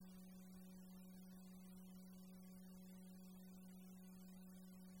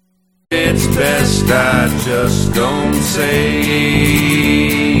rest I just don't say.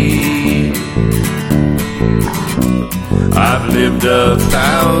 I've lived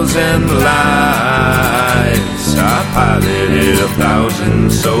 1,000 lives, I piloted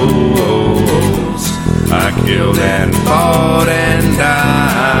 1,000 souls, I killed and fought and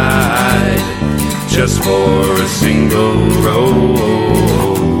died just for a single role.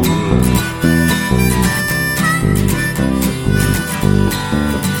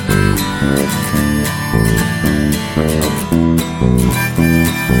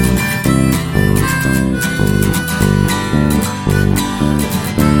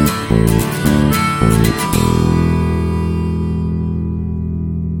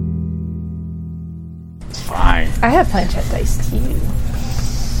 I have planchette dice too.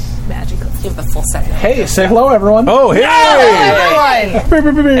 Magical. Give the full set. Hey, say hello, everyone. Oh, hey!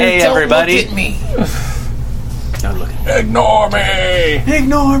 Hey, everybody. Don't look at me. Don't look at me. Ignore me!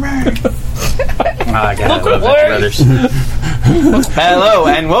 Ignore me. I gotta love that, brothers. Hello,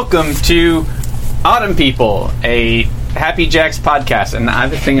 and welcome to Autumn People, a Happy Jacks podcast. And I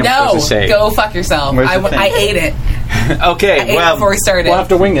have a thing I'm supposed to say. Go fuck yourself. Where's the thing? I ate it. Okay, I ate it well, before we started. We'll have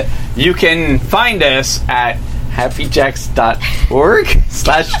to wing it. you can find us at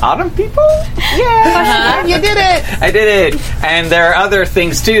happyjacks.org/autumnpeople. Uh-huh. You did it! I did it. And there are other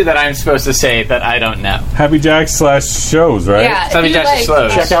things, too, that I'm supposed to say that I don't know. Happy Jacks/shows, right? Yeah. Happy if you Jacks like- is slow.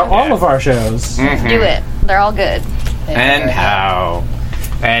 Check out all of our shows. Do it. They're all good. And how.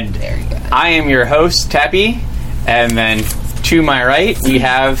 And There you go. I am your host, Tappy. And then to my right, we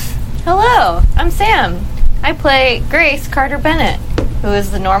have... Hello, I'm Sam. I play Grace Carter Bennett, who is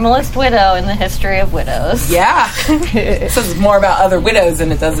the normalest widow in the history of widows. Yeah. It says more about other widows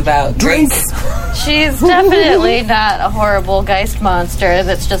than it does about Grace. She's definitely not a horrible Geist monster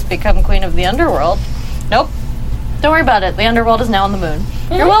that's just become queen of the underworld. Nope. Don't worry about it. The underworld is now on the moon.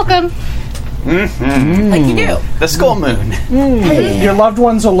 You're welcome. Like you do. The Skull Moon. Hey, your loved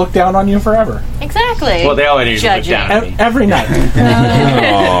ones will look down on you forever. Exactly. Well, they always look Judging. down at me. Every night.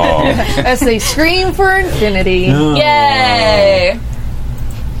 Oh. As they scream for infinity. Yay!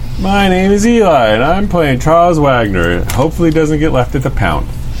 My name is Eli, and I'm playing Charles Wagner. Hopefully doesn't get left at the pound.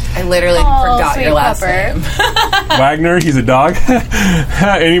 I literally forgot sweet your last pupper. name. Wagner, he's a dog.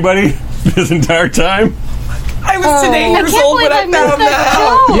 Anybody? This entire time? I was today years can't old believe when I I missed found that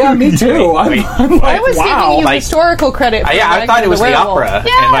that. joke. Yeah, me too. I'm like, I was wow. giving you Like- historical credit for Yeah, I thought it was the werewolf. opera.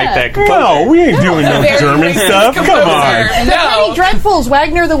 Yeah. And like the composer. No, we ain't doing no Very German racist stuff. Come on. composer. The Penny No. Dreadfuls,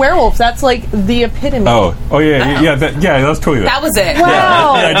 Wagner the Werewolf. That's like the epitome. Oh yeah, that's totally That was it.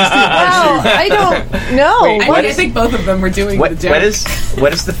 Wow. Yeah, just Wow. I don't know. Wait, I think both of them were doing What, the joke.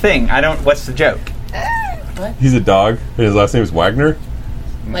 what is the thing? What's the joke? He's a dog, and his last name is Wagner.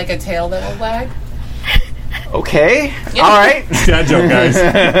 Like a tail that will wag? Okay. All right. Dad joke, guys.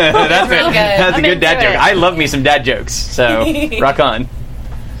 That's real good. That's a I'm good into dad joke. it. I love me some dad jokes. So, rock on.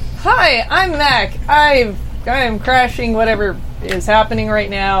 Hi, I'm Mac. I am crashing whatever is happening right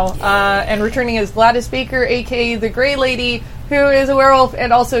now, and returning as Gladys Baker, aka the Grey Lady, who is a werewolf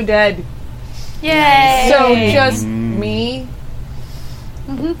and also dead. Yay. So just me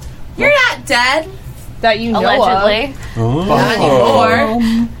You're not dead. that you know Allegedly. Not anymore.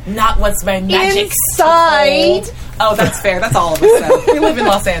 Not once my magic Inside. Oh, that's fair. That's all of us, though. We live in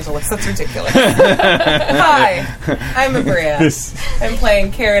Los Angeles. That's ridiculous. Hi, I'm Abria. I'm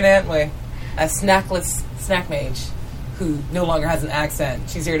playing Karen Antway, a snackless snack mage who no longer has an accent.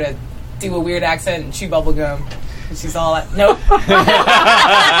 She's here to do a weird accent and chew bubble gum. And she's all like, nope.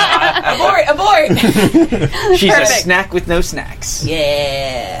 Abort! She's Perfect. a snack with no snacks.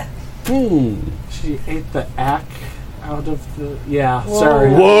 Yeah. She ate the ack out of the... Yeah, sorry.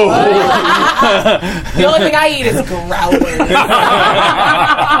 Whoa. The only thing I eat is growlers.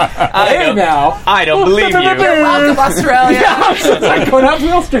 Hey, now. I don't believe you. Welcome, Australia. It's like going out to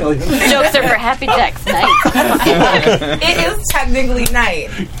Australia. Jokes are for Happy Jacks night. It is technically night.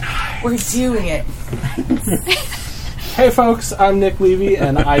 We're doing it. Hey, folks, I'm Nick Levy,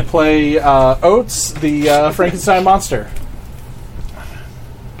 and I play Oates, the Frankenstein monster.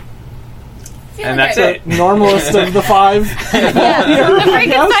 And that's it. Normalest of the five.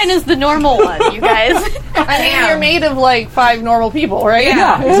 Frankenstein is the normal one, you guys. I mean, you're made of like 5 normal people, right?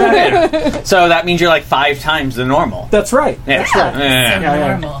 Yeah, exactly. So that means you're like 5 times the normal. That's right. Yeah. That's right.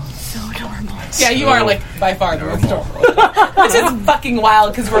 Yeah. Normal. Yeah, you are like by far the most normal. Which is fucking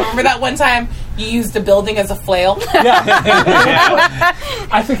wild because remember that one time you used a building as a flail?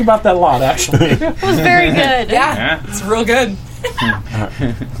 I think about that a lot, actually. It was very good. Yeah, Yeah. it's real good.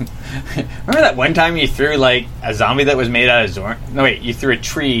 Remember that one time you threw like a zombie that was made out of No, wait, you threw a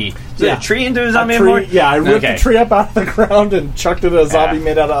tree. Was it a tree into a zombie? Yeah, I ripped the tree up out of the ground and chucked it at a zombie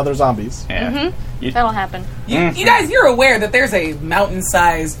made out of other zombies. Yeah. That'll happen. You guys, you're aware that there's a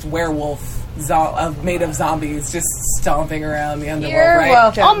mountain-sized werewolf made of zombies just stomping around the underworld, You're right?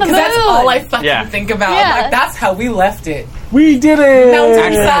 welcome. On the moon. That's all I fucking think about. Yeah. Like, that's how we left it. We did it!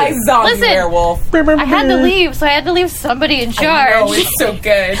 Mountain-sized zombie Listen. werewolf. I had to leave, so I had to leave somebody in charge. Oh, it's so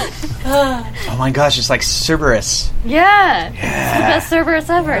good. Oh my gosh, it's like Cerberus. Yeah. It's the best Cerberus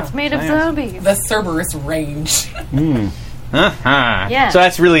ever. It's made of zombies. The Cerberus range. Yeah. So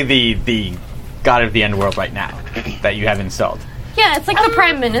that's really the god of the underworld right now that you have installed. Yeah, it's like the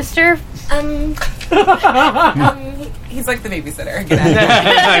Prime Minister. He's like the babysitter. Get out of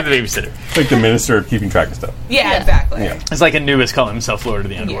here. Like the babysitter. Like the minister of keeping track of stuff. Yeah, exactly. Yeah. It's like Anubis calling himself Lord of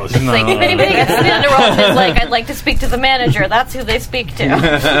the Underworld. It's like, if anybody gets to the underworld and is like, I'd like to speak to the manager, that's who they speak to. These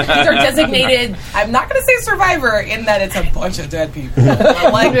are designated, I'm not going to say survivor in that it's a bunch of dead people.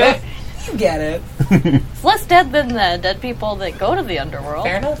 But like, you get it. It's less dead than the dead people that go to the underworld.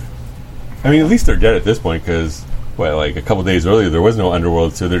 Fair enough. I mean, at least they're dead at this point because, like a couple days earlier, there was no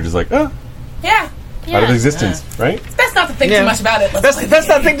underworld, so they're just like, Yeah. out of existence, right? Best not to think too much about it. Let's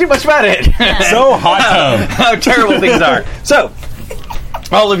not think too much about it. So hot tub. How terrible things are. So,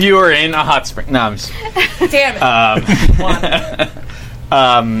 all of you are in a hot spring. No, I'm just... Damn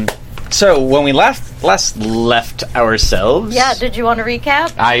it. So, when we last left ourselves... Yeah, did you want to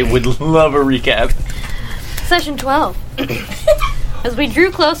recap? I would love a recap. Session 12. As we drew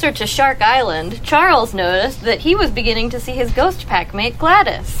closer to Shark Island, Charles noticed that he was beginning to see his ghost pack mate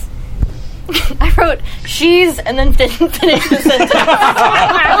Gladys. I wrote, she's, and then didn't finish the sentence.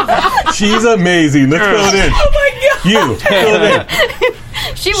 She's amazing. Let's fill it in. Oh my god. You, fill it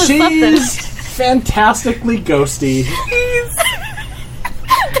in. She was She's something. fantastically ghosty.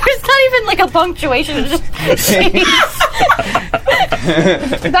 There's not even like a punctuation. It's just she's.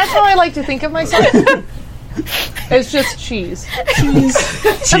 That's how I like to think of myself. It's just cheese. Cheese?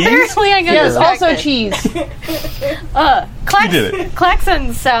 Apparently I'm going to Yes, also cheese. You did it.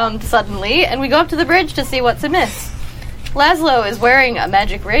 Klaxons sound suddenly, and we go up to the bridge to see what's amiss. Laszlo is wearing a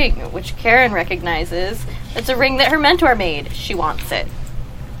magic ring, which Karen recognizes. It's a ring that her mentor made. She wants it.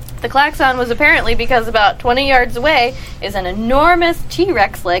 The klaxon was apparently because about 20 yards away is an enormous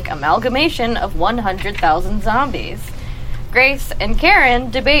T-Rex-like amalgamation of 100,000 zombies. Grace and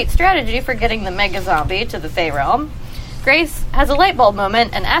Karen debate strategy for getting the mega zombie to the Fey realm. Grace has a light bulb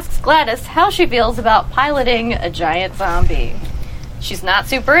moment and asks Gladys how she feels about piloting a giant zombie. She's not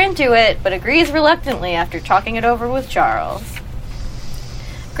super into it, but agrees reluctantly after talking it over with Charles.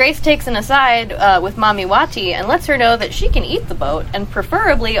 Grace takes an aside with Mami Wati and lets her know that she can eat the boat, and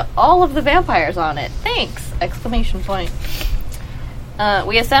preferably all of the vampires on it. Thanks! Exclamation point.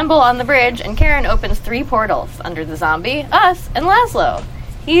 We assemble on the bridge, and Karen opens 3 portals under the zombie, us, and Laszlo.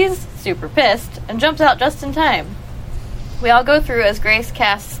 He's super pissed and jumps out just in time. We all go through as Grace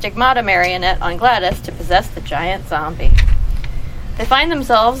casts Stigmata Marionette on Gladys to possess the giant zombie. They find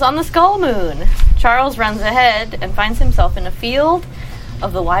themselves on the Skull Moon. Charles runs ahead and finds himself in a field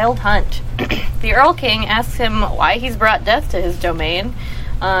of the Wild Hunt. The Earl King asks him why he's brought death to his domain,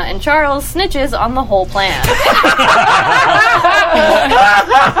 and Charles snitches on the whole plan.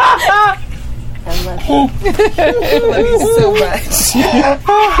 I love you so much.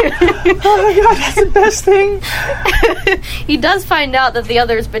 Oh my god, that's the best thing. He does find out that the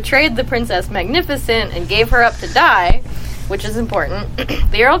others betrayed the Princess Magnificent and gave her up to die, which is important.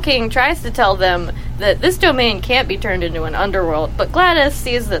 The Earl King tries to tell them that this domain can't be turned into an underworld, but Gladys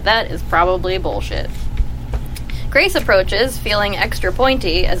sees that that is probably bullshit. Grace approaches, feeling extra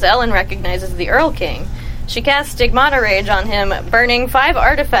pointy, as Ellen recognizes the Earl King. She casts Stigmata Rage on him, burning 5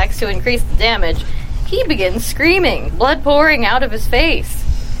 artifacts to increase the damage. He begins screaming, blood pouring out of his face.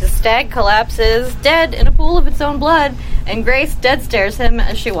 The stag collapses, dead in a pool of its own blood, and Grace dead stares him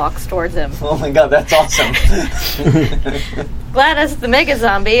as she walks towards him. Oh my god, that's awesome. Gladys, the mega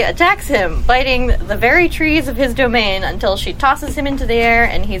zombie, attacks him, biting the very trees of his domain until she tosses him into the air,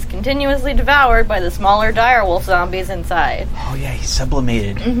 and he's continuously devoured by the smaller direwolf zombies inside. Oh yeah, he's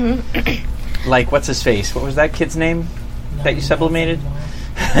sublimated. Mm-hmm. Like, what's his face? What was that kid's name that you sublimated?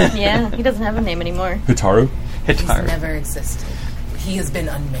 Yeah, he doesn't have a name anymore. Hitaru? He's Hitaru. never existed. He has been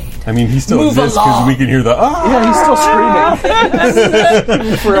unmade. I mean, he still Move exists because along. we can hear the Yeah, he's still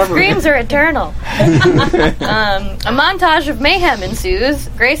screaming. Forever. Screams are eternal. A montage of mayhem ensues.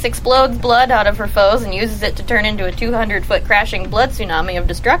 Grace explodes blood out of her foes and uses it to turn into a 200-foot crashing blood tsunami of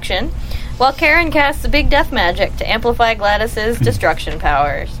destruction, while Karen casts a big death magic to amplify Gladys's destruction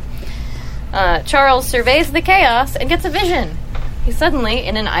powers. Charles surveys the chaos and gets a vision. He's suddenly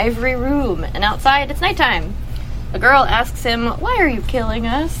in an ivory room, and outside it's nighttime. A girl asks him, "Why are you killing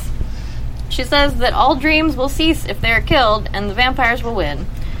us?" She says that all dreams will cease if they are killed, and the vampires will win.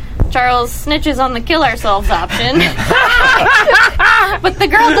 Charles snitches on the kill ourselves option. But the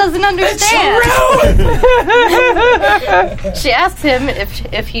girl doesn't understand. She asks him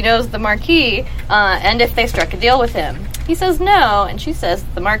if he knows the Marquis, and if they struck a deal with him. He says no, and she says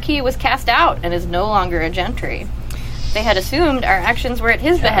that the Marquis was cast out and is no longer a gentry. They had assumed our actions were at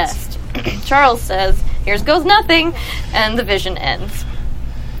his behest. Charles says, "Here's goes nothing," and the vision ends.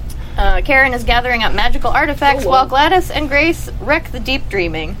 Karen is gathering up magical artifacts while Gladys and Grace wreck the deep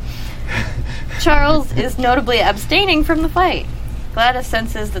dreaming. Charles is notably abstaining from the fight. Gladys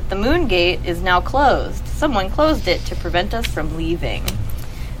senses that the moon gate is now closed. Someone closed it to prevent us from leaving.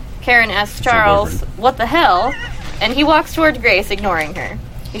 Karen asks Charles, "What the hell?" And he walks towards Grace, ignoring her.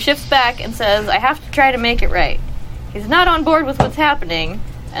 He shifts back and says, "I have to try to make it right." He's not on board with what's happening,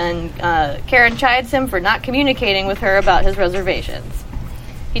 and Karen chides him for not communicating with her about his reservations.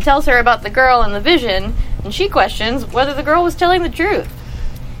 He tells her about the girl and the vision, and she questions whether the girl was telling the truth.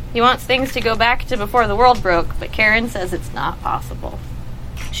 He wants things to go back to before the world broke, but Karen says it's not possible.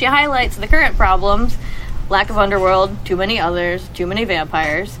 She highlights the current problems: lack of underworld, too many others, too many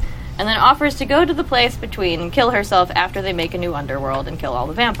vampires, and then offers to go to the place between and kill herself after they make a new underworld and kill all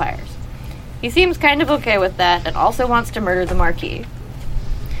the vampires. He seems kind of okay with that, and also wants to murder the Marquis.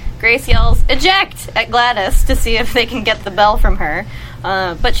 Grace yells, "Eject!" at Gladys to see if they can get the bell from her,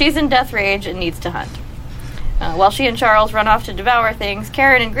 but she's in death rage and needs to hunt. While she and Charles run off to devour things,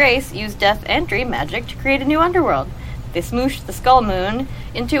 Karen and Grace use death and dream magic to create a new underworld. They smoosh the Skull Moon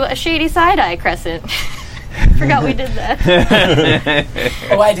into a shady side-eye crescent. Forgot we did that.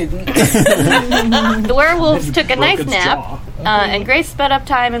 Oh, I didn't. The werewolves took a nice its nap, jaw. and Grace sped up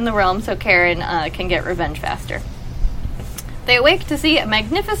time in the realm so Karen can get revenge faster. They awake to see a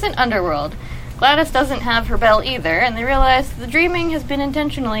magnificent underworld. Gladys doesn't have her bell either, and they realize the dreaming has been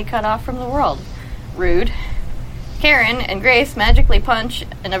intentionally cut off from the world. Rude. Karen and Grace magically punch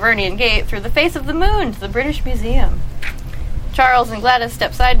an Avernian gate through the face of the moon to the British Museum. Charles and Gladys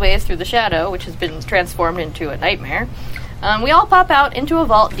step sideways through the shadow, which has been transformed into a nightmare. We all pop out into a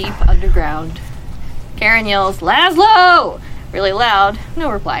vault deep underground. Karen yells, "Laszlo!" really loud. No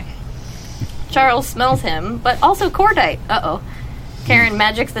reply. Charles smells him, but also cordite. Uh-oh. Karen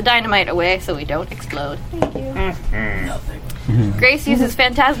magics the dynamite away so we don't explode. Thank you. Grace uses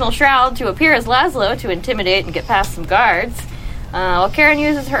Phantasmal Shroud to appear as Laszlo to intimidate and get past some guards, while Karen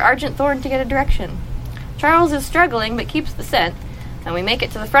uses her Argent Thorn to get a direction. Charles is struggling but keeps the scent, and we make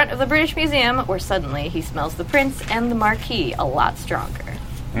it to the front of the British Museum, where suddenly he smells the prince and the Marquis a lot stronger.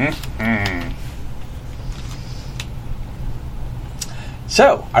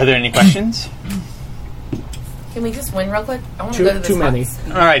 So, are there any questions? Can we just win real quick? I want to go to this Too many.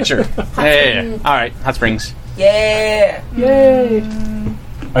 All right, sure. Yeah. All right, Hot Springs. Yeah. Yay! I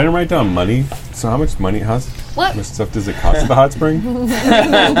didn't write down money. So how much money? How What? much stuff does it cost at the hot spring?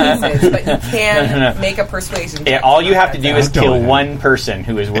 But you can make a persuasion check. All you have to do is Don't kill have- one person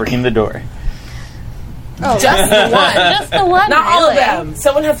who is working the door. Just the one. Just the one, Not all of really. them.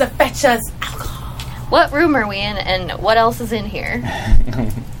 Someone has to fetch us alcohol. What room are we in, and what else is in here?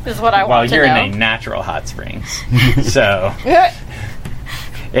 Is what I Well, want to you're know. in a natural Hot Springs, so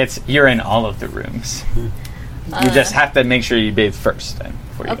you're in all of the rooms. You just have to make sure you bathe first, then.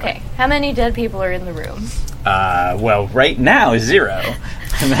 Before you Okay, how many dead people are in the room? go. Well, right now is 0,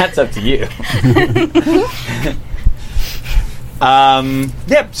 and that's up to you.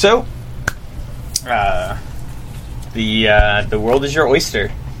 Yep. So, the world is your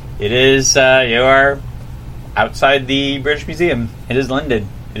oyster. It is. You are outside the British Museum. It is London.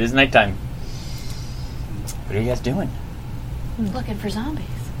 It is nighttime. What are you guys doing? Looking for zombies.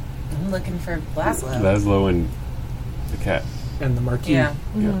 I'm looking for Laszlo. Laszlo and the cat. And the Marquis. Yeah.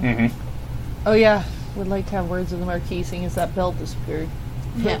 Mm-hmm. Oh yeah, would like to have words with the Marquis, seeing as that bell disappeared.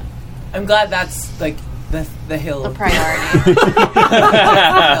 Yeah, I'm glad that's like the hill. the priority.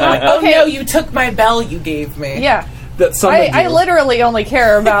 Oh no, you took my bell you gave me. Yeah, That somebody I literally only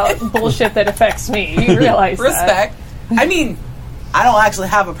care about bullshit that affects me. You realize that? Respect. I mean, I don't actually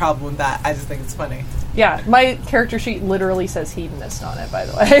have a problem with that. I just think it's funny. Yeah, my character sheet literally says hedonist on it, by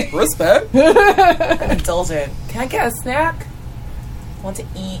the way. Respect. I'm indulgent. Can I get a snack? I want to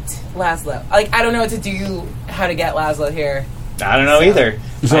eat Laszlo. Like, I don't know what to do, how to get Laszlo here. I don't know either.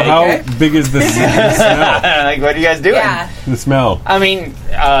 So Like, how okay. big is the smell? like, what are you guys doing? Yeah. The smell. I mean,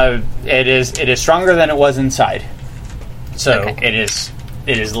 it is stronger than it was inside. So Okay.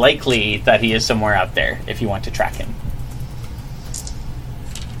 it is likely that he is somewhere out there if you want to track him.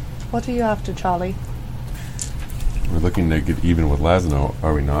 What are you after, Charlie? We're looking to get even with Laszlo,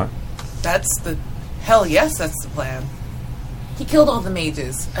 are we not? That's the... Hell yes, that's the plan. He killed all the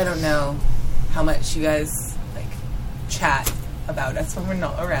mages. I don't know how much you guys, like, chat about us when we're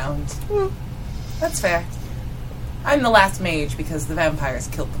not around. That's fair. I'm the last mage because the vampires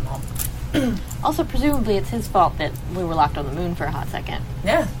killed them all. Also, presumably it's his fault that we were locked on the moon for a hot second.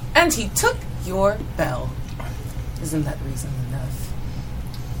 Yeah. And he took your bell. Isn't that reason enough?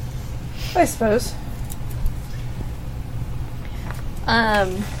 I suppose.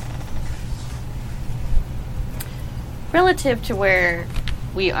 Relative to where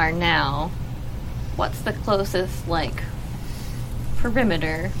we are now, what's the closest, like,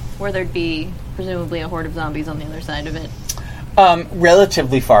 perimeter where there'd be presumably a horde of zombies on the other side of it?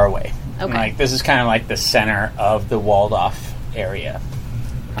 Relatively far away. Okay. Like, this is kind of like the center of the walled off area.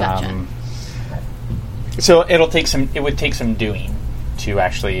 Gotcha. So it would take some doing to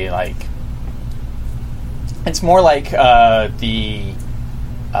actually, like, it's more like the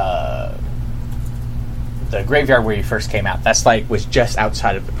graveyard where you first came out. That's like was just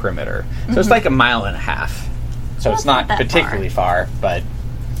outside of the perimeter, so it's like a mile and a half. So it's not that particularly far, but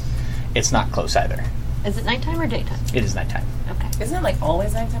it's not close either. Is it nighttime or daytime? It is nighttime. Okay. Isn't it, like,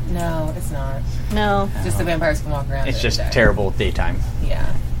 always nighttime? No, it's not. No. Just the vampires can walk around. It's during just the day. terrible daytime. Yeah.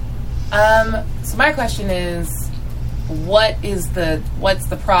 So my question is, what's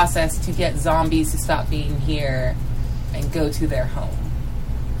the process to get zombies to stop being here and go to their home?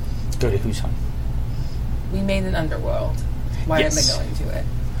 Go to whose home? We made an underworld. Why Yes. aren't they going to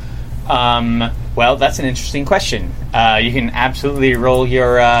it? Well, that's an interesting question. You can absolutely roll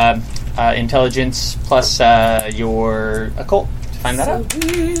your intelligence plus your occult to find that out.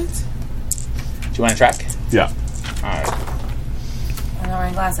 Sweet. Do you want to track? Yeah. All right. I'm not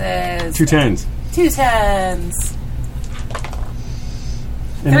wearing glasses. 2 10s. 2 10s.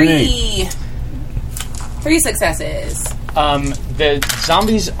 And an 8. 3 successes. The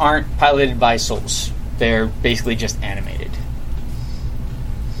zombies aren't piloted by souls. They're basically just animated.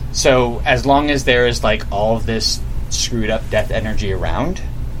 So as long as there is, like, all of this screwed up death energy around,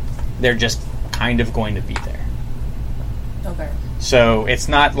 they're just kind of going to be there. Okay. So it's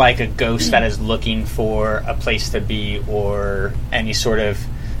not like a ghost that is looking for a place to be or any sort of...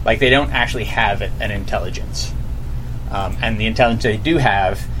 Like, they don't actually have an intelligence. And the intelligence they do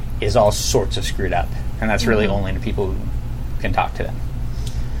have is all sorts of screwed up. And that's really only the people who can talk to them.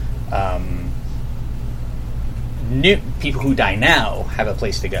 New people who die now have a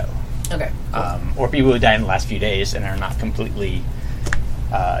place to go. Okay. Or people who died in the last few days and are not completely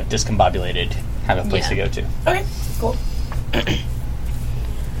discombobulated have a place to go to. Okay. Cool.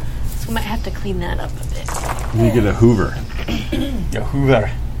 So we might have to clean that up a bit. You get a Hoover. Yo, Hoover.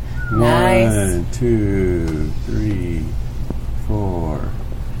 Nice. 1, 2, 3, 4,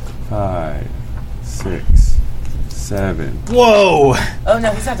 5, 6, 7, Whoa! Oh,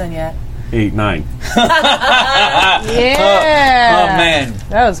 no, he's not done yet. 8, 9. Yeah. Oh, man.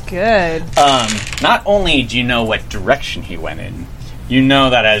 That was good. Not only do you know what direction he went in, you know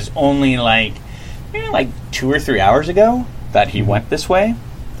that as only maybe 2 or 3 hours ago that he went this way.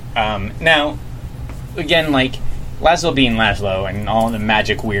 Now, again, like, Laszlo being Laszlo and all the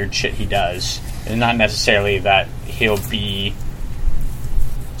magic weird shit he does, is not necessarily that he'll be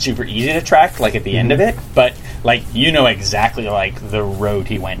super easy to track, like, at the end of it, but, like, you know exactly, like, the road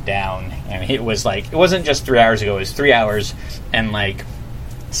he went down, and it was, like, it wasn't just 3 hours ago, it was 3 hours and, like,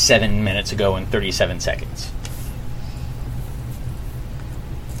 7 minutes ago and 37 seconds.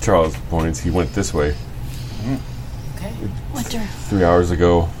 Charles points, he went this way Okay. What 3 hours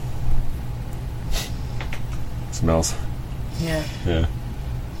ago. Smells. Yeah. Yeah.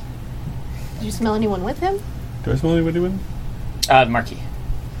 Did you smell anyone with him? Do I smell anybody with him? The Marquis.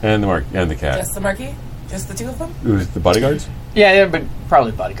 And the and the cat. Just the Marquis? Just the two of them? It was the bodyguards? Yeah, but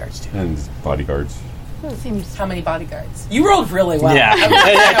probably bodyguards, too. And bodyguards. It seems... How many bodyguards? You rolled really well. Yeah.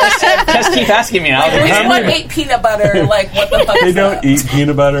 Just keep asking me now. Like, which one ate peanut butter? Like, what the fuck They is don't that? eat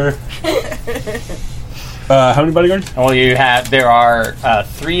peanut butter. How many bodyguards? Well, there are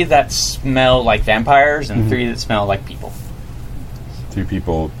 3 that smell like vampires and 3 that smell like people. 3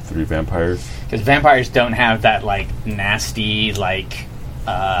 people, 3 vampires. Because vampires don't have that, like, nasty, like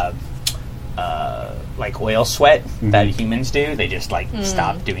oil sweat that humans do. They just, like,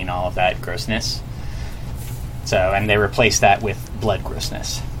 stop doing all of that grossness. So, and they replace that with blood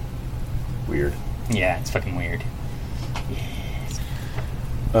grossness. Weird. Yeah, it's fucking weird.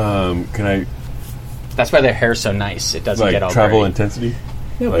 Can I That's why their hair's so nice. It doesn't get all travel dirty. intensity?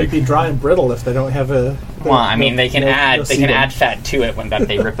 Yeah, Like- it'd be dry and brittle if they don't have a. Well, I mean, they can add sebum. add fat to it when that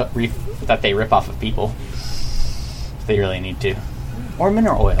they rip off of people. If they really need to, or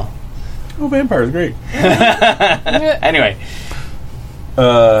mineral oil. Oh, vampires, great. Anyway,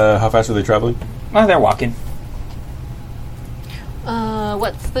 How fast are they traveling? well, they're walking.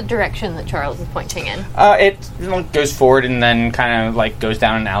 What's the direction that Charles is pointing in? It goes forward and then kind of like goes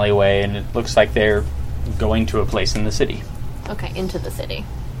down an alleyway, and it looks like they're going to a place in the city. Okay, into the city.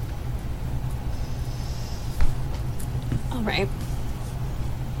 All right.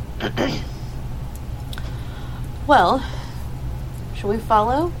 Well, should we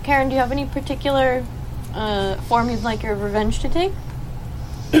follow? Karen, do you have any particular form you'd like your revenge to take?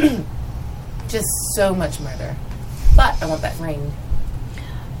 Just so much murder. But I want that ring.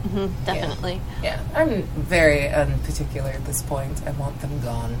 Mm-hmm, definitely. Yeah, I'm very unparticular at this point. I want them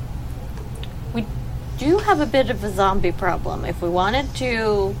gone. We do have a bit of a zombie problem. If we wanted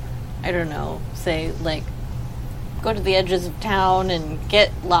to, I don't know, say, like, go to the edges of town and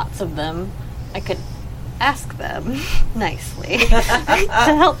get lots of them, I could ask them nicely to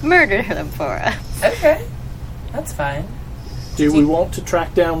help murder them for us. Okay, that's fine. Do we want to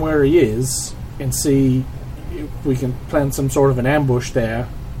track down where he is and see if we can plan some sort of an ambush there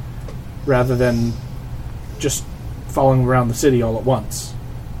rather than just following around the city all at once?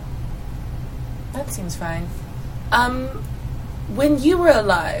 That seems fine. When you were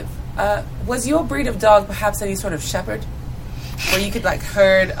alive, was your breed of dog perhaps any sort of shepherd? Where you could, like,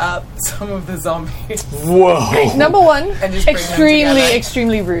 herd up some of the zombies? Whoa! Number one, And just bring them together.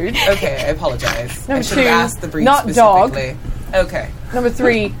 extremely rude. Okay, I apologize. I Number should have two, asked the breed not dog. specifically. Okay. Number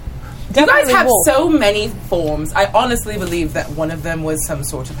three, You guys definitely have wolf. so many forms. I honestly believe that one of them was some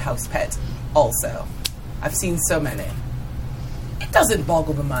sort of house pet also. I've seen so many. It doesn't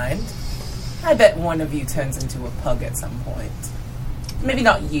boggle the mind. I bet one of you turns into a pug at some point. Maybe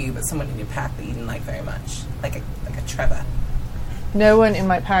not you, but someone in your pack that you didn't like very much. Like a Trevor. No one in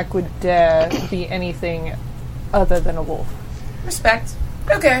my pack would dare be anything other than a wolf. Respect.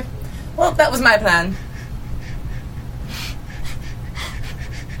 Okay. Well, that was my plan.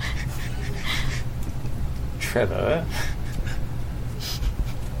 Trevor.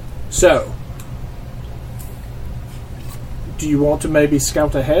 So, do you want to maybe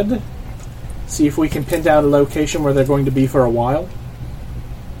scout ahead? See if we can pin down a location where they're going to be for a while?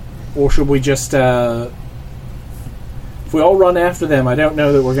 Or should we just, if we all run after them, I don't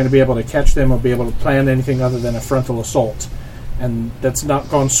know that we're going to be able to catch them or be able to plan anything other than a frontal assault. And that's not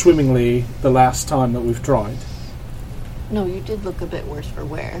gone swimmingly the last time that we've tried. No, you did look a bit worse for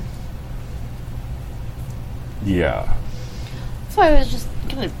wear. Yeah. So I was just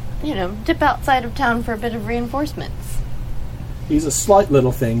gonna, dip outside of town for a bit of reinforcements. He's a slight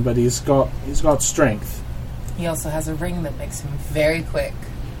little thing, but he's got strength. He also has a ring that makes him very quick.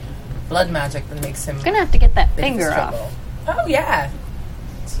 Blood magic that makes him Gonna have to get that big finger for off. trouble. Oh, yeah.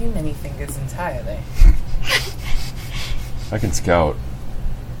 Too many fingers entirely. I can scout.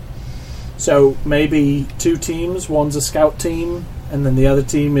 So maybe two teams, one's a scout team, and then the other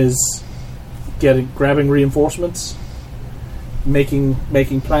team is grabbing reinforcements, making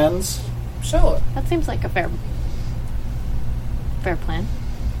plans. Sure. That seems like a fair plan.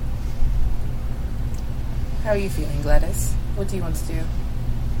 How are you feeling, Gladys? What do you want to do?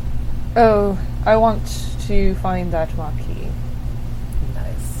 Oh, I want to find that marquee.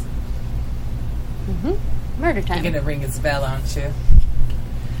 Nice. Murder You're time. going to ring his bell, aren't you?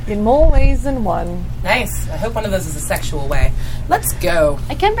 In more ways than one. Nice. I hope one of those is a sexual way. Let's go.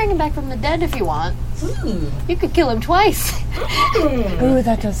 I can bring him back from the dead if you want. Ooh. You could kill him twice. Oh,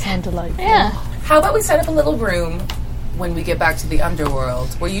 that does sound delightful. Yeah. How about we set up a little room when we get back to the underworld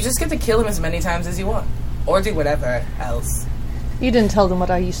where you just get to kill him as many times as you want? Or do whatever else. You didn't tell them what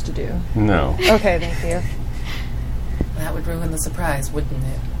I used to do. No. Okay, thank you. That would ruin the surprise, wouldn't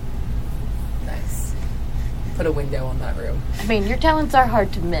it? Nice. Put a window on that room. I mean, your talents are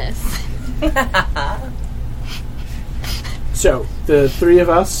hard to miss. So the three of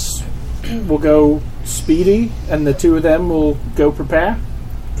us will go speedy, and the two of them will go prepare.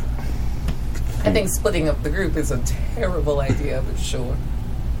 I think splitting up the group is a terrible idea, but sure.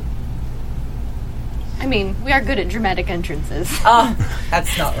 I mean, we are good at dramatic entrances. Ah,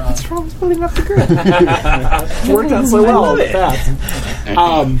 that's not wrong. Splitting up the group. Worked out so well. Fast.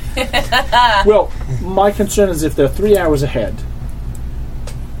 Well, my concern is if they're 3 hours ahead,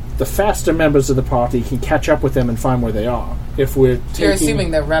 the faster members of the party can catch up with them and find where they are. If we're taking, You're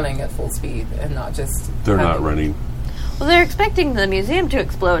assuming they're running at full speed and not just... They're not having- running. Well, they're expecting the museum to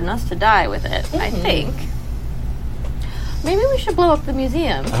explode and us to die with it, I think. Maybe we should blow up the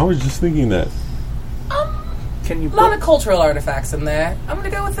museum. I was just thinking that. can you A lot put, of cultural artifacts in there. I'm going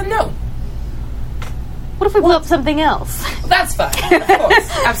to go with the no. What if we blow up something else? That's fine. Of course.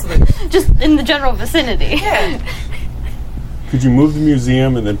 Absolutely. Just in the general vicinity. Yeah. Could you move the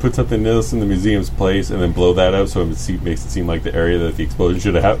museum and then put something else in the museum's place and then blow that up so it makes it seem like the area that the explosion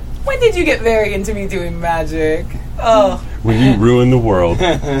should have happened? When did you get very into me doing magic? Oh, When you ruin the world.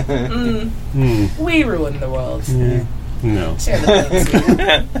 we ruined the world. No. Share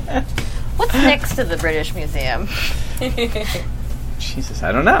the blame. What's next to the British Museum? Jesus,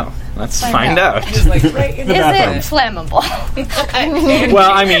 I don't know. Let's find out. Just like right in Is the it flammable?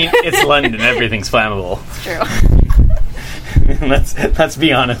 Well, I mean, it's London. Everything's flammable. It's true. Let's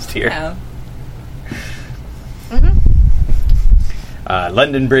be honest here. Yeah.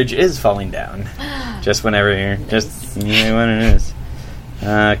 London Bridge is falling down. Just whenever you're... Just when it is.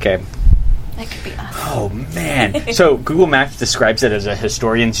 Okay. That could be us. Oh, man. So Google Maps describes it as a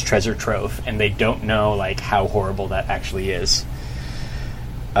historian's treasure trove, and they don't know, like, how horrible that actually is.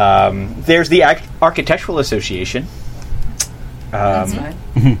 There's the Architectural Association. That's fine.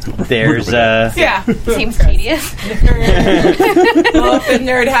 There's... Yeah. Seems tedious. Up in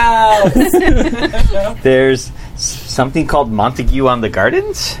Nerd House. There's something called Montague on the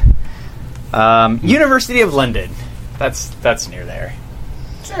Gardens. University of London. That's near there.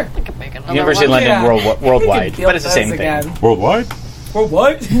 Sure. We could make another University of one. London Yeah. worldwide, We can but it's the build same those thing. again. Worldwide?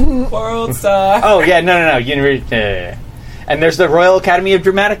 What? World Star. Oh yeah, no. University, and there's the Royal Academy of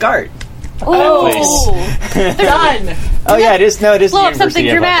Dramatic Art. Oh, Done. Oh yeah, it is. No, it is. blow the up something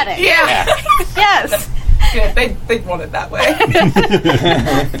University of London. dramatic. Yeah. Yes. Good. They want it that way.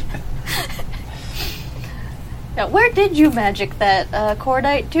 Now, where did you magic that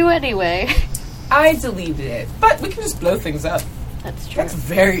cordite to anyway? I deleted it, but we can just blow things up. That's true. That's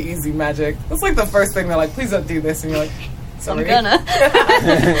very easy magic. That's like the first thing they're like, please don't do this, and you're like, sorry. I'm gonna.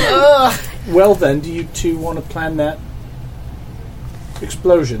 Ugh. Well, then, do you two want to plan that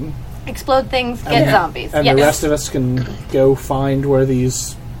explosion? Explode things, get zombies. And yes. the rest of us can go find where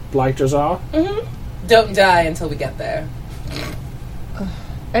these blighters are? Don't die until we get there.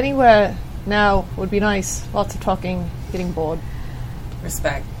 Anywhere now would be nice. Lots of talking, getting bored.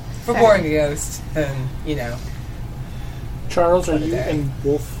 Respect. For Fair. boring a ghost, then, you know. Charles, are you there. in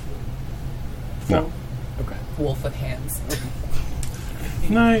Wolf? No. Okay. Wolf with hands.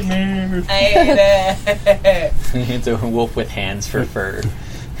 Nightmares. I hate it. It's a wolf with hands for fur.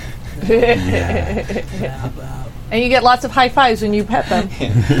 And you get lots of high fives when you pet them.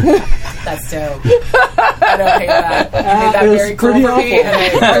 That's dope. I don't hate that. You made that It was very cool pretty for me,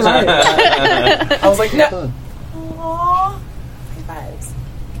 awful. and I like that. I was like, no. Aww. High fives.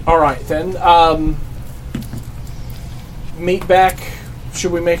 All right, then. Meet back.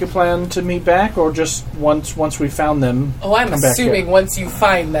 Should we make a plan to meet back, or just once we found them? Oh, I'm come back assuming here? once you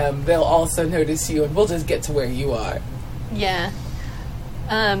find them, they'll also notice you, and we'll just get to where you are. Yeah.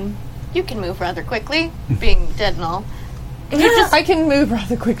 You can move rather quickly, being dead and all. I can move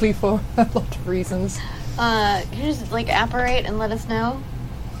rather quickly for a lot of reasons. You just like apparate and let us know.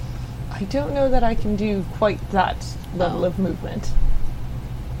 I don't know that I can do quite that level Oh. of movement.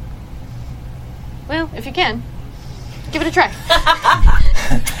 Well, if you can, give it a try.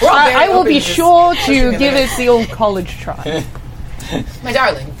 We're all very I will open be to just sure pushing to it give in. it the old college try. My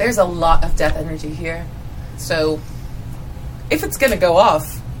darling, there's a lot of death energy here. So, if it's gonna go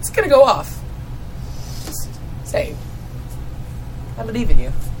off, it's gonna go off. Just say. I believe in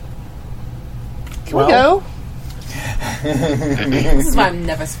you. Can we go? This is why I'm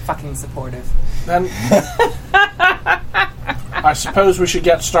never fucking supportive. Then I suppose we should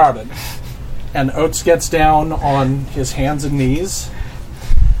get started. And Oates gets down on his hands and knees.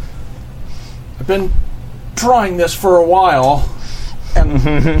 I've been trying this for a while.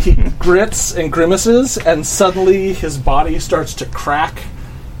 And he grits and grimaces, and suddenly his body starts to crack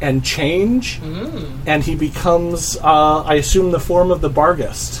and change. And he becomes, I assume, the form of the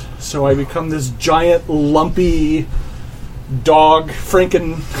Barghest. So I become this giant, lumpy dog,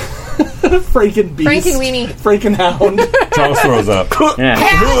 Franken beast. Frankenweenie. Frankenhound. Charles throws up. Yeah.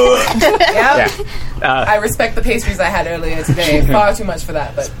 Yeah. Yeah. I respect the pastries I had earlier today. Far too much for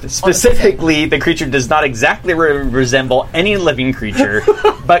that, but Specifically, the creature does not exactly resemble any living creature,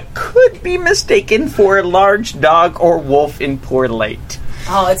 but could be mistaken for a large dog or wolf in poor light.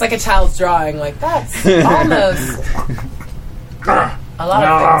 oh, it's like a child's drawing. Like that's almost a lot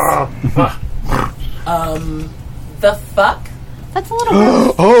of things. The fuck? That's a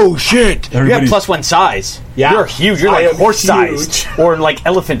little. Oh shit! You have Everybody's- +1 size. Yeah. You're huge. You're I like am horse-sized huge. or like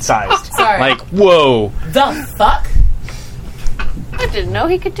elephant-sized. Sorry. Like whoa. The fuck? I didn't know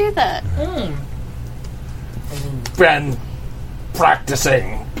he could do that. Been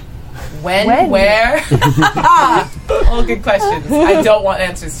practicing. When? Where? All good questions. I don't want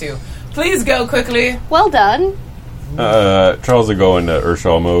answers to. Please go quickly. Well done. Charles will go into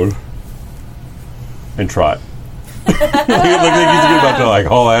Urshaw mode and trot. He looked like he's about to like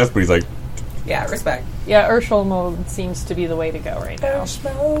haul ass, but he's like, Yeah, respect. Yeah, Urshel mode seems to be the way to go right now.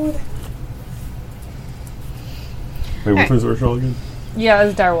 Mode. wait, which one's Urshel again? Yeah,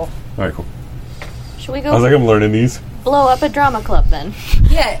 it's direwolf. All right, cool. Should we I was go like, I'm learning these. blow up a drama club then?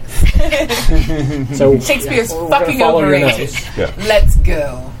 Yes. So Shakespeare's we're gonna fucking follow your overrated. nose. Yeah. Let's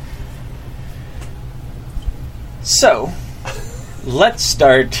go. So, let's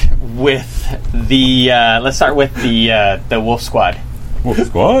start with the wolf squad. Wolf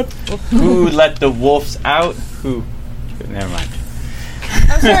Squad? Who let the wolves out? Who? Never mind.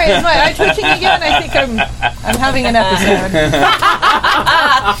 I'm sorry, am I twitching again? I think I'm having an episode.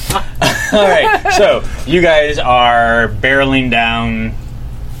 All right, so you guys are barreling down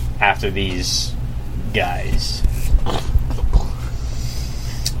after these guys.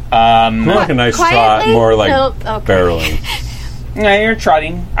 More like a nice trot, Quietly? more like Nope. Okay. barreling. Yeah, you're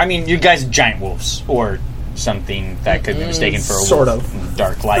trotting. I mean, you guys are giant wolves, or something that could be mistaken for a Sort wolf. of. In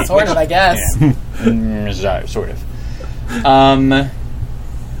dark light. Sort of, I guess. Yeah. Sort of.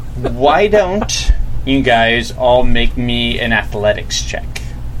 Why don't you guys all make me an athletics check?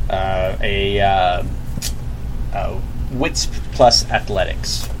 A wits plus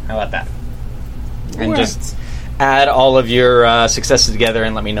athletics. How about that? And just add all of your successes together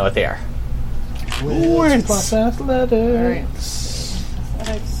and let me know what they are. Plus athletics.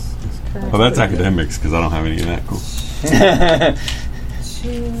 Oh, that's academics because I don't have any of that. Cool.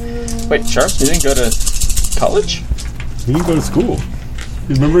 Wait, Charles, you didn't go to college? He didn't go to school.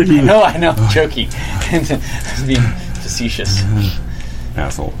 You remember he was No, I know. Joking. I was being facetious.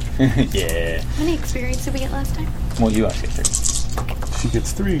 asshole. Yeah. How many experience did we get last time? Well, you actually get 3. She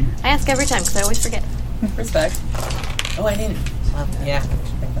gets 3. I ask every time because I always forget. Respect. Oh, I didn't. Well, yeah, I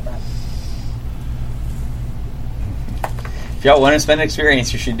should think about that. If y'all want to spend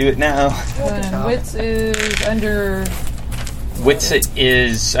experience, you should do it now. And wits is under Wits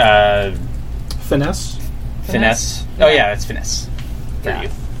is Finesse. finesse. Oh yeah, that's finesse for Yeah. you.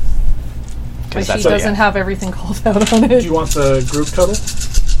 but she that's- doesn't yeah. have everything called out on Do it. you want the group total?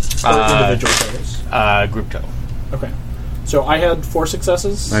 Or individual totals? Group total. Okay. So I had 4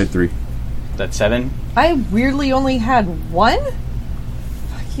 successes. I had 3. That's 7. I weirdly only had 1?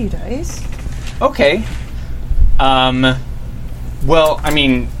 Fuck you, dice. Okay. Well, I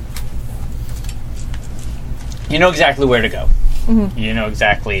mean, you know exactly where to go. You know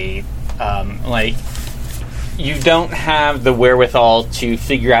exactly, like, you don't have the wherewithal to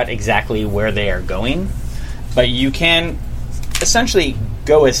figure out exactly where they are going, but you can essentially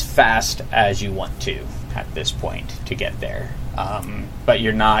go as fast as you want to at this point to get there. But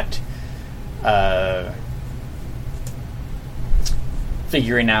you're not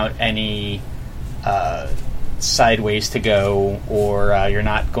figuring out any sideways to go, or you're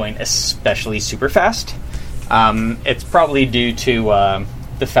not going especially super fast. It's probably due to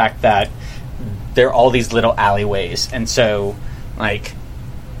the fact that there are all these little alleyways, and so like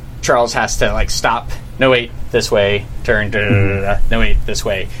Charles has to like stop. No, wait, this way. Turn. No, wait, this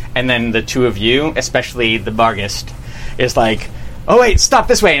way. And then the two of you, especially the Bargist, is like, oh wait, stop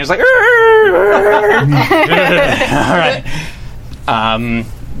this way. And it's like, all right.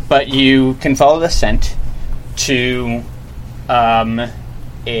 But you can follow the scent to a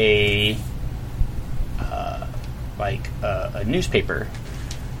newspaper,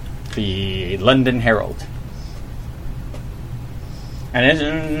 the London Herald, and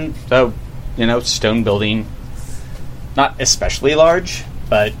it's a stone building, not especially large,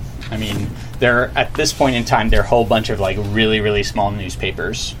 but I mean, there at this point in time there are a whole bunch of like really really small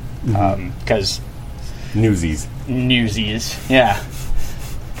newspapers because Newsies. yeah.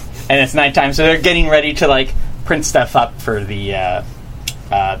 And it's nighttime, so they're getting ready to like print stuff up for the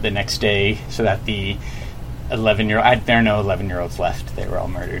next day, so that the 11-year-old, there are no 11-year-olds left; they were all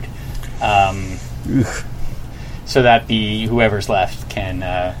murdered. So that the whoever's left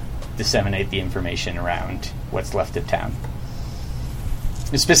can disseminate the information around what's left of town.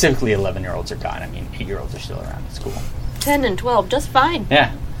 Specifically, 11-year-olds are gone. I mean, 8-year-olds are still around. It's cool. 10 and 12, just fine.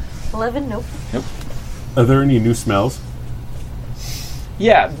 Yeah. 11, nope. Are there any new smells?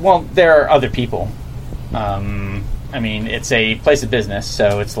 Yeah, well, there are other people. I mean, it's a place of business,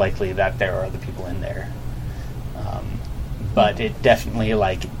 so it's likely that there are other people in there. But it definitely,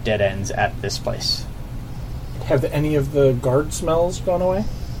 like, dead ends at this place. Have any of the guard smells gone away?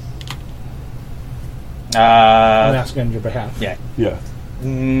 I'm asking on your behalf. Yeah. Yeah.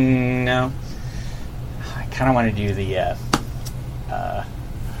 No. I kind of want to do the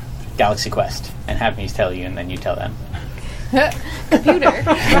Galaxy Quest and have me tell you, and then you tell them. Computer.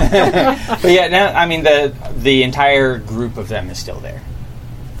 But yeah, no, I mean, the entire group of them is still there.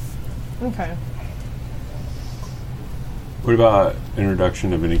 Okay. What about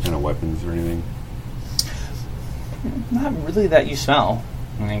introduction of any kind of weapons or anything? Not really that you smell.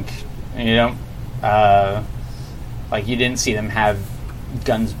 Like, you don't, like, you didn't see them have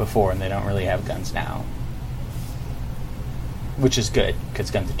guns before, and they don't really have guns now. Which is good,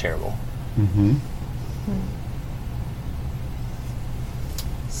 because guns are terrible. Mm-hmm.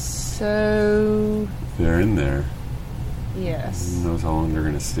 So, They're in there. yes. Who knows how long they're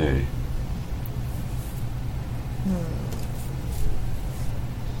going to stay?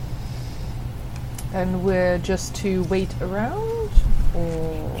 And we're just to wait around?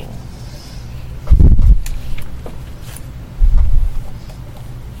 Or...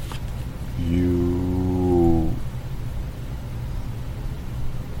 You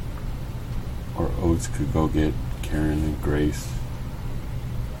or Oates could go get Karen and Grace.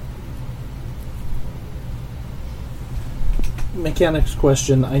 Mechanics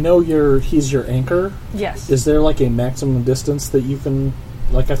question. I know he's your anchor. Yes. Is there like a maximum distance that you can...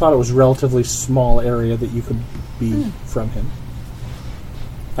 Like, I thought it was a relatively small area that you could be from him.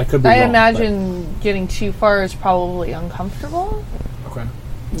 I could be I wrong, imagine getting too far is probably uncomfortable. but- Okay.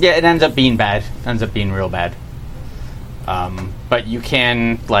 Yeah, it ends up being bad. It ends up being real bad. But you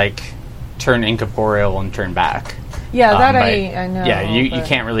can, like, turn incorporeal and turn back. Yeah, that but I know. Yeah, you but-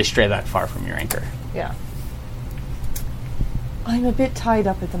 can't really stray that far from your anchor. Yeah. I'm a bit tied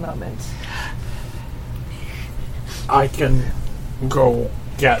up at the moment. I can go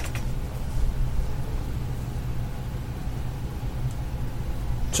get...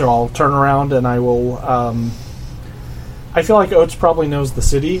 So I'll turn around and I will... I feel like Oates probably knows the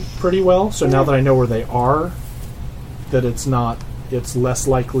city pretty well, so now that I know where they are, that it's less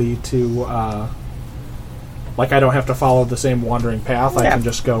likely to... like, I don't have to follow the same wandering path. I Yeah. can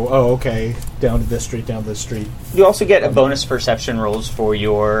just go, oh, okay, down to this street, down to this street. You also get a bonus perception rolls for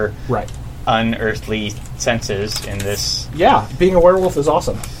your Right. unearthly senses in this. Yeah, being a werewolf is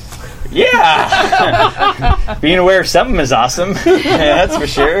awesome. Yeah! Being aware of something is awesome. Yeah, that's for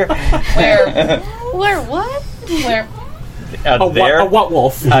sure. Where? Where what? Where? There. A what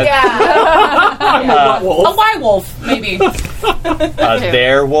wolf? Yeah. I'm a what A wolf. Y wolf, maybe.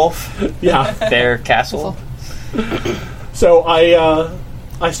 Their wolf. Yeah. Their castle. So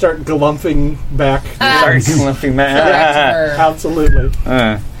I start glumphing back. Sorry, clumping man. Absolutely.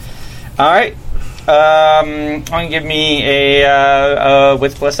 All right. I'm gonna give me a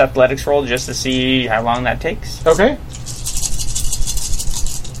with plus athletics roll just to see how long that takes. Okay.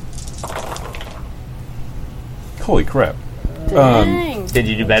 Holy crap. Dang. Did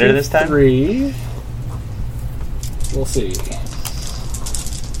you do better this time? 3. We'll see.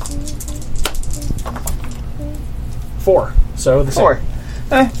 4. So the same.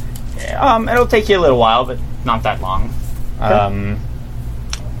 4. It'll take you a little while, but not that long.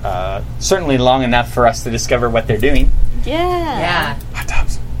 Certainly long enough for us to discover what they're doing. Yeah. Yeah. Hot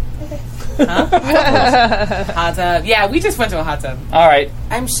tubs. Hot tub. Yeah, we just went to a hot tub. All right.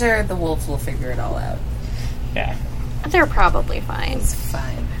 I'm sure the wolves will figure it all out. Yeah. They're probably fine. It's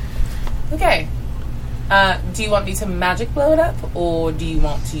fine. Okay. Do you want me to magic blow it up, or do you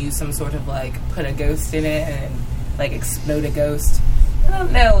want to use some sort of, like, put a ghost in it and, like, explode a ghost? I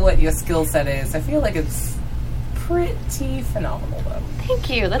don't know what your skill set is. I feel like it's pretty phenomenal, though. Thank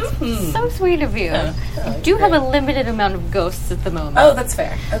you. That's so sweet of you. Yeah. I do have a limited amount of ghosts at the moment. Oh, that's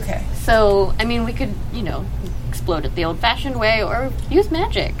fair. Okay. So, I mean, we could, explode it the old-fashioned way or use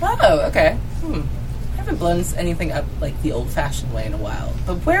magic. Oh, okay. I haven't blown anything up like the old-fashioned way in a while.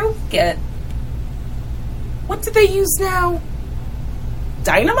 But where we get... What do they use now?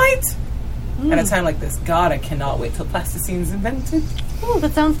 Dynamite? At a time like this. God, I cannot wait till plasticine's invented. Oh,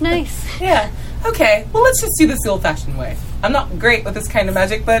 that sounds nice. Yeah. Okay. Well, let's just do this the old-fashioned way. I'm not great with this kind of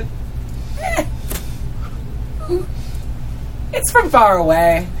magic, but... It's from far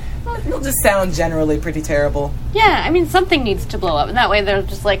away. It'll just sound generally pretty terrible. Yeah, I mean, something needs to blow up, and that way they're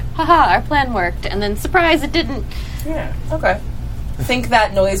just like, haha, our plan worked, and then surprise, it didn't. Yeah. Okay. Think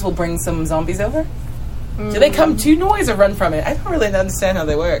that noise will bring some zombies over? Do they come to noise or run from it? I don't really understand how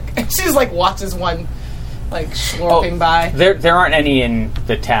they work. She just, like, watches one, like, slurping by. There aren't any in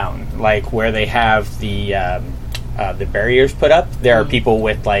the town, like where they have the barriers put up. There are people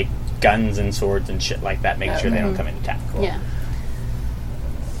with like guns and swords and shit like that, making sure they don't come into town. Cool. Yeah.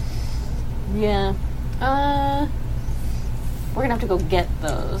 Yeah. We're gonna have to go get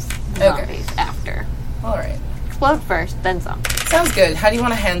those zombies after. All right. Explode first, then zombies. Sounds good. How do you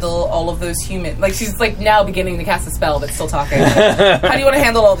want to handle all of those humans? Like, she's, like, now beginning to cast a spell, but still talking. How do you want to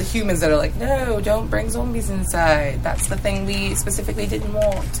handle all the humans that are like, no, don't bring zombies inside. That's the thing we specifically didn't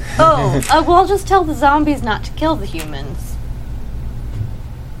want. Oh, well, I'll just tell the zombies not to kill the humans.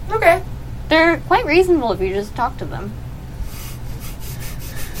 Okay. They're quite reasonable if you just talk to them.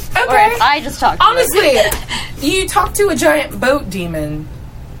 Okay. Or I just talked to Honestly, him. you talked to a giant boat demon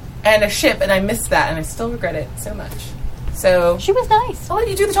and a ship, and I missed that, and I still regret it so much. So She was nice. I'll let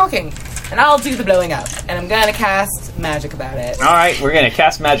you do the talking, and I'll do the blowing up, and I'm gonna cast magic about it. All right, we're gonna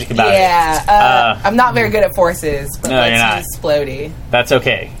cast magic about it. Yeah, I'm not very good at forces, but No, let's you're not. use Splody. That's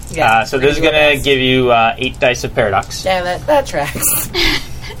okay. Yeah, so we're this is gonna do our gonna best. give you 8 dice of paradox, Yeah, that tracks.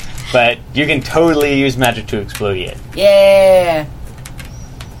 but you can totally use magic to explode it. Yeah.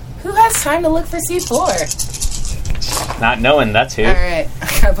 Who has time to look for C4? Not knowing that's who. All right,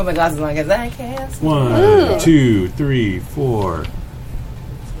 I gotta put my glasses on because I can't. 1, 2, 3, 4,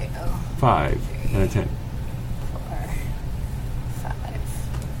 5, and a 10.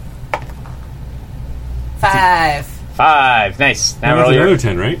 5. 5. Nice. Now Now roll that's your. another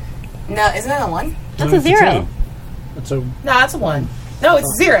 10, right? No, isn't that a 1? That's No, a it's 0. 10. That's a No, that's a 1. No,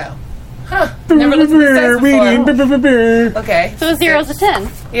 it's 0. Huh. Never looked at this dice before. Okay. So a 0 is a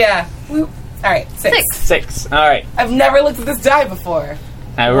 10. Yeah. All right, 6. 6. All right. I've never looked at this die before.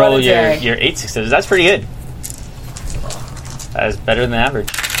 Now What roll a day. your 8 6s. That's pretty good. That is better than average.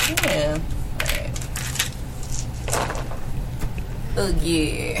 Yeah. Alright. Oh,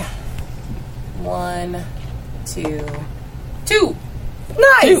 yeah. 1, 2, 2.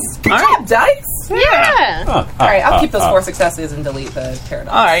 Nice! Good All job, right. dice! Yeah. Alright, I'll keep those 4 successes and delete the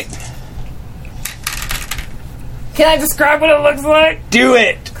paradox. All right. Can I describe what it looks like? Do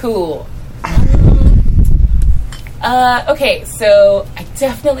it. Cool. Okay, so I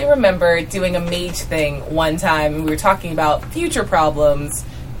definitely remember doing a mage thing one time, and we were talking about future problems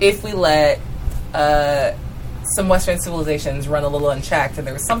if we let some Western civilizations run a little unchecked, and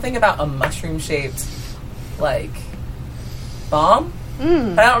there was something about a mushroom-shaped, like, bomb?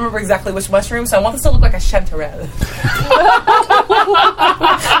 But I don't remember exactly which mushroom, so I want this to look like a chanterelle.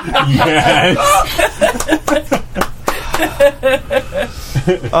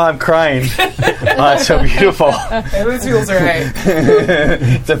 Oh, I'm crying. Oh, that's so beautiful. Those feels right.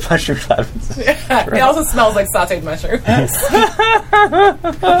 It's a mushroom cloud. It also smells like sauteed mushrooms.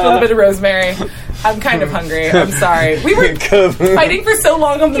 A little bit of rosemary. I'm kind of hungry. I'm sorry. We were fighting for so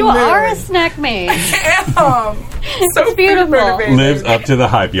long on the You moon. are a snack mage. Damn. So beautiful. motivated. Lives up to the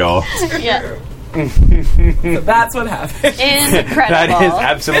hype, y'all. Yeah. So that's what happened. Incredible. That is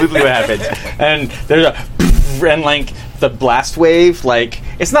absolutely what happens. And there's a and like the blast wave, like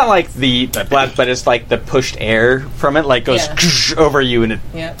it's not like the blast, but it's like the pushed air from it, like goes over you, and it,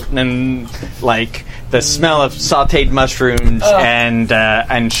 Yep. and like the smell of sautéed mushrooms and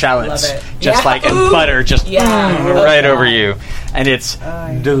shallots, Love it. just Yeah. like and Ooh. butter, just Yeah. right over you, and it's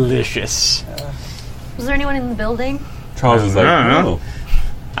delicious. Was there anyone in the building? Charles is like, I don't know. no.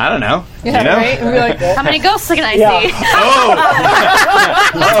 I don't know. Yeah, you know? right? And be like, How many ghosts can I Yeah. see?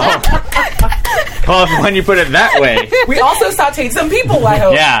 Well, when you put it that way. We also sauteed some people, I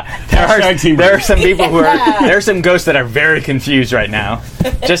hope. Yeah, Hashtag Team there are Bird. some people who are there are some ghosts that are very confused right now.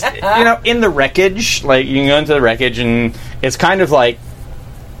 Just in the wreckage, like you can go into the wreckage and it's kind of like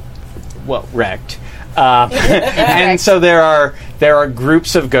wrecked. And so there are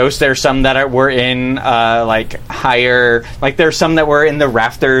groups of ghosts. There are some that were in like higher, like there's some that were in the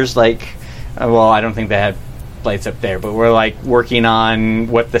rafters. Like, well, I don't think they had lights up there, but we're like working on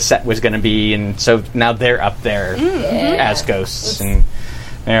what the set was going to be, and so now they're up there as ghosts.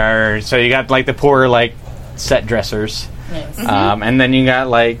 And so you got like the poor like set dressers, Nice. and then you got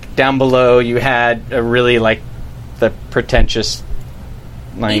like down below you had a really like the pretentious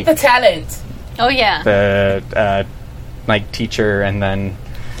like Eat the talent. Oh, yeah. the like teacher, and then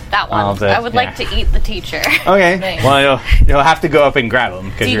That one. all the- I would like to eat the teacher. okay. Nice. Well, you'll have to go up and grab them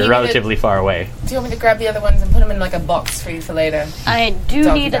because Do you you're need me to- relatively far away. Do you want me to grab the other ones and put them in like a box for you for later? I do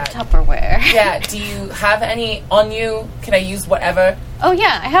Don't need do a that. Tupperware. Yeah. Do you have any on you? Can I use whatever? Oh,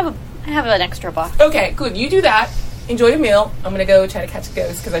 yeah. I have an extra box. Okay, good. You do that. Enjoy your meal. I'm gonna go try to catch a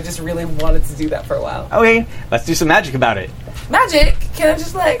ghost because I just really wanted to do that for a while. Okay, let's do some magic about it. Magic? Can I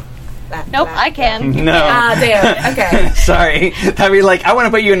just like? Nope, I can. No. Ah, damn. Okay. Sorry. That'd be like, I want to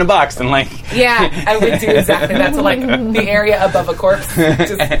put you in a box, and like, Yeah, I would do exactly that. So like the area above a corpse.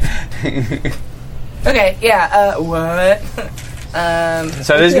 Just... Okay. Yeah. What?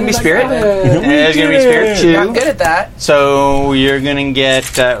 so there's gonna be spirit. There's gonna be spirit I'm too. good at that. So you're gonna get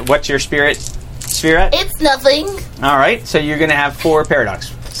what's your spirit sphere at? It's nothing. All right. So you're gonna have 4 paradox.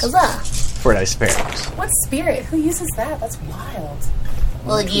 Huzzah. 4 dice of paradox. What's spirit? Who uses that? That's wild.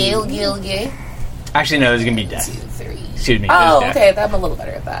 Okay. Actually, no. There's gonna be death. 2, 3. Excuse me. Oh, there's death. okay. I'm a little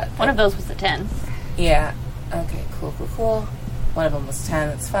better at that. One of those was a 10. Yeah. Okay. Cool. One of them was 10.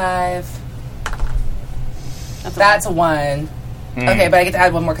 That's 5. That's a 1. Okay, but I get to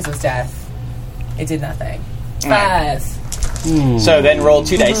add one more because it was death. It did nothing. 5. So then roll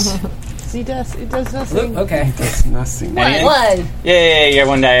 2 dice. It does nothing. Okay. That's nothing. One. Yeah, you have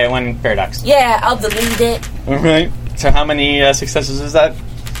 1 die, 1 paradox. Yeah, I'll delete it. All right. So how many successes is that?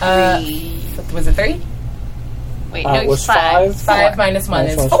 Was it 3? Wait, It no, was 5. 5 minus 1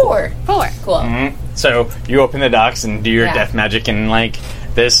 is Minus 4. 4. Cool. Mhm. So you open the docks and do your Yeah. death magic and like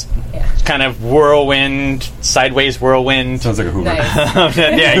this Yeah. kind of whirlwind, sideways whirlwind. Sounds like a Hoover. Nice.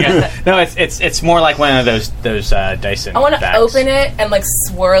 yeah. No, it's more like one of those Dyson. I want to bags. open it and like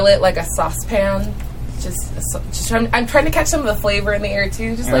swirl it like a saucepan. I'm trying to catch some of the flavor in the air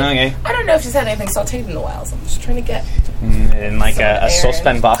too. Just like Okay. I don't know if she's had anything sauteed in a while, so I'm just trying to get. And like a Some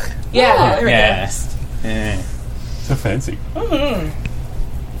Solspenbach. Yeah, there we Yeah. go. Yeah. So fancy. I'm gonna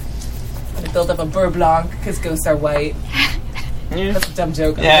build up a Beurre Blanc because ghosts are white. That's a dumb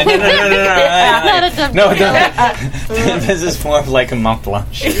joke. Yeah, no. Not a dumb No, joke. this is more of like a Mont Blanc.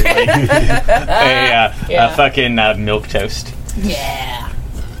 Like a fucking milk toast. Yeah.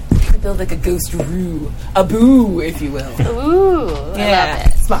 Build like a ghost roux, a boo, if you will. Ooh, I love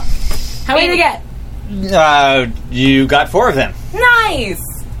it. Smart. How many did you get? You got 4 of them. Nice.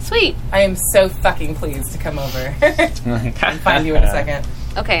 Sweet. I am so fucking pleased to come over and find you in a second.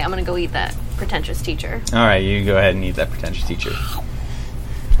 Okay, I'm gonna go eat that pretentious teacher. All right, you go ahead and eat that pretentious teacher.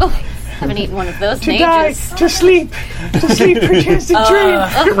 Oh, haven't eaten one of those in ages. to sleep, pretentious to dream.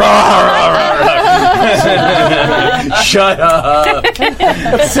 Shut up.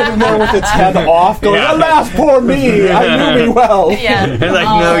 Sitting there with its head off, going, "Alas, poor me! I knew me well." Yeah. They're like,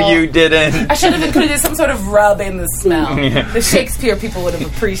 no, you didn't. I should have included some sort of rub in the smell. The Shakespeare people would have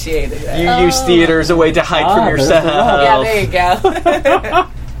appreciated it. You use theater as a way to hide from there's yourself. Yeah, there you go.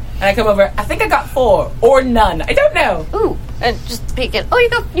 And I come over. I think I got 4 or none. I don't know. Ooh, and just peek it.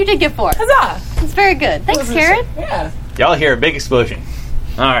 Oh, you did get 4. Huzzah! It's very good. Thanks, Karen. Yeah. Y'all hear a big explosion.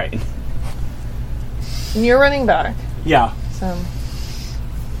 All right. And you're running back. Yeah. So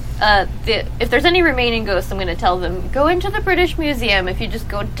If there's any remaining ghosts, I'm going to tell them, go into the British Museum. If you just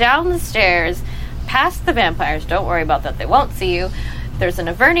go down the stairs, past the vampires, don't worry about that. They won't see you. There's an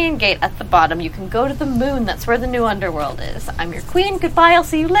Avernian gate at the bottom. You can go to the moon. That's where the new underworld is. I'm your queen. Goodbye. I'll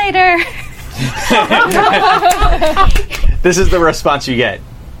see you later. This is the response you get.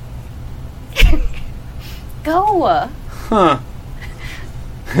 Go. Huh.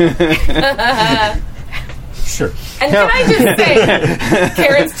 Sure. And can I just say,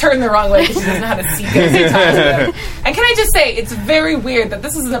 Karen's turned the wrong way because she doesn't know how to see ghosts or talk to them. And can I just say, it's very weird that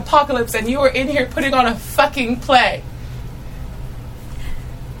this is an apocalypse and you are in here putting on a fucking play.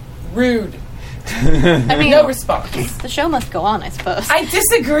 Rude. I mean, No response. the show must go on, I suppose. I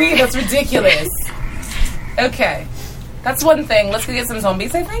disagree. That's ridiculous. Okay. That's one thing. Let's go get some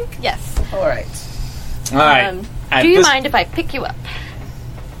zombies, I think? Yes. All right. All right. At Do you this- mind if I pick you up?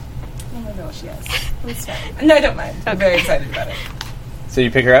 Oh my gosh, yes. It's fine. No, I don't mind. I'm very excited about it. So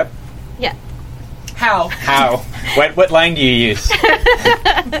you pick her up? Yeah. How? How? What line do you use?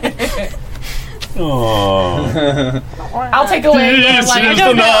 Oh. I'll take away the like, I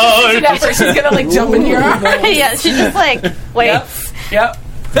don't know. She's an effort. She's gonna like jump in your arms. Yeah, she just like waits Yep.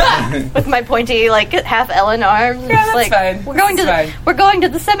 with my pointy like half Ellen arms. Yeah, that's like, fine. We're going That's to fine. we're going to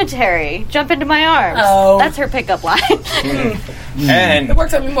the cemetery. Jump into my arms. Oh. That's her pickup line. And It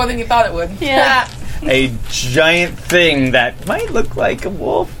worked on me more than you thought it would. Yeah. a giant thing that might look like a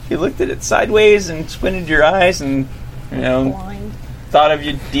wolf. You looked at it sideways and squinted your eyes and, thought of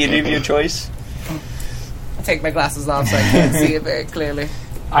your deity of your choice. I'll take my glasses off so I can't see it very clearly.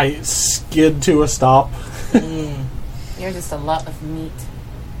 I skid to a stop. You're just a lot of meat,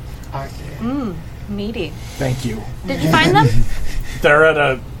 aren't you? Meaty. Thank you. Did you find them? They're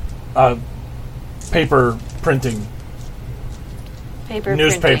at a paper printing Paper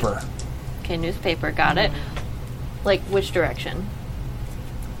newspaper. printing. Okay, newspaper. Got it. Like which direction?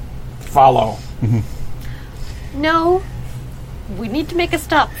 Follow. No. We need to make a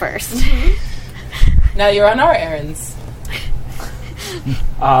stop first. Now you're on our errands.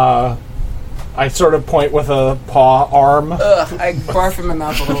 I sort of point with a paw arm. Ugh, I barf in my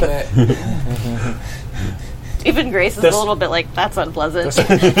mouth a little bit. Even Grace is This- a little bit like, that's unpleasant.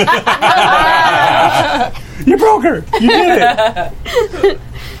 You broke her. You did it.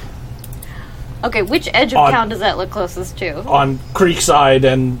 Okay, which edge of On- town does that look closest to? On Creekside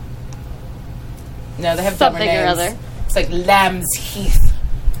and No, they have Something dumber or names. other. It's like Lamb's Heath.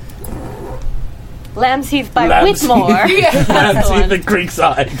 Lamb's Heath by Lamb's Whitmore. Yeah. That's the one. the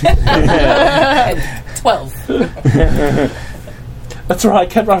Creekside. And 12. That's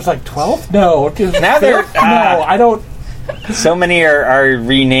right. I was like 12. No. Now they're no. I don't. so many are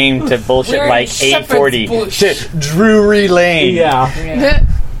renamed to bullshit We're in like Shepherd's 840 Bush. to Drury Lane. Yeah. Yeah.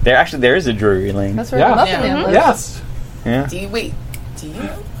 There is a Drury Lane. that's where Yeah. the Muffin Man lives. Yes. Yeah. Do you wait? Do you?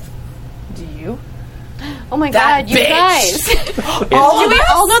 Do you? Oh my That god, you bitch. guys! All Do of we us?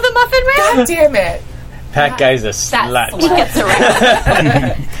 all know the Muffin Man? God damn it! That guy's a That slut. slut. Gets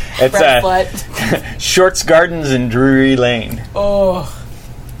around. It's Red slut. Shorts Gardens in Drury Lane. Oh,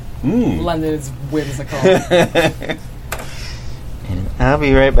 Mm. London is whimsical. I'll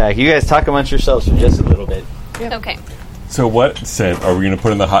be right back. You guys talk amongst yourselves for just a little bit. Okay. So what scent are we going to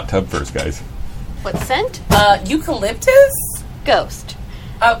put in the hot tub first, guys? What scent? Eucalyptus? Ghost.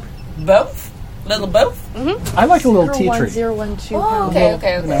 Both? Little both? I like a little tea tree. 1012. Oh,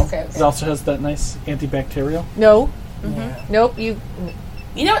 okay. It also has that nice antibacterial. No. Yeah. Nope. You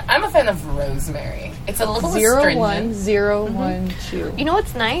You know what? I'm a fan of rosemary. It's a little astringent. 01012. You know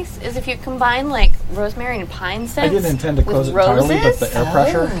what's nice is if you combine like rosemary and pine I scents. didn't intend to close it with entirely, but roses. the air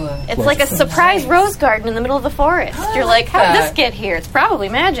pressure. Oh. It's like a surprise rose garden in the middle of the forest. I You're like like, how did that. this get here? It's probably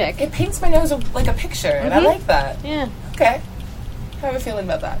magic. It paints my nose like a picture, and I like that. Yeah. Okay. How am I feeling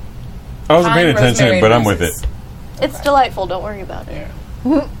about that? I wasn't paying Pine, attention, rosemary, but I'm and with roses. it. It's delightful. Don't worry about it.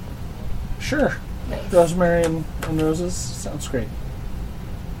 Yeah. Sure. Rosemary and roses sounds great.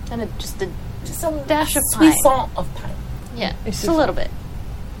 And just a Just a dash of sweet pine. salt of pine. Yeah, It's just a just- little bit.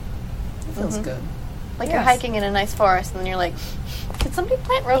 It feels good. Like you're Yes. hiking in a nice forest, and then you're like, "Did somebody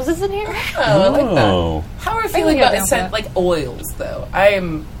plant roses in here?" Oh, I like that. Oh. How are we can feeling get about down for scent, that. like oils, though? I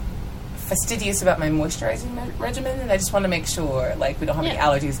am fastidious about my moisturizing regimen, and I just want to make sure, like, we don't have any Yeah.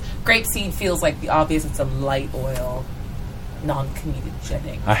 allergies. Grapeseed feels like the obvious. It's a light oil,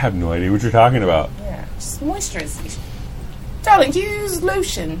 non-comedogenic. I have no idea what you're talking about. Yeah, just moisturization. Darling, do you use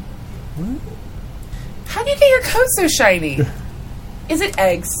lotion? How do you get your coat so shiny? Is it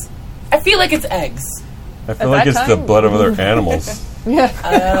eggs? I feel like it's eggs. I feel At like that it's the time? blood of other animals. Yeah.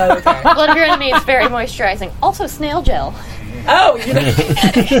 Okay. Blood of your enemy is very moisturizing. Also, snail gel. Oh, you know.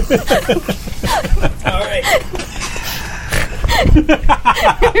 All right.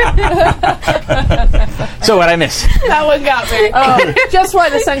 So what I miss? That one got me. Oh, just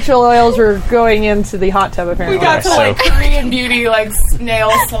what essential oils were going into the hot tub, apparently. We got to so- like Korean beauty, like snail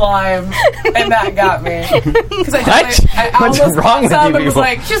slime, and that got me. Because I What's almost wrong with some you and was people?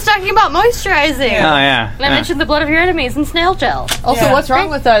 like, She was talking about moisturizing. Oh yeah. And I mentioned the blood of your enemies and snail gel. Also, Yeah. what's wrong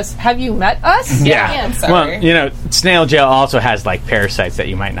with us? Have you met us? Yeah. Yeah. I'm sorry. Well, you know, snail gel also has like parasites that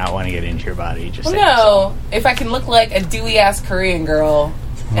you might not want to get into your body. Just saying. no, if I can look like a dewy ass Korean girl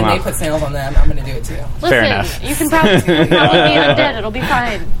and Wow. they put snails on them, I'm gonna do it too. Listen, Fair enough. you can probably be undead. It'll be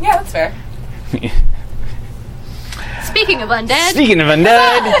fine. Yeah, that's fair. Speaking of undead, Speaking of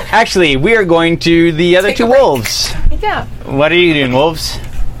undead, actually, we are going to the other Take two a break. wolves. Yeah. What are you doing, wolves?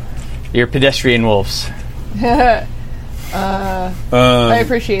 You're pedestrian wolves. I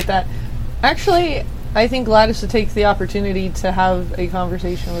appreciate that. Actually, I think Gladys should take the opportunity to have a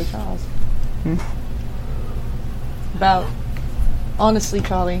conversation with Charles. About, honestly,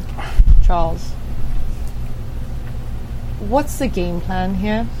 Charles, what's the game plan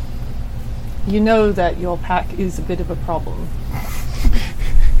here? You know that your pack is a bit of a problem.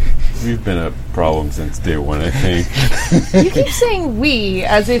 We've been a problem since day one, I think. You keep saying we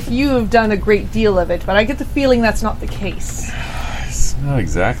as if you have done a great deal of it, but I get the feeling that's not the case. It's not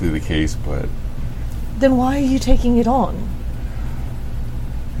exactly the case, but Then why are you taking it on?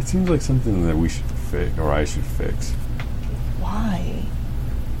 it seems like something that we should fix, or I should fix. Why?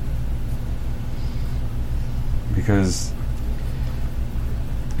 Because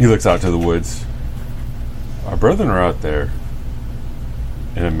he looks out to the woods. Our brethren are out there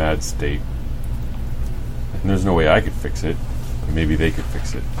in a mad state. And there's no way I could fix it, but maybe they could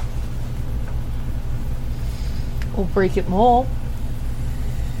fix it. Or break it more?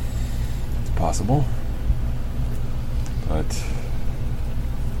 It's possible. But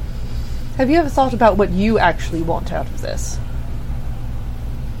Have you ever thought about what you actually want out of this?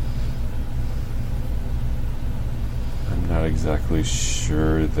 I'm not exactly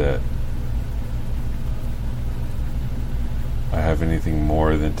sure that I have anything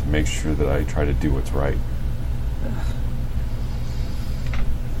more than to make sure that I try to do what's right.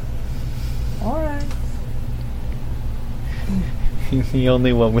 Alright. The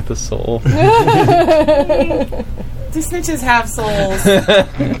only one with a soul. Do snitches have souls?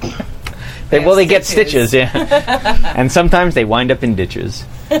 They get stitches, yeah. And sometimes they wind up in ditches.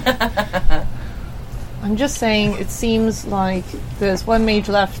 I'm just saying, it seems like there's one mage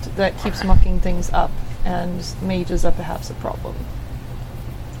left that keeps mucking things up, and mages are perhaps a problem.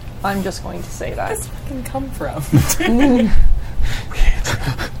 I'm just going to say that. Where does this fucking come from?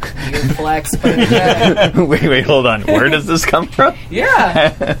 Weird flex, but Wait, hold on. Where does this come from?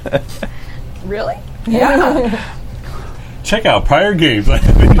 yeah, Really? yeah. Check out prior games.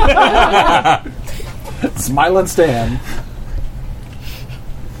 Smiling Stan.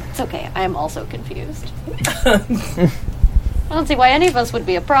 It's okay. I am also confused. I don't see why any of us would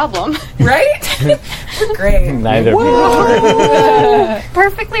be a problem. Right? Great. Neither of you are.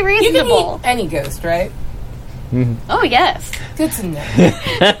 Perfectly You reasonable. can eat any ghost, right? Oh, yes. Good to know.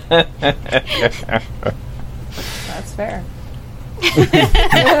 That's fair.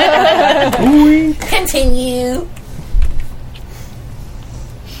 Continue.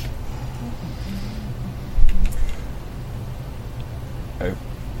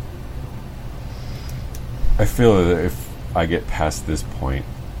 I feel that if I get past this point,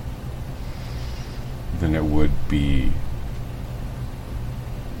 then it would be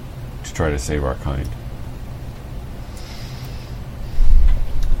to try to save our kind.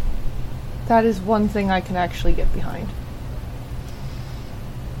 That is one thing I can actually get behind.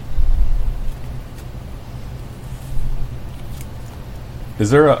 Is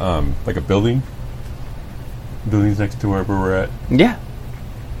there a like a building? Buildings next to wherever we're at. Yeah.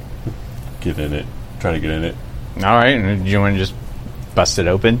 Get in it. Try to get in it. All right. Do you want to just bust it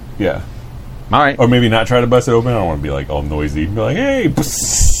open? Yeah. All right. Or maybe not try to bust it open. I don't want to be like all noisy. Be like, hey. Do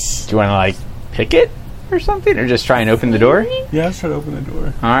you want to like pick it or something, or just try and open the door? Yeah, let's try to open the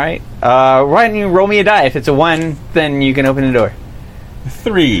door. All right. Why don't you roll me a die? If it's a 1, then you can open the door.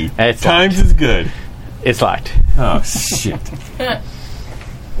 3 It's times locked. is good. It's locked. Oh shit.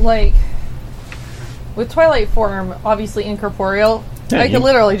 Like, with Twilight form, obviously incorporeal, Yeah, I you- could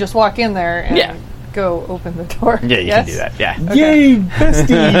literally just walk in there and Yeah. go open the door. Yeah, you can do that. Yeah. Yay,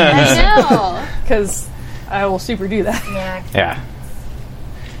 bestie. I know. Because I will super do that. Yeah. Yeah.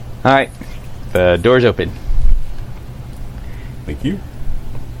 All right. The door's open. Thank you.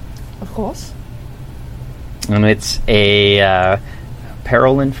 Of course. And it's a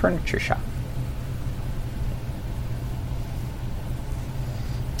apparel and furniture shop.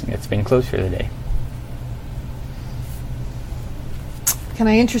 It's been closed for the day. Can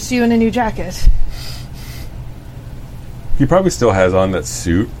I interest you in a new jacket? He probably still has on that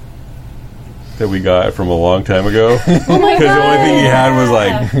suit that we got from a long time ago. Because the only thing he had was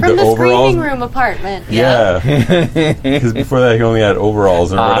like From the the overalls. screening room apartment. Yeah. Because before that, he only had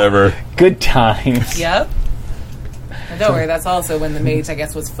overalls or whatever. Good times. Yep. And don't worry, that's also when the mage, I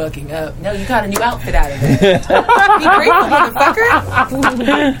guess, was fucking up. No, you got a new outfit out of it. Be grateful,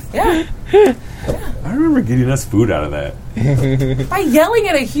 motherfucker. Yeah. I remember getting us food out of that. By yelling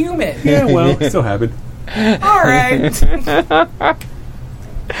at a human. Yeah, well, it still happened. All right.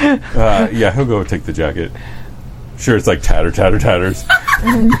 Yeah, he'll go take the jacket. Sure, it's like tatters.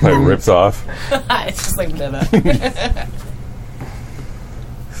 Like rips off. It's just like, never.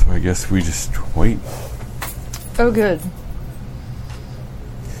 So I guess we just wait. Oh, good.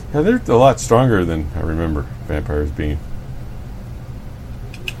 Yeah, they're a lot stronger than I remember vampires being.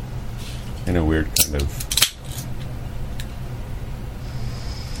 In a weird kind of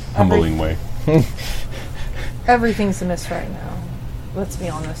humbling way. Everything's a miss right now. Let's be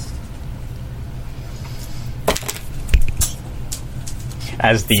honest.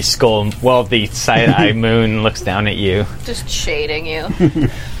 As the the side-eye moon looks down at you. Just shading you.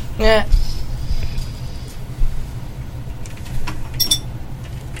 Yeah.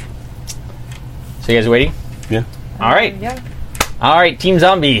 So you guys waiting? Yeah. All right. Yeah. All right, Team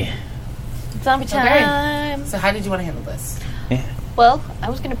Zombie. Zombie time. So how did you want to handle this? Well, I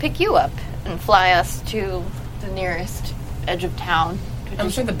was going to pick you up and fly us to the nearest edge of town. I'm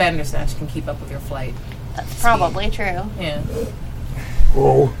sure the Bandersnatch can keep up with your flight. That's probably true. Yeah.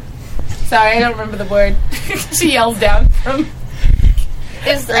 Oh. Sorry, I don't remember the word. She yells down from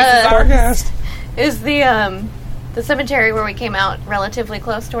Is Forecast. is the cemetery where we came out relatively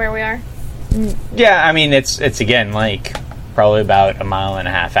close to where we are? Yeah, I mean it's again like probably about 1.5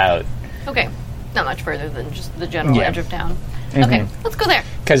 miles out. Okay, not much further than just the general Yeah. edge of town. Okay, let's go there.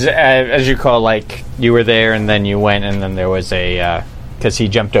 Because as you recall, like you were there and then you went and then there was a because he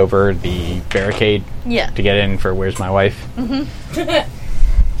jumped over the barricade Yeah. to get in for Where's My Wife.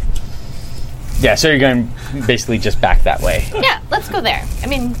 Yeah, so you're going basically just back that way. Yeah, let's go there. I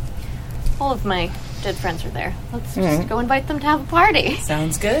mean, all of my dead friends are there. Let's just go invite them to have a party.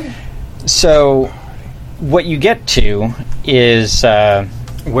 Sounds good. So, what you get to is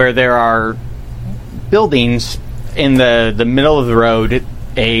where there are buildings in the middle of the road.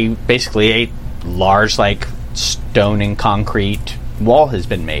 Basically a large like stone and concrete wall has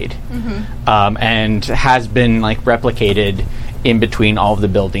been made, and has been like replicated in between all of the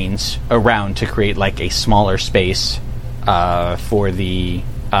buildings around to create like a smaller space for the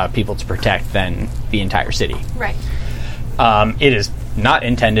people to protect than the entire city. Right. It is not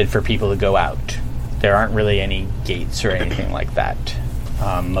intended for people to go out. There aren't really any gates or anything like that.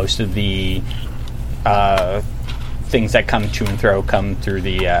 Most of the things that come to and fro come through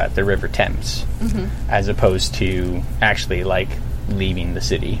the River Thames, as opposed to actually like leaving the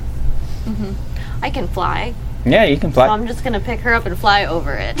city. I can fly. Yeah, you can fly. So I'm just going to pick her up and fly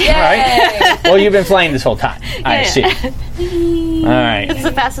over it. Yay! Right. Well, you've been flying this whole time. I see. All right. It's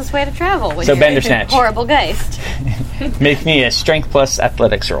the fastest way to travel. When So you're Bandersnatch. a horrible geist. Make me a strength plus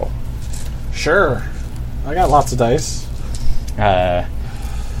athletics roll. Sure. I got lots of dice.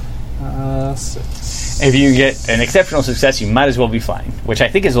 6. If you get an exceptional success, you might as well be flying, which I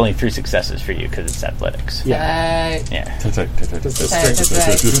think is only 3 successes for you because it's athletics. Yeah. Yeah.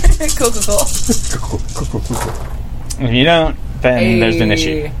 Cool. If you don't, then there's an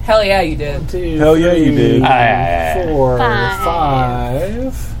issue. Hell yeah, you did. Hell yeah, you did. 4,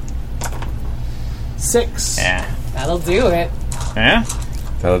 Five. 5, 6. Yeah. That'll do it. Yeah?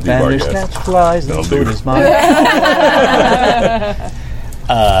 That'll do our guess. flies That'll do it.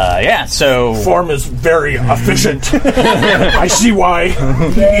 Yeah, so... Form is very efficient. I see why. I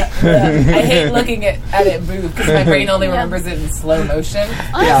hate looking at it move because my brain only remembers it in slow motion.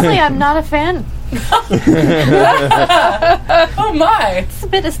 Honestly, I'm not a fan. Oh my! It's a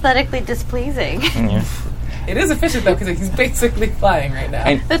bit aesthetically displeasing. It is efficient though because he's basically flying right now.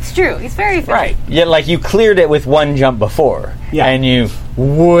 And- That's true. He's very efficient. Right. Yeah, like you cleared it with one jump before. Yeah. And you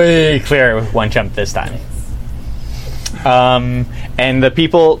way clear it with one jump this time. And the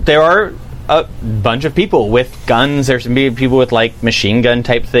people, there are a bunch of people with guns. There's some people with like machine gun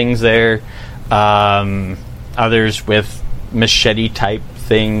type things there. Others with machete type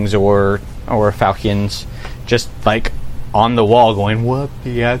things or falcons. Just like on the wall going, what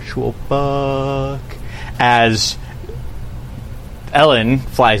the actual fuck? As Ellen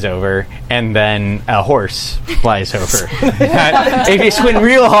flies over, and then a horse flies over. If you squint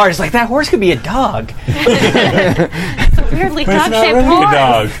real hard, it's like that horse could be a dog. Weirdly But it's not dog-shaped really a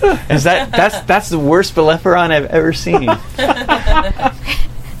horse. dog. Is that's the worst Belephron I've ever seen.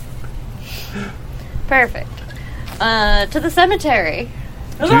 Perfect. To the cemetery.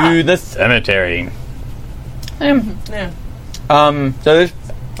 To the cemetery. Yeah. So there's,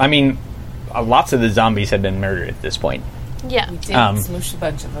 I mean, lots of the zombies have been murdered at this point. Yeah, Did smoosh a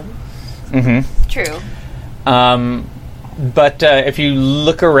bunch of them. true. But if you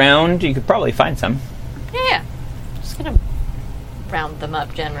look around, you could probably find some. Yeah. Just gonna round them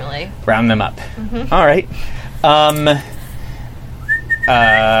up generally. Round them up. All right.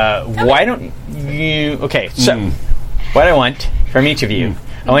 Why don't you... Okay, so what I want from each of you,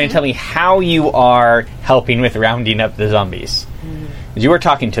 I want you to tell me how you are helping with rounding up the zombies. You were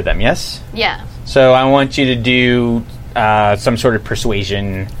talking to them, yes? Yeah. So I want you to do some sort of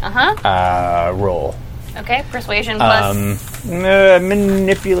persuasion roll. Okay. Persuasion plus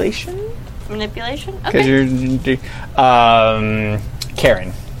Manipulation? manipulation. Because Okay. you're...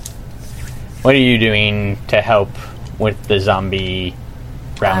 Karen, what are you doing to help with the zombie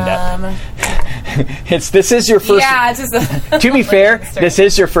roundup? This is your first... Yeah, it's just To be fair, this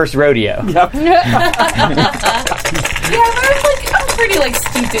is your first rodeo. Yeah, but I'm pretty like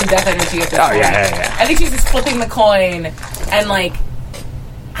steeped in death energy at this point. yeah. I think she's just flipping the coin and like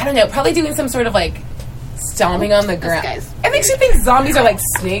I don't know, probably doing some sort of like stomping on the ground. guy's I think she thinks zombies are like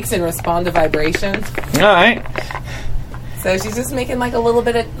snakes and respond to vibrations. All right. So she's just making like a little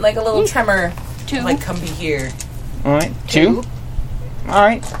bit of like a little tremor. 2. Like come be here. All right. 2. All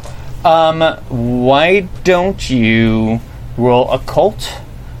right. Why don't you roll occult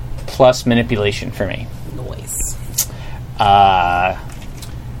plus manipulation for me? Noise.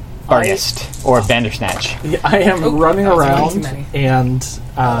 Bargist or Bandersnatch. I am running that was way around too many. and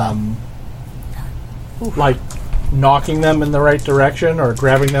like knocking them in the right direction or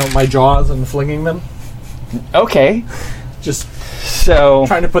grabbing them with my jaws and flinging them. Okay. Just So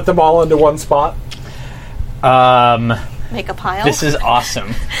trying to put them all into one spot. Make a pile. this is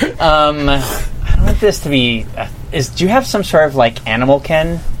awesome. I want this to be. Do you have some sort of like animal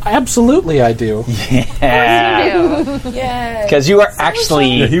ken? Absolutely, I do. Yeah. Yeah. Because you are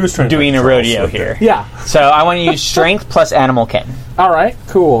actually Yeah, he was trying to doing make a Charles rodeo look here. good. Yeah. So I want to use strength plus animal ken. All right.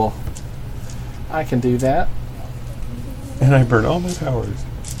 Cool. I can do that. And I burn all my powers.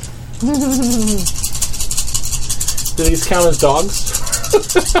 Do these count as dogs?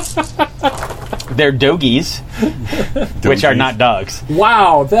 They're dogies, which are not dogs.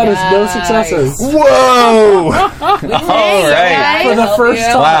 Wow, that is no Nice. successes. Whoa! All right. For the Help first you.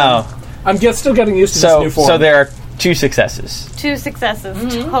 time. Wow. I'm still getting used to this So new form. so there are 2 successes. 2 successes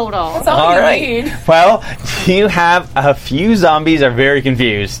total. That's all All you right. need. Well, you have a few zombies are very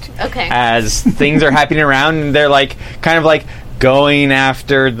confused. Okay. As things are happening around, and they're like kind of like going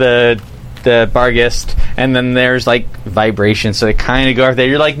after the Barghest, and then there's like vibrations, so they kind of go over there.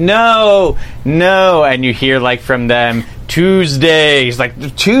 You're like, no, and you hear like from them, Tuesday. He's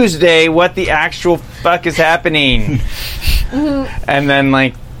like, Tuesday? What the actual fuck is happening? And then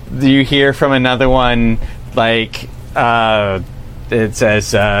like you hear from another one, like it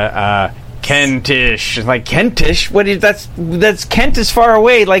says Kentish. It's like, Kentish? What is that's Kent is far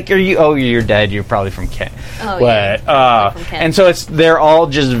away. Like, are you? Oh, you're dead. You're probably from Kent. Oh, but, yeah. From Kent. And so they're all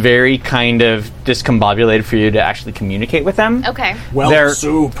just very kind of discombobulated for you to actually communicate with them. Okay. Well,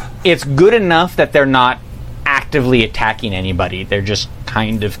 soup. It's good enough that they're not actively attacking anybody. They're just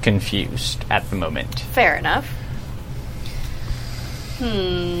kind of confused at the moment. Fair enough.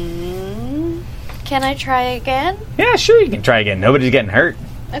 Can I try again? Yeah, sure, you can try again. Nobody's getting hurt.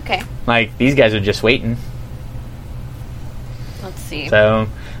 Okay. Like, these guys are just waiting. Let's see. So,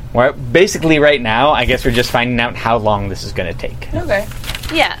 basically right now, I guess we're just finding out how long this is going to take. Okay.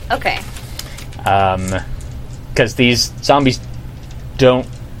 Yeah, okay. Because these zombies don't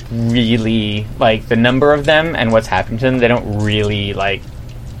really, like, the number of them and what's happened to them, they don't really, like,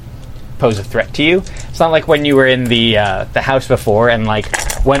 pose a threat to you. It's not like when you were in the house before and, like,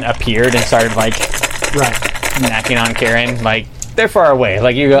 one appeared and started, like, knocking on Karen, like, they're far away.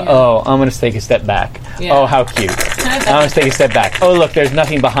 Like, you go, oh, I'm going to take a step back. Yeah. Oh, how cute. I'm going to take a step back. Oh, look, there's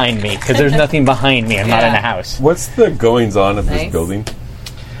nothing behind me. Because there's nothing behind me. I'm not in a house. What's the goings-on of this Nice. building?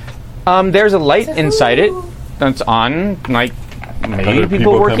 There's a light inside it that's on. Like, maybe Other people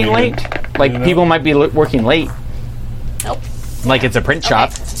people working coming late. in? Like, You know? people might be working late. Nope. Like, it's a print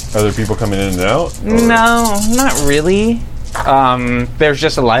shop. Other people coming in and out? Or- No, not really. There's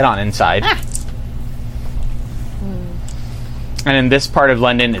just a light on inside. And in this part of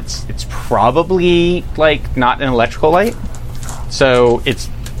London, it's probably, like, not an electrical light. So it's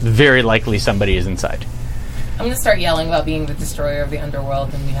very likely somebody is inside. I'm gonna start yelling about being the destroyer of the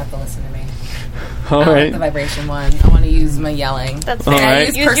underworld, and you have to listen to me. All I right. like the vibration one. I want to use my yelling. That's All fair. right.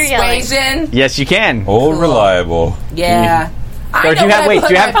 Use Use your yelling. persuasion. Yes, you can. Old Cool. reliable. Yeah. I Or know do you have? when I Wait, put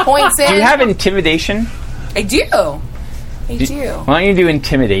do you my have? points in. Do you have intimidation? I do. I do. Why don't you do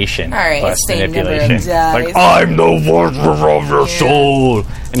intimidation? All right, plus same number of manipulation? dice. Like, I'm the voice of your soul.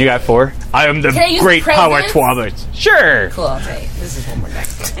 And you got 4? I am the Can I use great power presence? Twabbert. Sure. Cool. I'll take. This is one more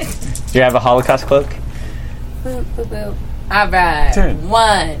dice. Do you have a Holocaust cloak? Boop, boop, boop. All right. 10.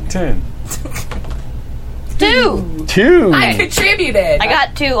 1. 10. 2. 2. I contributed. I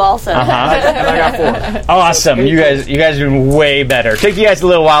got 2 also. Uh-huh. And I got 4. Awesome. You guys are doing way better. Took you guys a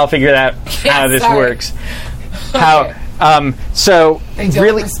little while to figure out how this sorry. works. How so I don't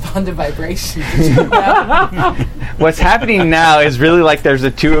really respond to vibration. what's happening now is really like there's the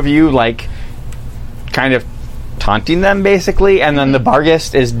two of you like kind of taunting them basically, and then the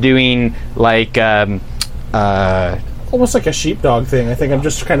Barghest is doing like Almost like a sheepdog thing. I think I'm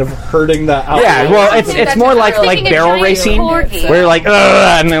just kind of herding the out. yeah, well, I think it's that's more a like really Thinking a barrel giant racing, corgi. where you're like,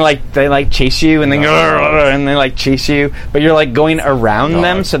 "Ugh," and they like chase you, and then and they like chase you, but you're like going around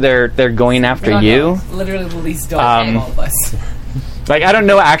them, so they're going after you. Literally the least dog of all of us. Like, I don't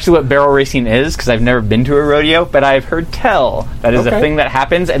know actually what barrel racing is because I've never been to a rodeo, but I've heard tell that is a Okay. thing that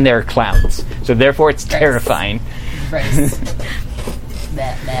happens, and they're clowns, so therefore it's terrifying. Right.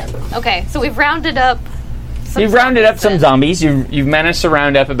 that. Okay, so we've rounded up. You've rounded up some zombies. zombies. You've managed to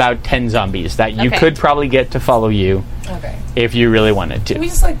round up about 10 zombies that you Okay. could probably get to follow you Okay. if you really wanted Can we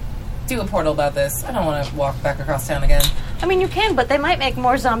to. just like do a portal about this? I don't want to walk back across town again. I mean, you can, but they might make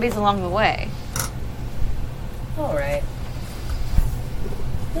more zombies along the way. All right.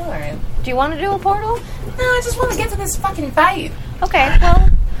 All right. Do you want to do a portal? No, I just want to get to this fucking fight. Okay, well,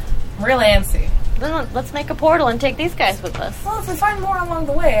 I'm real antsy. then let's make a portal and take these guys with us. Well, if we find more along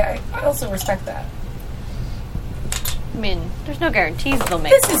the way, I also respect that. I mean, there's no guarantees they'll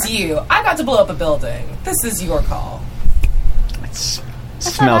make This more. is you. I got to blow up a building. This is your call. It I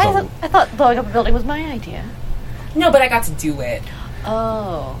smells thought, I thought blowing up a building was my idea. No, but I got to do it.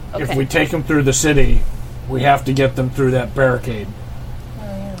 Oh, okay. If we take them through the city, we have to get them through that barricade.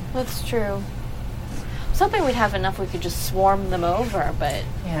 That's true. I was hoping we'd have enough we could just swarm them over, but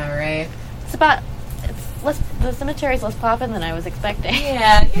Yeah, right. it's less. The cemetery's less poppin' than I was expecting.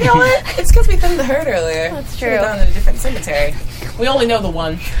 Yeah, you know what? It's because we thinned the herd earlier. That's Should've true. gone to a different cemetery. We only know the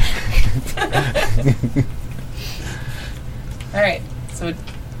one. All right. So,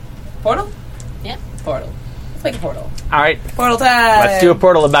 portal? Yeah. Portal. Let's make a portal. All right, Portal time. let's do a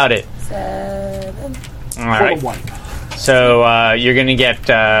portal about it. 7. All right. Portal one. So you're going to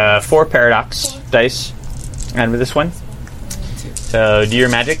get 4 paradox dice out of this one. So do your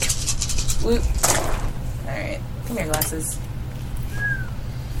magic. Whoop. All right. Come here, glasses.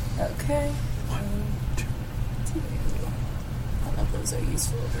 Okay. 1, 2. Those are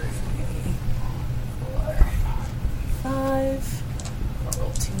useful for me. 4, 5. I'll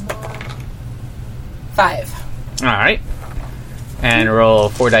roll 2 more. 5. All right. And roll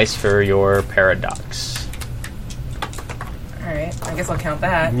 4 dice for your paradox. Alright, I guess I'll count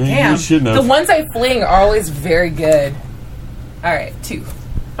that. Yeah, Damn. you shouldn't have. The ones I fling are always very good. Alright, 2.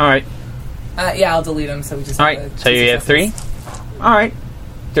 All right. Yeah, I'll delete them so we just All have right. the So 2 you have 3. successes. All right.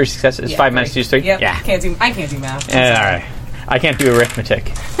 3 successes. Yeah, 5 minus 2 is 3. Yep. Yeah. I can't do math. All right. I can't do arithmetic.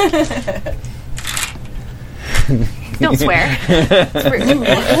 Don't swear. It's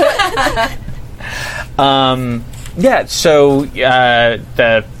rude. Yeah, so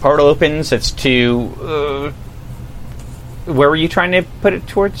the portal opens. It's to... where were you trying to put it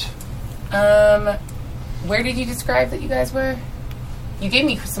towards? Where did you describe that you guys were? You gave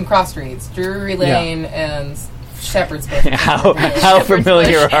me some cross streets. Drury Lane and Shepherd's Bush. How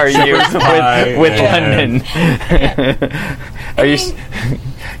familiar are you with London? Are you...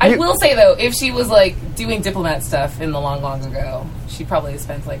 I will say, though, if she was, like, doing diplomat stuff in the long, long ago, she probably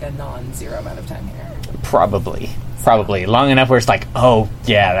spent, like, a non-zero amount of time here. Probably. Long enough where it's like, oh,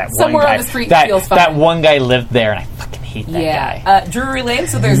 yeah, that Somewhere one guy... on the street that, feels fine. that one guy lived there, and I fucking hate that guy. Drury Lane,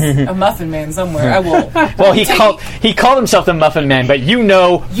 so there's a Muffin Man somewhere. I will. Well, he called himself the Muffin Man, but you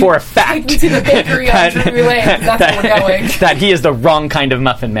know for a fact Take me to the bakery on Drury Lane. That's where we're going. that he is the wrong kind of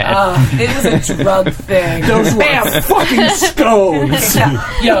Muffin Man. It was a drug thing. Those were fucking scones.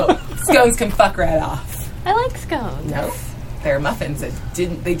 Yo, scones can fuck right off. I like scones. No, they're muffins that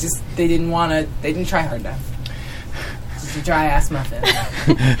didn't. They didn't try hard enough. It's a dry ass muffin.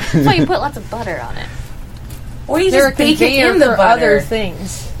 So you put lots of butter on it. Or you They're a just bake it conveyor in the for butter. other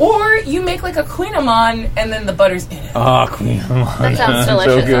things. Or you make like a quinamon and then the butter's in it. Oh, Queen. That sounds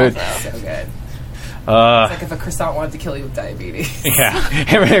delicious. So good. Also. So good. It's like if a croissant wanted to kill you with diabetes.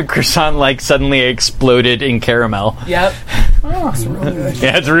 Yeah. A croissant like suddenly exploded in caramel. Yep. It's real good.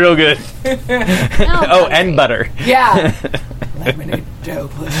 Yeah, it's real good. No, And butter. Yeah. Lemonade dough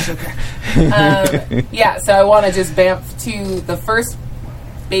plus sugar. Yeah, so I want to just bamf to the first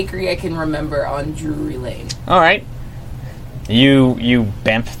bakery I can remember on Drury Lane. All right. You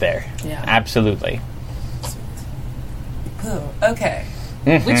bamf there. Yeah. Absolutely. Oh, okay.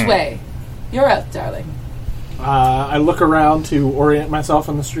 Which way? You're up, darling. I look around to orient myself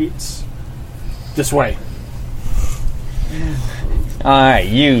on the streets. This way. All right,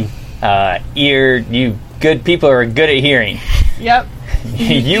 you good people are good at hearing. Yep.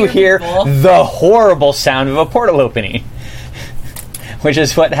 You hear the horrible sound of a portal opening, which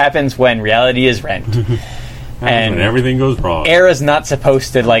is what happens when reality is rent. And everything goes wrong. Air is not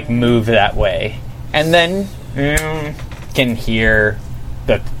supposed to like move that way, and then can hear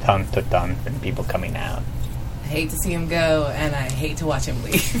the thun and people coming out. I hate to see him go, and I hate to watch him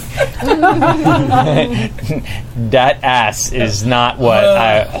leave. That ass is not what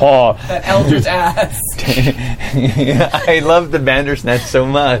I. Oh, That eldritch ass. I love the Bandersnatch so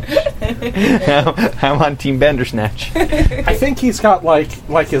much. I'm on Team Bandersnatch. I think he's got like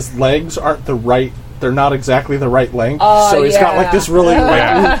his legs aren't the right. They're not exactly the right length. So he's got like this really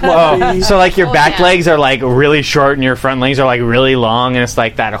fluffy. So like your Oh, back yeah. legs are like really short and your front legs are like really long, and it's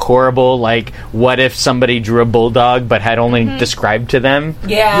like that horrible like what if somebody drew a bulldog but had only described to them.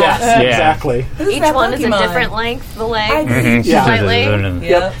 Yeah. Yes, Yeah. exactly. Who's Each that one is a Pokemon? different length, the leg. Yeah. Slightly.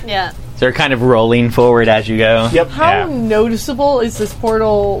 Yep. Yeah. They're kind of rolling forward as you go. Yep. How Yeah. noticeable is this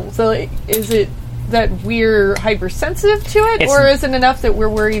portal? So, is it that we're hypersensitive to it, It's- or is it enough that we're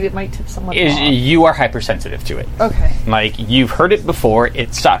worried it might tip someone off? You are hypersensitive to it. Okay. Like you've heard it before,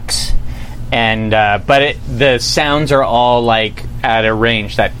 it sucks, and but the sounds are all like at a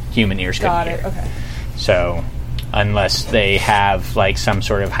range that human ears Got couldn't it. hear. Okay. So unless they have like some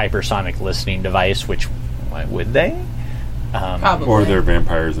sort of hypersonic listening device, which why would they? Probably. Or they're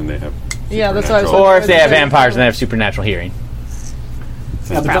vampires and they have. Yeah, that's what I was. supernatural- Or if they have vampires and they have supernatural hearing.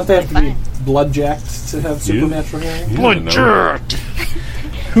 Yeah, but don't they have to be bloodjacked to have supernatural hearing? You don't know.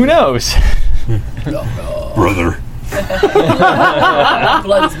 Who knows? Brother.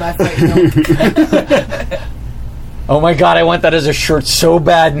 Blood is my fight milk. Oh my god, I want that as a shirt so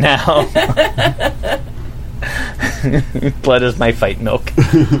bad now. Blood is my fight milk.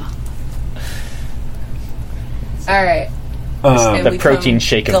 All right. And The we protein come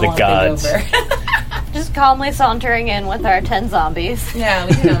shake of the galloping gods. over. Just calmly sauntering in with our 10 zombies. Yeah,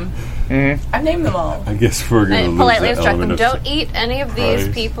 look at them. I've named them all. I guess we're going I to lose politely that instruct them, element don't of eat any of these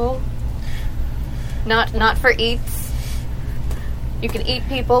surprise. people. Not for eats. You can eat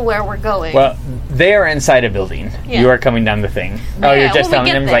people where we're going. Well, they are inside a building. Yeah. You are coming down the thing. Yeah, Oh, you're just when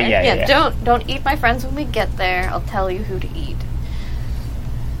we telling get them? Like, there. yeah. Don't eat my friends when we get there. I'll tell you who to eat.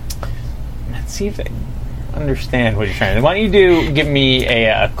 Let's see if they... understand what you're trying to do. Why don't you give me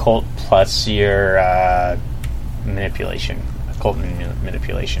a occult plus your manipulation. Occult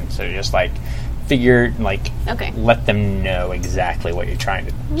manipulation. So just like figure, like, Okay. let them know exactly what you're trying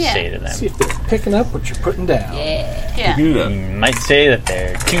to Yeah. say to them. See if they're picking up what you're putting down. Yeah. Pick it up. You might say that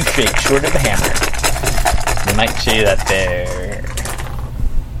they're too big, short of a hammer. You might say that they're...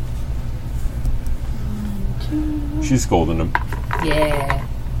 She's scolding him. Yeah.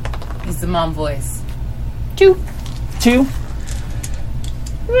 Use the mom voice. 2.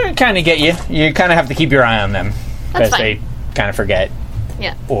 Kind of get you. You kind of have to keep your eye on them. That's Because they fine. kind of forget.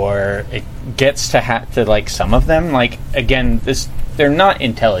 Yeah. Or it gets to like some of them, like, again, they're not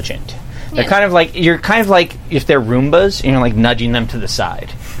intelligent. They're Yeah. kind of like, you're kind of like if they're Roombas and you're like nudging them to the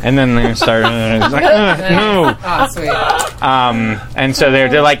side, and then they start it's like, no. Oh, sweet. And so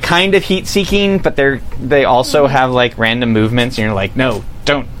they're like kind of heat seeking, but they also have like random movements, and you're like, no,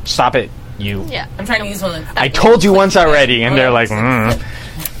 don't stop it, you. Yeah. I'm trying to use one of the... I told you once already, and they're like,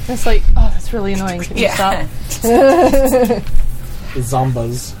 It's like, oh, that's really annoying. Can you Yeah. stop?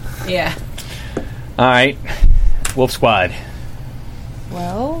 Zombas. Yeah. all right, Wolf Squad.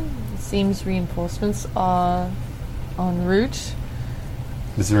 Well, it seems reinforcements are en route.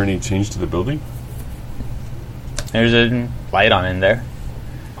 Is there any change to the building? There's a light on in there.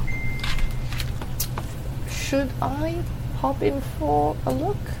 Should I hop in for a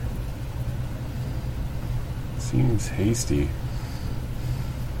look? Seems hasty.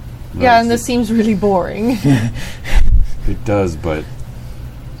 Yeah, and this seems really boring. It does, but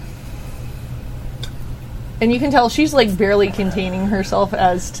And you can tell she's like barely containing herself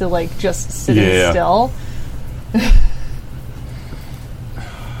as to like just sitting Yeah. still.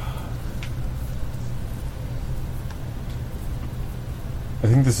 I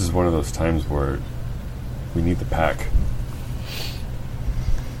think this is one of those times where we need the pack.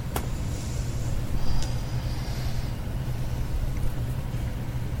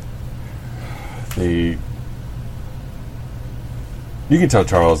 You can tell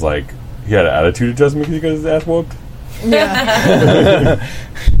Charles, like, he had an attitude adjustment because he got his ass whooped. Yeah.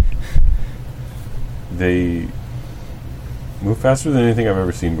 They move faster than anything I've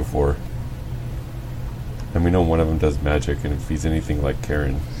ever seen before. And we know one of them does magic, and if he's anything like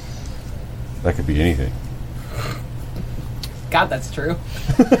Karen, that could be anything. God, that's true.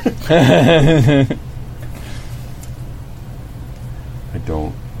 I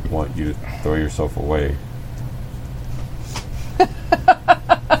don't want you to throw yourself away.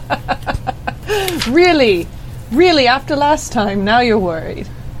 Really? Really? After last time, now you're worried.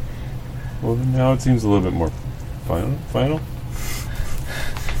 Well, now it seems a little bit more final.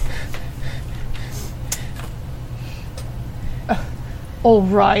 All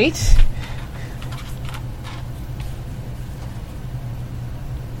right.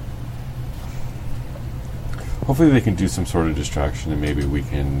 Hopefully they can do some sort of distraction and maybe we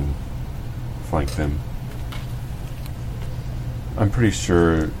can flank them. I'm pretty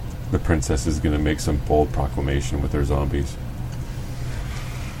sure the princess is going to make some bold proclamation with her zombies.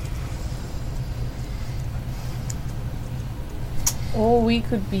 Or we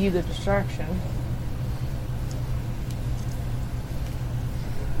could be the distraction.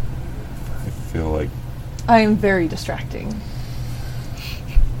 I feel like I am very distracting.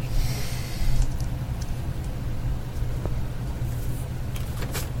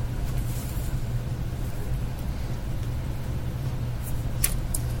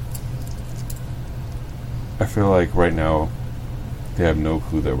 right now they have no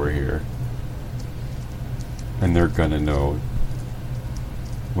clue that we're here. And they're gonna know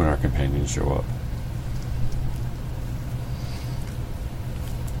when our companions show up.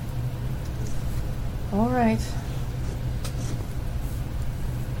 All right.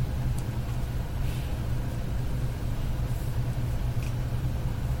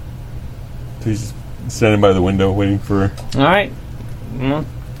 So he's just standing by the window waiting for... All right. Well,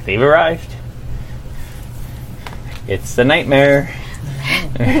 they've arrived. It's the nightmare.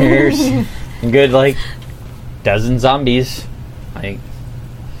 There's a good, like, dozen zombies. Like,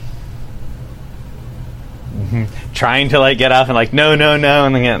 trying to, like, get off and, like, no, and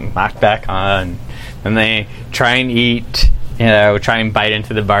then get knocked back on. And they try and eat, try and bite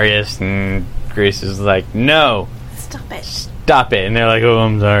into the Barrius, and Grace is like, no. Stop it. And they're like, oh,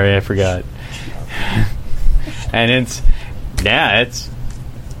 I'm sorry, I forgot. And it's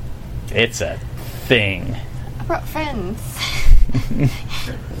a thing. I brought friends.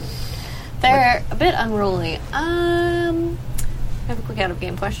 They're a bit unruly. I have a quick out of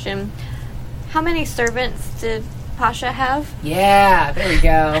game question. How many servants did Pasha have? Yeah, there we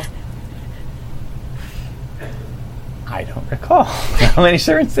go. I don't recall. How many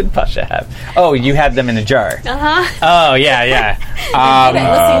servants did Pasha have? Oh, you had them in a jar. Uh-huh. Oh, yeah.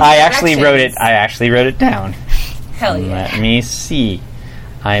 I actually wrote it down. Hell yeah. Let me see.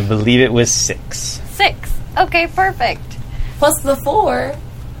 I believe it was 6. 6. Okay, perfect. Plus the 4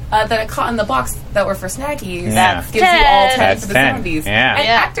 that I caught in the box that were for Snaggies. Yeah. That gives you all 10 That's for the 10. zombies. Yeah. And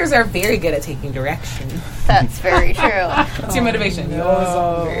Yeah. actors are very good at taking direction. That's very true. It's your motivation. You're always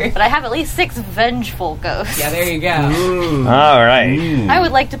hungry. But I have at least 6 vengeful ghosts. Yeah, there you go. All right. I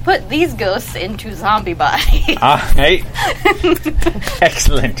would like to put these ghosts into zombie bodies. All right.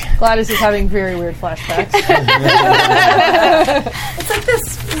 Excellent. Gladys is having very weird flashbacks. It's like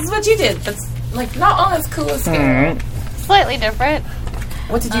this. This is what you did. That's like not all as cool as scale. Slightly different.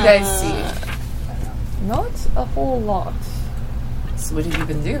 What did you guys see? Not a whole lot. So what have you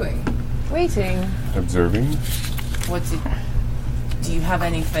been doing? Waiting. Observing. Do you have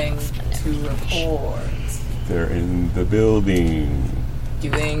anything to report? They're in the building.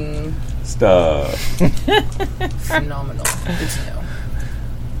 Doing Stuff. phenomenal. Good to know.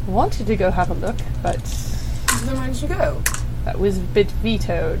 Wanted to go have a look, but Then where did you go? that was a bit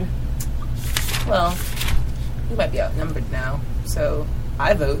vetoed. Well, you might be outnumbered now, so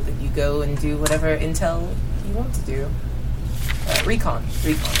I vote that you go and do whatever intel you want to do. Recon.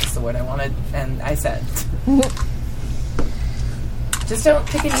 Recon is the word I wanted, and I said. Just don't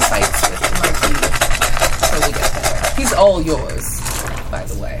pick any fights with the Marquis until we get there. He's all yours, by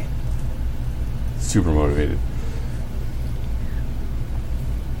the way. Super motivated.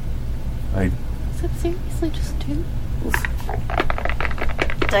 Is it seriously just 2?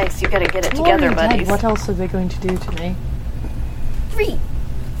 Dice, you gotta get it together, Already dead. buddies. What else are they going to do to me? 3.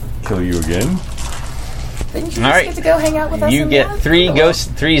 Kill you again? Then you just All right. get to go hang out with us. You in get the 3 hospital. ghosts,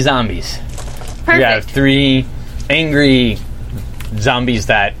 3 zombies. Perfect. You have 3 angry zombies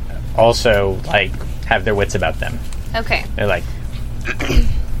that also like have their wits about them. Okay. They're like,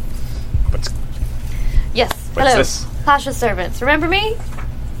 what's Yes. What's Hello. this? Pasha's servants. Remember me?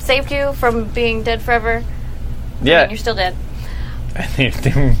 Saved you from being dead forever. yeah? You're still dead.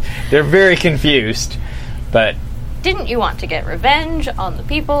 They're very confused, but Didn't you want to get revenge on the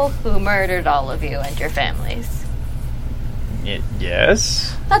people who murdered all of you and your families?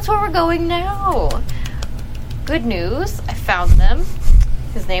 yes. That's where we're going now. Good news. I found them.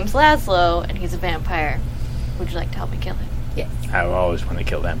 His name's Laszlo, and he's a vampire. Would you like to help me kill him? I always want to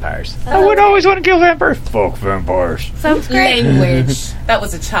kill vampires. That's I would okay. always want to kill vampires. Fuck vampires. Sounds great. Language. That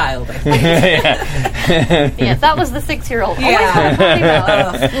was a child, I think. Yes, that was the 6-year-old.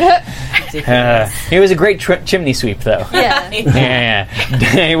 Yeah. He was a great chimney sweep, though. Yeah. Yeah.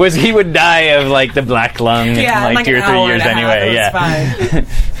 He would die of like the black lung in like 2 or 3 years anyway. Yeah. Fine.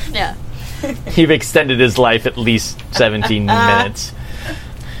 Yeah. You've extended his life at least 17 minutes.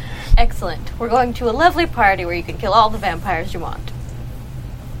 Excellent. We're going to a lovely party where you can kill all the vampires you want.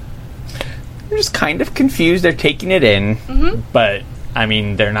 They're just kind of confused. They're taking it in, but I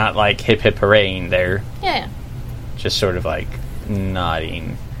mean, they're not like hip hip hooray. They're Yeah. just sort of like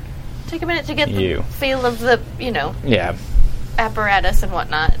nodding. Take a minute to get You. the feel of the, Yeah. apparatus and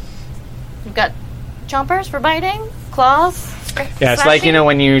whatnot. You've got chompers for biting, claws. Yeah, it's like,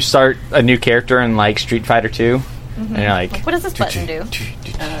 when you start a new character in like Street Fighter 2, and you're like, What does this button do?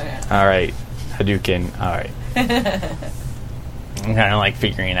 all right, Hadouken, all right. I'm kind of like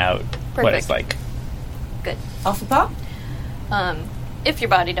figuring out what it's like. Good. Off the pop? If your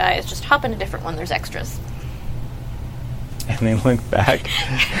body dies, just hop in a different one. There's extras. And they look back.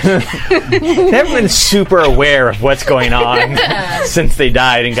 They haven't been super aware of what's going on since they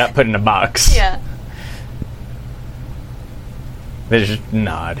died and got put in a box. Yeah. They just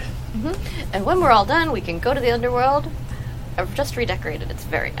nod. And when we're all done, we can go to the underworld. I've just redecorated. It's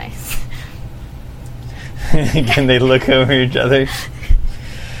very nice. Again, they look over each other.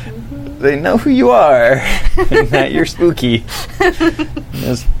 They know who you are, and that you're spooky.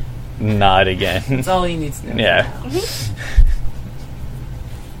 Just nod again. That's all you need to know. Yeah.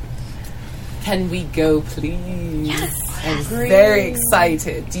 Can we go, please? Yes. I'm very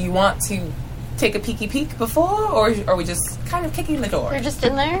excited. Do you want to take a peeky peek before, or are we just kind of kicking the door? They're just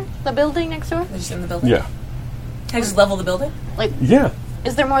in there, the building next door. They're just in the building? Yeah. Can I just level the building? Yeah.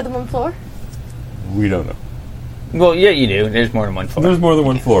 Is there more than one floor? We don't know. Well, yeah, you do. There's more than one floor. There's more than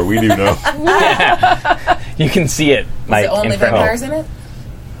one floor. We do know. You can see it, like, Is it only in front. vampires in it?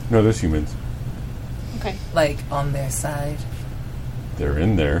 No, there's humans. Okay. Like, on their side? They're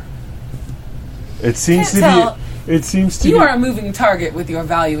in there. It seems Can't tell. It seems to You be. are a moving target with your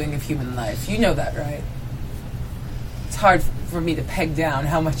valuing of human life. You know that, right? It's hard for me to peg down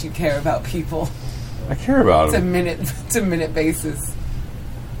how much you care about people. I care about It's a them. minute-to-minute basis.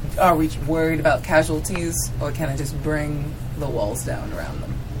 are we worried about casualties, or can I just bring the walls down around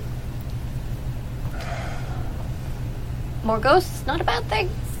them? More ghosts, not a bad thing.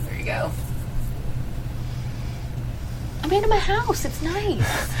 There you go. I made him a house. It's nice.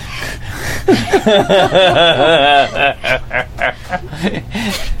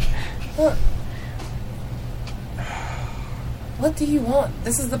 What do you want?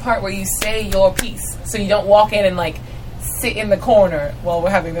 This is the part where you say your piece, so you don't walk in and like sit in the corner while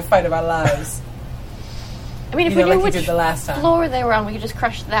we're having the fight of our lives. I mean, if You we know, knew like you which did the last time. floor they were on, we could just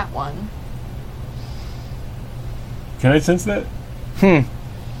crush that one. Can I sense that?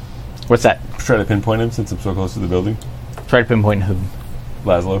 What's that? Try to pinpoint him since I'm so close to the building. Try to pinpoint who?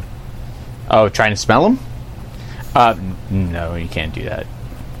 Laszlo. Oh, trying to smell him? No, you can't do that.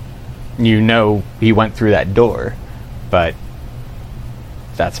 You know he went through that door, but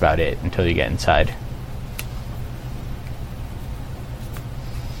that's about it until you get inside.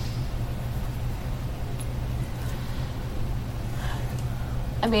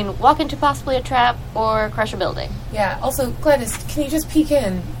 I mean, walk into possibly a trap or crush a building. Yeah. Also, Gladys, can you just peek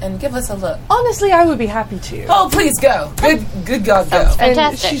in and give us a look? Honestly, I would be happy to. Oh, please go. Good God, go. And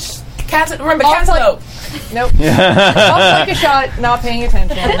Fantastic. she's Remember, I'll cantaloupe. nope. I'll take a shot, not paying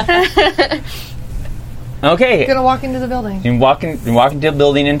attention. Okay. Gonna walk into the building. You walk into the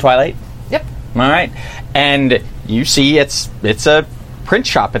building in Twilight. Yep. All right, and you see it's a print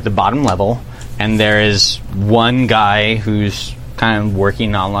shop at the bottom level, and there is one guy who's kind of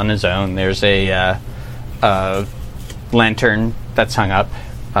working all on his own. There's a lantern that's hung up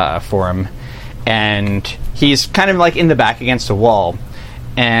for him, and he's kind of like in the back against a wall,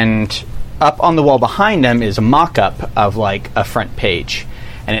 and up on the wall behind him is a mock-up of like a front page,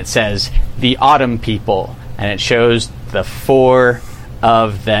 and it says "The Autumn People," and it shows the 4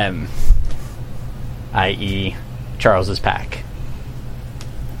 of them, i.e. Charles's pack.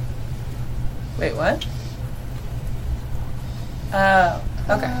 Wait, what? Oh,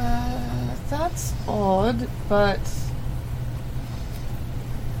 okay. That's odd, but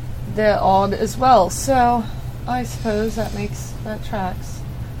they're odd as well. So I suppose that tracks.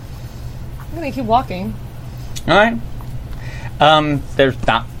 I'm gonna keep walking. All right. There's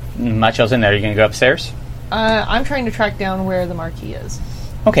not much else in there. You're gonna go upstairs. I'm trying to track down where the Marquis is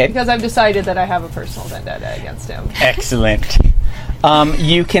Okay. because I've decided that I have a personal vendetta against him. Excellent.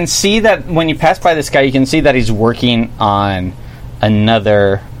 You can see that when you pass by this guy, you can see that he's working on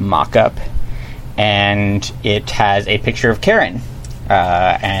another mock-up, and it has a picture of Karen,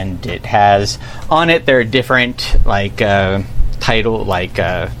 and it has on it there are different title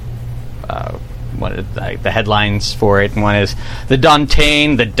one of the headlines for it, and one is "The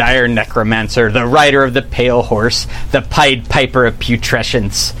Dantean, the Dire Necromancer, the Rider of the Pale Horse, the Pied Piper of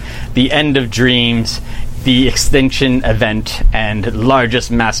Putrescence, the End of Dreams, the Extinction Event, and Largest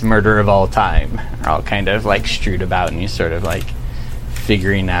Mass Murder of All Time," are all kind of like strewed about, and you sort of like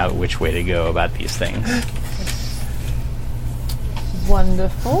figuring out which way to go about these things.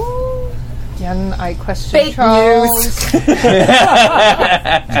 Wonderful. Again, I question Fake Charles.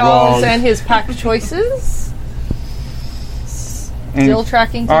 Charles and his pack choices. Still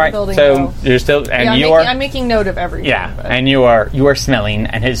tracking to All the right, building. so though. you're still, and Yeah, you I'm making note of everything. yeah, but- and you are smelling,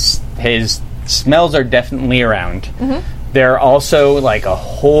 and his smells are definitely around. There are also like a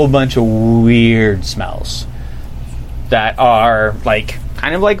whole bunch of weird smells that are like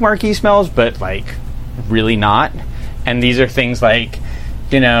kind of like Marquis smells, but like really not. And these are things like,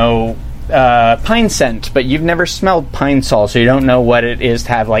 pine scent, but you've never smelled pine sol, so you don't know what it is to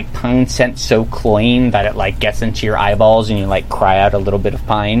have like pine scent so cloying that it like gets into your eyeballs and you like cry out a little bit of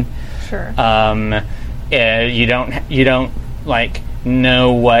pine. Sure. You don't like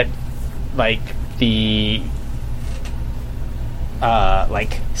know what like the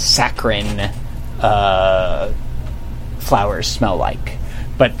like saccharine flowers smell like,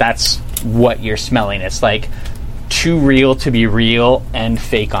 but that's what you're smelling. It's like too real to be real and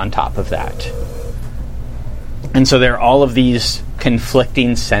fake on top of that. And so there are all of these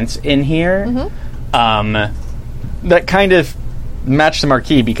conflicting scents in here that kind of match the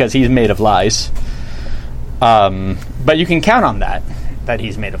Marquis because he's made of lies. But you can count on that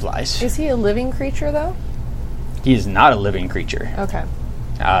he's made of lies. Is he a living creature, though? He is not a living creature. Okay.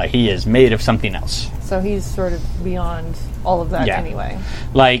 He is made of something else. So he's sort of beyond all of that Yeah. anyway.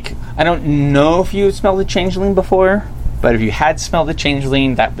 Like, I don't know if you had smelled a changeling before, but if you had smelled a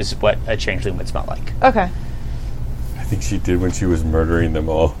changeling, that was what a changeling would smell like. Okay. I think she did when she was murdering them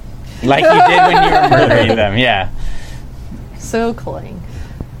all. Like you did when you were murdering them, yeah. So cloying.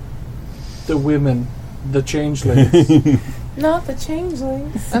 The women, the changelings. Not the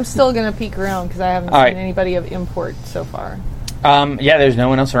changelings. I'm still going to peek around because I haven't All seen right. anybody of import so far. Yeah, there's no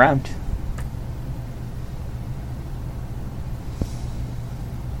one else around.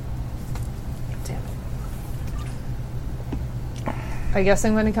 Damn it. I guess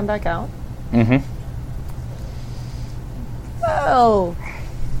I'm going to come back out. Mm-hmm. Well,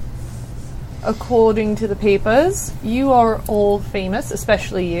 according to the papers, you are all famous,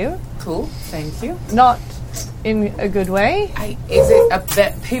 especially you. Cool. Thank you. Not in a good way. Is it a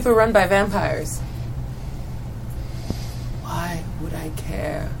paper run by vampires? Why would I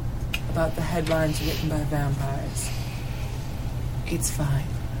care about the headlines written by vampires? It's fine.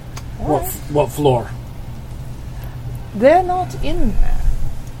 What floor? They're not in there.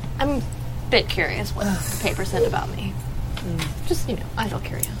 I'm a bit curious what the paper said about me. Just, idle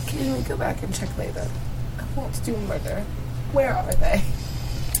curiosity. Can we go back and check later? I want to do murder. Where are they?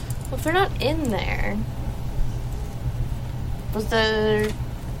 Well, if they're not in there, was there,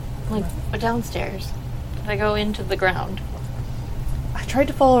 downstairs? Did I go into the ground? I tried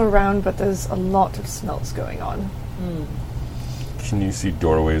to follow around, but there's a lot of smells going on. Can you see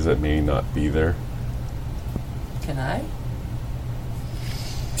doorways that may not be there? Can I?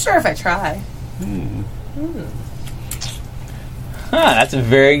 Sure, if I try. That's a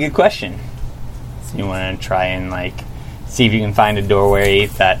very good question. So you want to try and see if you can find a doorway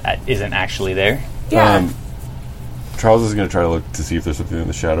that isn't actually there? Yeah. Charles is going to try to look to see if there's something in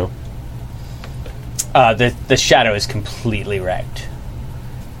the shadow. The shadow is completely wrecked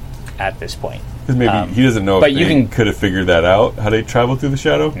at this point. Because maybe he doesn't know but if you they can- could have figured that out, how they travel through the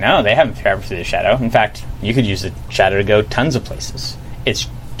shadow. No, they haven't traveled through the shadow. In fact, you could use the shadow to go tons of places. It's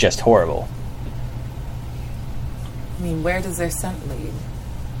just horrible. I mean, where does their scent lead?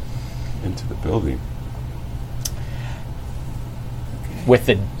 Into the building.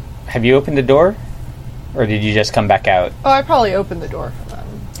 Have you opened the door? Or did you just come back out? Oh, I probably opened the door for them.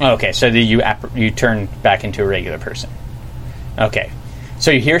 Okay, so you turn back into a regular person. Okay,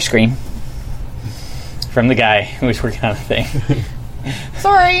 so you hear a scream from the guy who was working on the thing.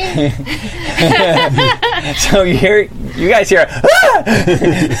 Sorry! So you guys hear "Ah!"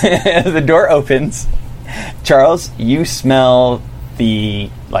 as the door opens. Charles, you smell the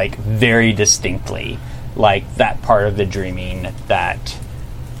very distinctly that part of the dreaming that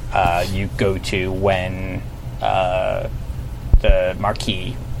you go to when the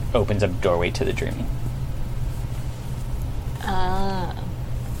Marquis opens up a doorway to the dreaming.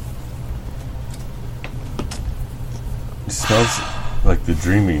 It smells like the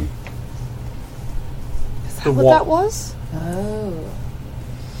dreaming. Is that what that was? Oh.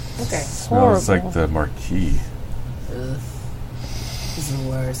 Okay. Smells Horrible. like the Marquis. This is the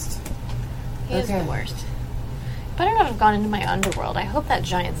worst. He is the worst. Better not have gone into my underworld. I hope that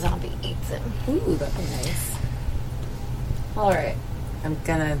giant zombie eats him. Ooh, that'd be nice. Alright. I'm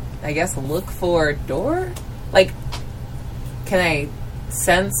gonna, I guess, look for a door? Can I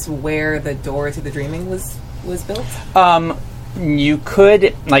sense where the door to the dreaming was built? You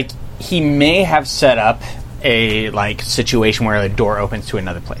could he may have set up a situation where the door opens to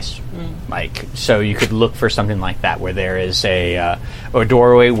another place. So you could look for something like that where there is a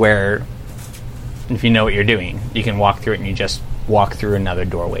doorway where, if you know what you're doing, you can walk through it and you just walk through another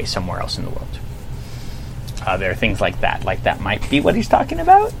doorway somewhere else in the world. There are things like that. That might be what he's talking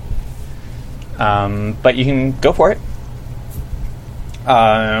about. But you can go for it.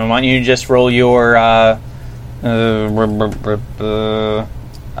 Why don't you just roll your roll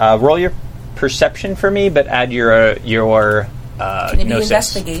your perception for me, but add your Can it be gnosis.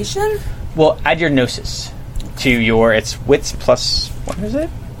 investigation? Well, add your gnosis to your. It's wits plus. What is it?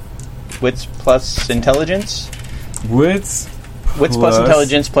 Wits plus intelligence. Wits Plus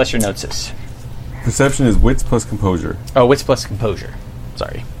intelligence plus your gnosis. Perception is wits plus composure. Oh, wits plus composure.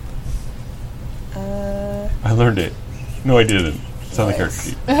 Sorry. I learned it. No, I didn't. It's on the character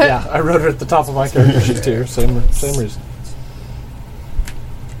sheet. Yeah, I wrote it at the top of my character sheet too. Same reason.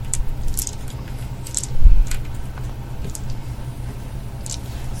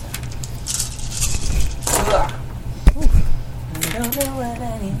 I don't know what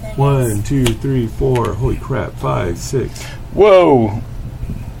anything 1, 2, 3, 4. Holy crap! 5, 6. Whoa!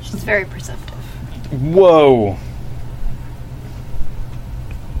 She's very perceptive. Whoa!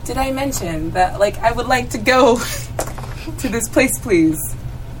 Did I mention that, I would like to go to this place, please?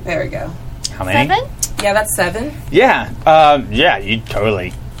 There we go. How many? 7? Yeah, that's 7. Yeah. Yeah. You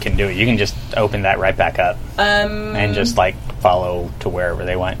totally can do it. You can just open that right back up and just follow to wherever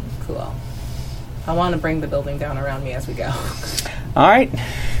they went. Cool. I want to bring the building down around me as we go. All right.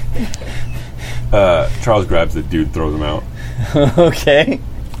 Charles grabs the dude, throws him out. Okay.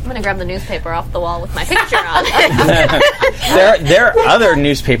 I'm gonna grab the newspaper off the wall with my picture on it. There are other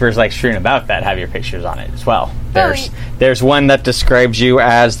newspapers like strewn about that have your pictures on it as well. There's one that describes you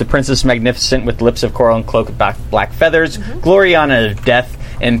as the Princess Magnificent with lips of coral and cloak of black feathers, Gloriana of Death,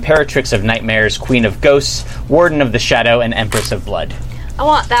 Imperatrix of Nightmares, Queen of Ghosts, Warden of the Shadow, and Empress of Blood. I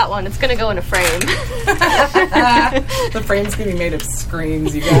want that one. It's gonna go in a frame. The frame's gonna be made of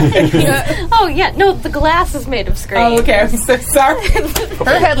screens, you guys. Oh yeah, no, the glass is made of screen. Oh, okay. I'm so sorry.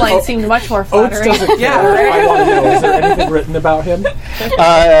 Her headline seemed much more Oates flattering. doesn't Yeah, care. right. I want to know, is there anything written about him?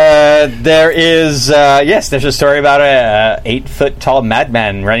 There is, yes, there's a story about a 8-foot-tall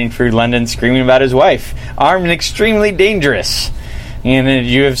madman running through London screaming about his wife, armed and extremely dangerous. And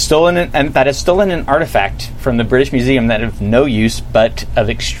you have stolen and that has stolen an artifact from the British Museum that of no use but of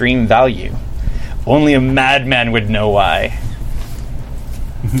extreme value. Only a madman would know why.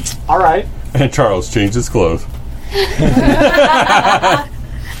 All right. And Charles changed his clothes. Yeah,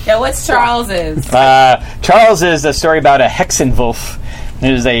 what's Charles's? Charles is a story about a Hexenwolf.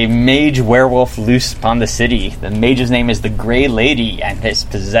 There's a mage werewolf loose upon the city. The mage's name is the Grey Lady and has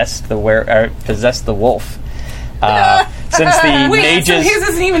possessed the wolf. Since the Wait, mages... so his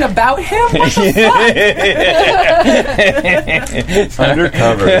isn't even about him? What the fuck?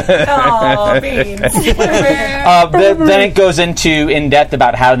 Undercover. Oh, beans. Then it goes in depth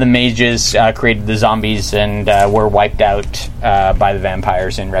about how the mages created the zombies and were wiped out by the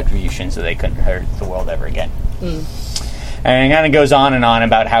vampires in retribution, so they couldn't hurt the world ever again. And it kind of goes on and on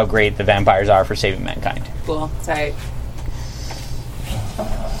about how great the vampires are for saving mankind. Cool. Tight.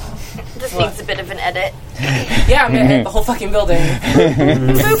 This needs a bit of an edit. Yeah, I'm gonna hit the whole fucking building.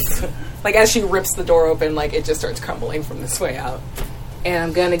 Like, as she rips the door open, like, it just starts crumbling from this way out. And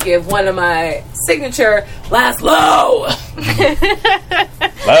I'm gonna give one of my signature, Laszlo!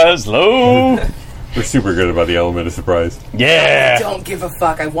 Laszlo! We're super good about the element of surprise. Yeah! Don't give a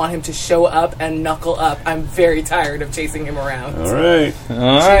fuck. I want him to show up and knuckle up. I'm very tired of chasing him around. All right.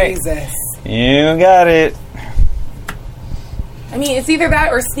 Alright. Jesus. You got it. I mean, it's either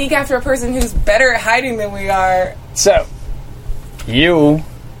that or sneak after a person who's better at hiding than we are. So, you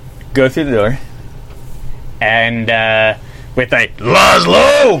go through the door, and with a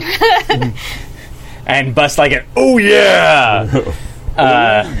Laszlo, and bust like an oh yeah,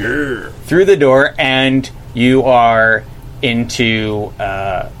 through the door, and you are into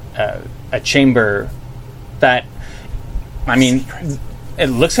a chamber that, I mean, it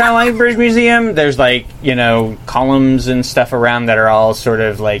looks kind of like the British Museum. There's like, columns and stuff around that are all sort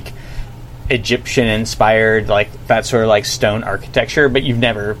of like Egyptian inspired, like that sort of like stone architecture, but you've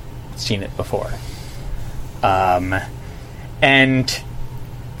never seen it before. And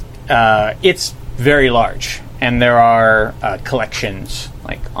it's very large, and there are collections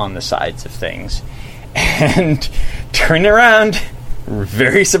like on the sides of things. And turning around,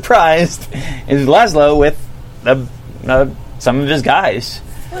 very surprised, is Laszlo with some of his guys.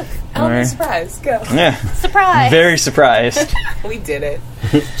 Look, element of surprise. Go. Yeah. Surprise! Very surprised. We did it.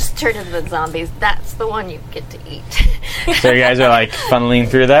 Just turn to the zombies. That's the one you get to eat. So you guys are like funneling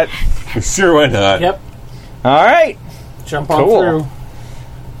through that? Sure, why not? Yep. Alright. Jump on Cool. through.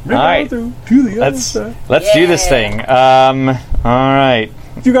 Maybe All right. I'll do to the other Let's side. do this thing. Alright.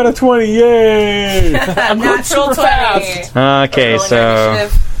 You got a 20, yay! Natural 20. Okay, Rolling so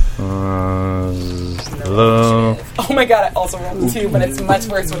initiative. Hello. Oh my god, I also rolled a 2, but it's much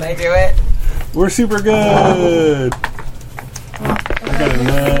worse when I do it. We're super good! I got a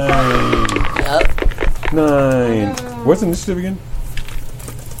 9. Yep. 9. What's initiative again?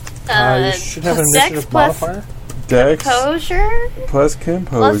 You should have an Dex initiative plus modifier. Dex Composure plus plus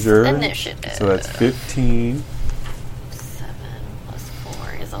composure. initiative. So that's 15, 7 plus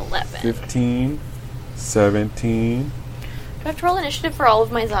 4 is 11. 15, 17. Do I have to roll initiative for all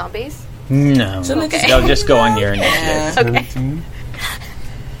of my zombies? No. Okay. They'll just go on your initiative. 17.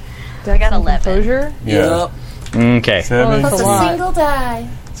 I got 11. Composure. Yeah. Okay. Oh, that's a lot. Single die.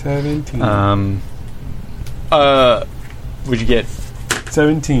 17. What'd you get?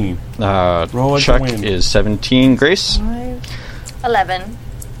 17. Roll like Chuck the wind. is 17. Grace? 11.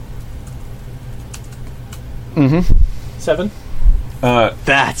 7.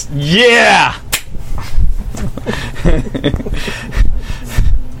 That's... Yeah!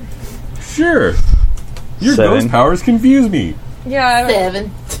 Sure. Your 7. ghost powers confuse me. Yeah,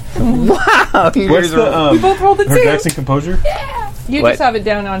 7. Wow! You What's guys are- the, Both rolled a 2. her dex and composure? you What? just have it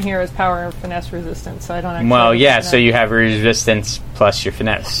down on here as power and finesse resistance, so I don't actually. Well, have it yeah, written so out. you have resistance plus your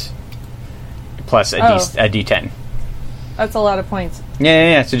finesse. Plus a D10. That's a lot of points.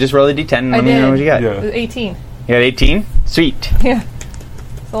 Yeah. So just roll a D10 and I let me did. know what you got. Yeah. 18. You got 18? Sweet. Yeah.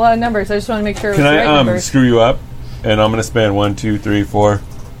 It's a lot of numbers. I just want to make sure it was Can the right I numbers. screw you up? And I'm going to spend 1, 2, 3, 4,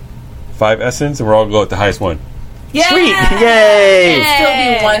 5 essence, and we're all go with the highest one. Yeah! Sweet! Yay! Still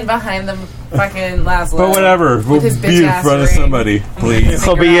be one behind the fucking Laszlo. But whatever, we'll his be in bitch-ass front of ring. somebody, please.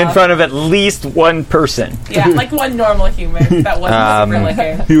 He'll be in front of at least one person. Yeah, like one normal human that wasn't super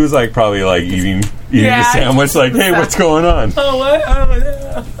licking. He was like probably like eating Yeah. a sandwich, like, hey, what's going on? Oh, what? Oh,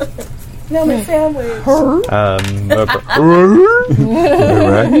 no. No, my sandwich.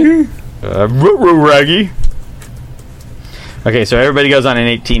 Raggy. Okay, so everybody goes on an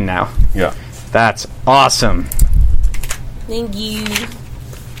 18 now. Yeah. That's awesome. Thank you.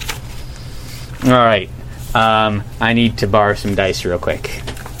 All right. I need to borrow some dice real quick.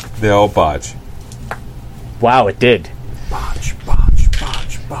 They all botch. Wow, it did. Botch. How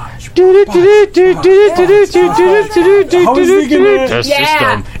is he gonna... The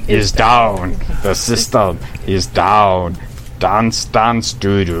system is down. The system is down. Dance, dance,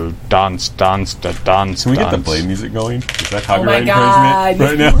 doo doo. Dance, dance, da dance. Can we get the dance. blade music going? Is that Oh my copyright God.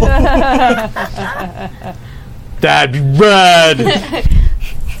 infringement right now? That'd be rad.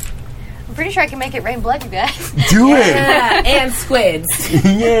 I'm pretty sure I can make it rain blood, you guys. Do it! Yeah, and squids.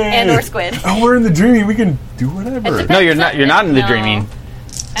 Yay! And or squid. Oh, we're in the dreaming. We can do whatever. No, you're not. You're not in the No. dreaming.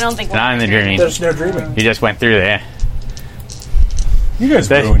 I don't think Not in the dreaming. There's no dreaming. You just went through there. You guys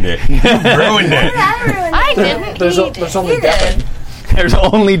ruined it. You ruined it. I didn't. There's only death. There's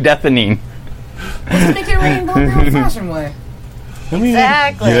only deafening. Let's make it rain blood the old-fashioned way. I mean,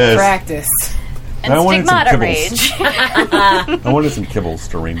 Exactly. Yes. Practice. And I wanted some stigmata kibbles. rage. I wanted some kibbles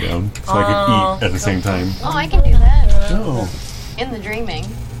to rain down so I could eat at the same time. Oh, I can do that. No. In the dreaming.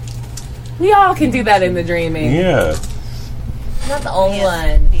 We all can do that in the dreaming. Yeah. Not the only Me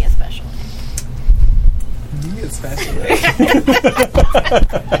one. especially. Especially.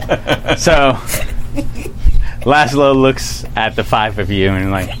 So, Laszlo looks at the 5 of you and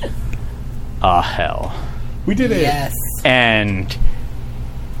like, oh hell, We did it. Yes. and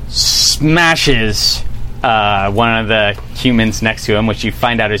smashes one of the humans next to him, which you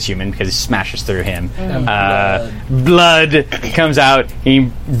find out is human because he smashes through him. Blood comes out.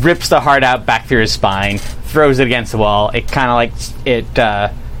 He rips the heart out back through his spine, throws it against the wall. It kind of like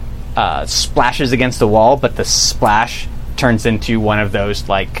splashes against the wall, but the splash turns into one of those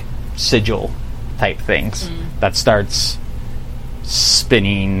like sigil type things that starts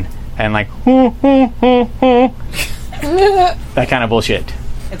spinning and like that kind of bullshit.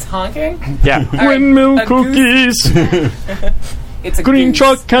 It's honking? Yeah. right, Windmill a cookies. It's a Green goose.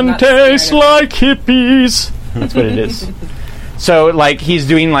 chalk can Not taste scared of like hippies. That's what it is. So, like, he's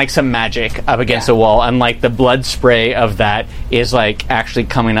doing, like, some magic up against the wall, and, like, the blood spray of that is, like, actually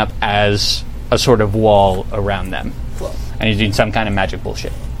coming up as a sort of wall around them. Cool. And he's doing some kind of magic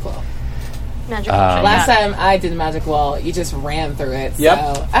bullshit. Cool. Magic Last time I did Magic Wall, you just ran through it. Yep.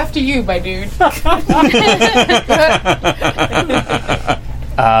 So, after you, my dude.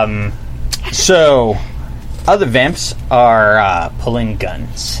 So, other vamps are pulling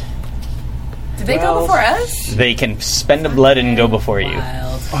guns. Did they go before us? They can spend a blood and go before you.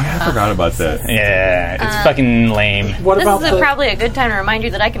 Wild. Oh, yeah, I forgot about that. Yeah, it's fucking lame. What This about is the... probably a good time to remind you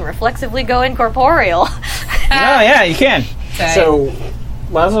that I can reflexively go incorporeal. Oh, yeah, you can. Okay. So,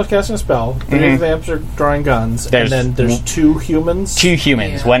 Laszlo's casting a spell. 3 vamps are drawing guns. There's- and then there's 2 humans. 2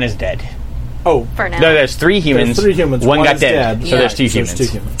 humans. Yeah. One is dead. Oh, For now. No, there's 3 humans. There's 3 humans. One got is dead. dead. So there's 2 So humans.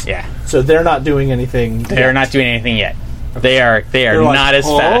 there's 2 humans. Yeah. So they're not doing anything. They're not doing anything yet. They are They're like, not as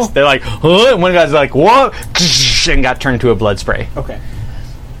 "Oh?" fast. They're like, huh? And one guy's like, what? And got turned to a blood spray. Okay.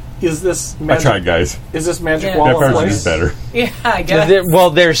 Is this I magic? tried, guys. Is this magic Yeah. wall That in person place? is better. Yeah, I guess.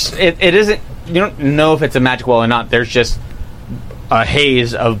 There's it isn't. You don't know if it's a magic wall or not. There's just a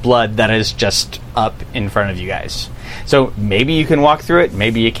haze of blood that is just up in front of you guys. So maybe you can walk through it.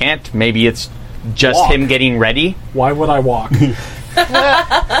 Maybe you can't. Maybe it's just Walk. him getting ready. Why would I walk?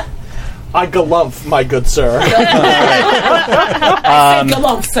 I galump, my good sir.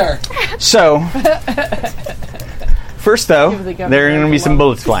 Hello, sir. So first, though, Give the governor there are going to be some a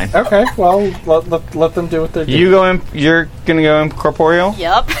bullets flying. Okay, well, let them do what they're doing. You go in. You're going to go incorporeal.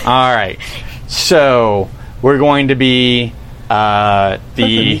 Yep. All right. So we're going to be the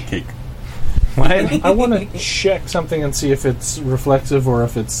Meat cake. what? I want to check something and see if it's reflexive or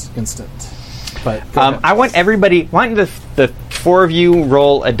if it's instant. But go ahead. I want everybody. Why don't the 4 of you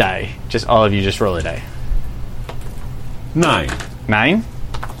roll a die? Just all of you, just roll a die. 9. 9.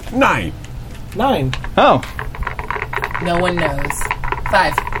 9. 9. Oh, No one knows.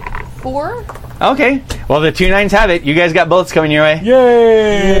 5. 4? okay. Well, the 2 9s have it. You guys got bullets coming your way.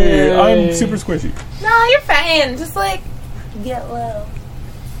 Yay! I'm super squishy. No, you're fine. Just like get low.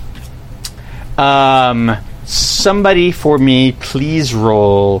 Somebody for me, please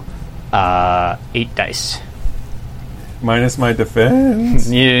roll 8 dice. Minus my defense.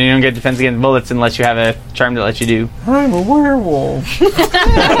 You don't get defense against bullets unless you have a charm that lets you do. I'm a werewolf.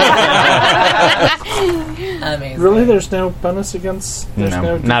 Amazing. Really? There's no bonus against... There's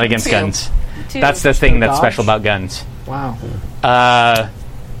No, not against Two. guns. 2. That's the thing that's Dodge? special about guns. Wow.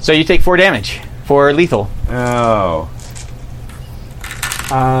 So you take 4 damage for lethal. Oh.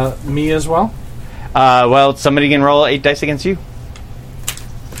 Me as well? Well, somebody can roll 8 dice against you.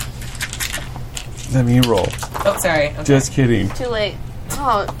 Let me roll. Oh, sorry. Okay. Just kidding. Too late.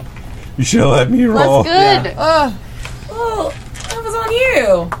 Oh, You should have let me roll. that's good. Oh, that was on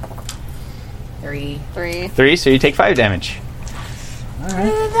you. 3. 3. 3, so you take 5 damage.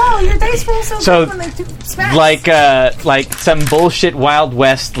 No, your dice roll So, good when they do smash. Like some bullshit Wild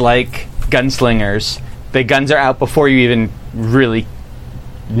West like gunslingers, the guns are out before you even really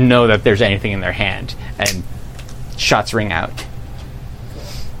know that there's anything in their hand, and shots ring out.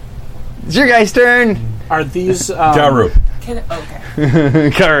 It's your guy's turn. Are these... Garu. Okay.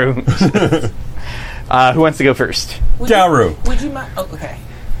 Karu. Who wants to go first? Garu. Would you mind? Oh, okay.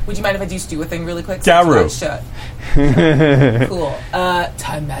 Would you mind if I just do a thing really quick? Garu. Shut. Cool.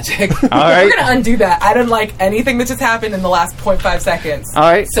 Time magic. All right. We're gonna undo that. I didn't like anything that just happened in the last 0.5 seconds. All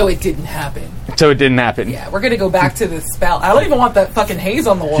right. So it didn't happen. So it didn't happen. Yeah, we're gonna go back to the spell. I don't even want that fucking haze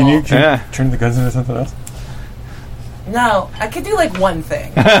on the wall. Can you Yeah. turn the guns into something else? No, I could do like one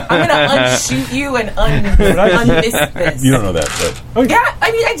thing. I'm gonna unshoot you and unmiss this. You don't know that, but... Yeah,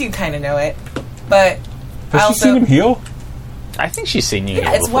 I mean, I do kind of know it, but I Has she also seen him heal? I think she's seen you. yeah,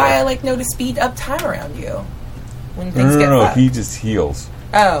 heal it's before. why I like know to speed up time around you when things No, get no, fucked. he just heals.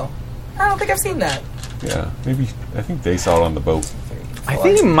 Oh, I don't think I've seen that. Yeah, maybe... I think they saw it on the boat. I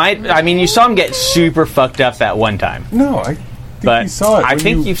think it might. I mean, you saw him get super fucked up that one time, No, I think but you saw it I when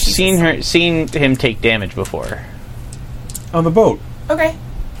think you've seen him take damage before. on the boat. Okay.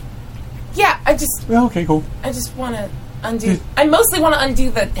 Yeah, I just Well, okay, cool. want to undo. I mostly want to undo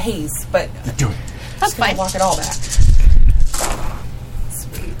the haze, but Do it. That's I'm gonna fine. walk it all back.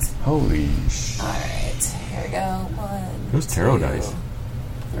 Sweet. Holy sh... All right, here we go. 1, Those tarot 2, dice.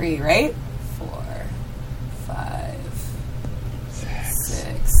 3, right? 4, 5,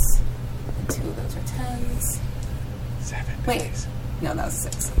 6. 2 of those are 10s. 7 Wait, days. no, that was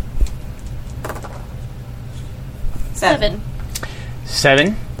 6. 7.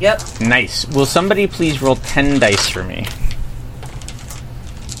 7. Yep. Nice. Will somebody please roll 10 dice for me?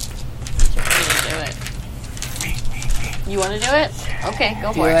 Do it. You want to do it? Okay, go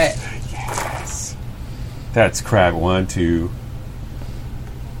Do for it. it. That's crap. 1, 2...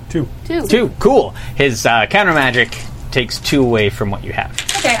 2. 2. 2. Cool. His counter magic takes 2 away from what you have.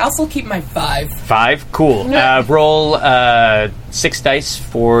 Okay, I'll still keep my 5. 5. Cool. Roll 6 dice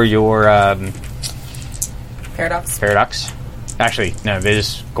for your Paradox. paradox. Actually, no, they're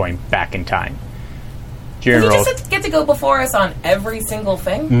just going back in time. You're Does he gonna roll. just get to go before us on every single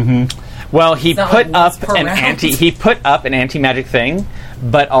thing? Mm-hmm. Well, he It's not put like once up per an round. anti magic thing,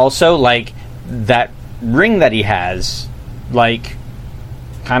 but also like that ring that he has, like,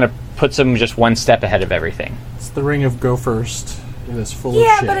 kind of puts him just one step ahead of everything. It's the ring of go first. It is full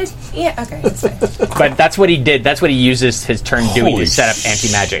Yeah, of shit. but yeah, okay, it's fine. But that's what he did. That's what he uses his turn doing Holy to set up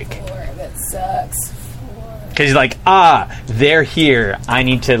anti magic. 4, that sucks. 4. Because he's like, they're here. I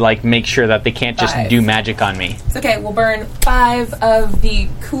need to like make sure that they can't just 5. do magic on me. It's okay, we'll burn 5 of the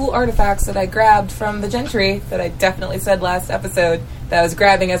cool artifacts that I grabbed from the Gentry that I definitely said last episode that I was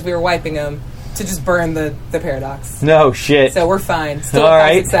grabbing as we were wiping them to just burn the paradox. No shit. So we're fine. Still All at 5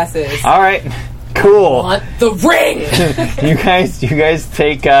 right. successes. All right. Cool. Want the ring! You guys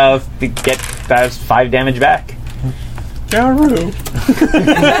take get 5 damage back. Garu.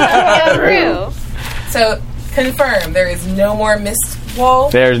 Rue. So, confirm, there is no more mist wall.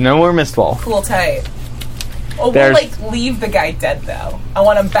 There's no more mist wall. Cool, tight. Oh, we'll There's- like leave the guy dead though. I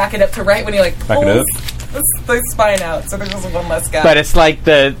want him back it up to right when he like Back it pulls up? the spine out. So there's just one less guy. But it's like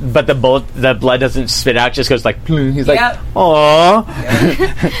the blood doesn't spit out, just goes like ploom. He's like, Yep.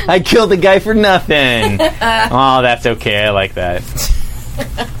 "Aw, I killed the guy for nothing." Oh, that's okay. I like that.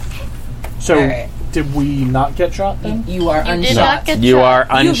 So, Alright. did we not get shot then? you are You unshot. did not get You shot.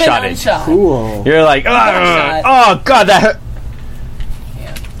 are You've been unshotted. unshot. Cool. You're like, unshot. oh god, that hurt.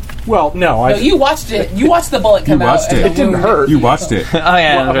 Well, no, I No, you watched it. You watched the bullet come out. watched and it. the It didn't wound. hurt. You watched it. Oh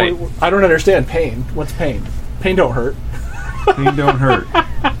yeah, Well, right. I don't understand pain. What's pain? Pain don't hurt. Pain don't hurt.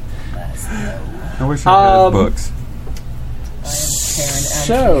 I wish I had books. Karen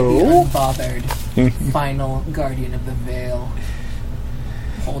So- unbothered, final guardian of the veil,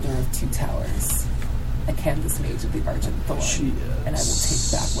 holder of 2 towers, a canvas mage of the Argent Thorn, She and I will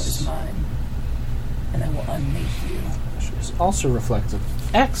take back what is mine, and I will unmake you. She's also reflective.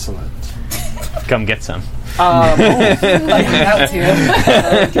 Excellent. come get some. Like that too.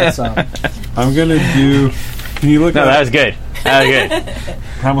 Get some. I'm gonna do. Can you look No, at that was good. That was good.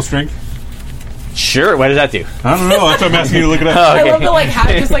 primal strength? Sure. What does that do? I don't know. That's what I'm asking you to look it up. Oh, I okay. love the like how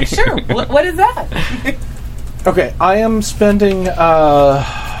just like sure. What is that? Okay, I am spending 4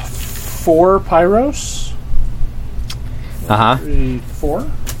 pyros. Uh huh. 3,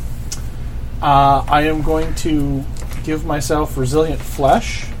 4. I am going to give myself resilient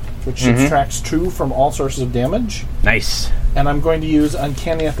flesh, which subtracts 2 from all sources of damage. Nice. And I'm going to use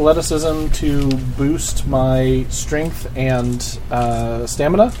uncanny athleticism to boost my strength and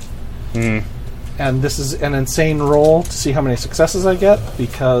stamina. And this is an insane roll to see how many successes I get,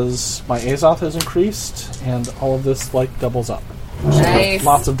 because my Azoth has increased, and all of this like doubles up. Nice.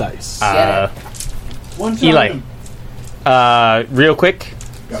 Lots of dice. One time. Eli. Real quick.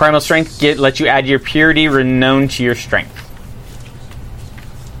 Primal strength let you add your purity renown to your strength.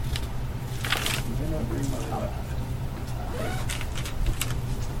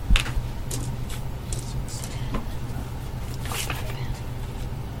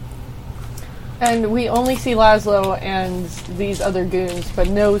 And we only see Laszlo and these other goons, but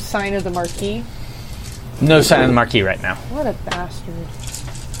no sign of the Marquis. No sign of the Marquis right now. What a bastard.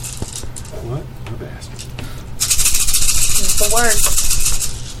 What? A bastard. It's the worst.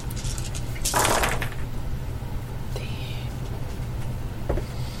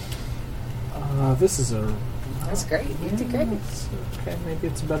 This is a... That's great. You did great. Okay, maybe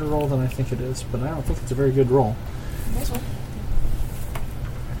it's a better roll than I think it is, but I don't think it's a very good roll. Nice one.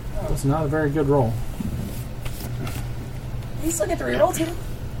 It's not a very good roll. You still get the reroll too.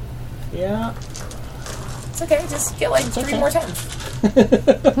 Yeah. It's okay. Just get like 3 more times.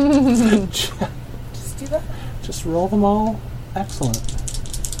 Just do that. Just roll them all. Excellent.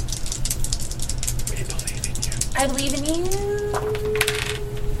 I believe in you.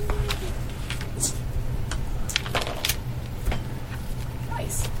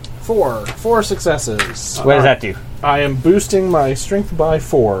 Nice. 4 successes. What does that do? I am boosting my strength by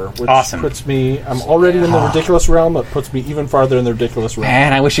 4, which Awesome. puts me... I'm already in the ridiculous realm, but puts me even farther in the ridiculous realm.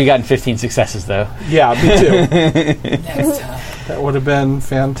 Man, I wish you gotten 15 successes though. Yeah, me too. Next time. That would have been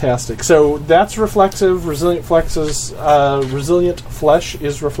fantastic. So that's reflexive. Resilient flesh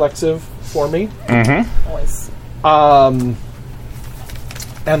is reflexive for me. Nice. And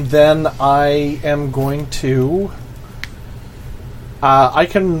then I am going to... I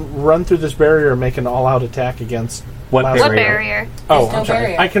can run through this barrier and make an all-out attack against... What Laszlo. What barrier? barrier? Oh, There's no I'm sorry.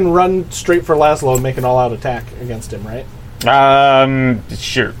 barrier. I can run straight for Laszlo and make an all-out attack against him, right?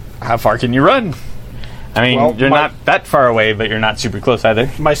 Sure. How far can you run? I mean, Well, you're not that far away, but you're not super close either.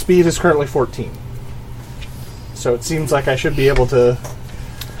 My speed is currently 14. So it seems like I should be able to...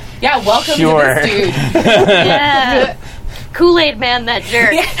 Yeah, welcome Sure. to this dude. Yeah. Kool-Aid Man, that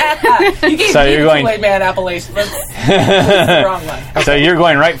jerk. Yeah. You gave So me you're the going- Kool-Aid Man appellation. That's the wrong one. So you're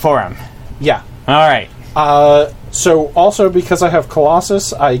going right for him. Yeah. All right. So also because I have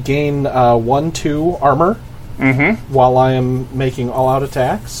Colossus, I gain 1-2 armor while I am making all-out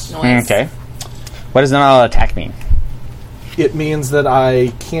attacks. Nice. Okay. What does an all attack mean? It means that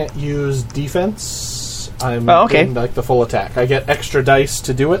I can't use defense. I'm okay. doing like the full attack. I get extra dice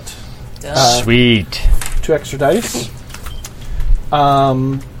to do it. Sweet. 2 extra dice. But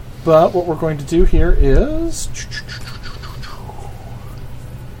what we're going to do here is...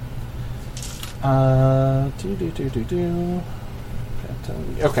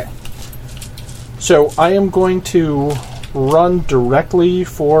 Okay. So I am going to run directly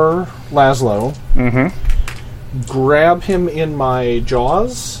for Laszlo. Grab him in my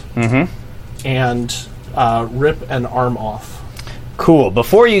jaws. And rip an arm off. Cool.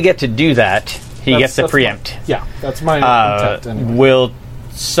 Before you get to do that, he gets to That's preempt. Yeah, that's my intent anyway. Will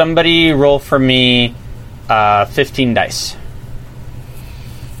somebody roll for me 15 dice?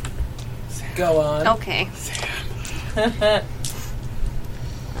 Go on. Okay. 1,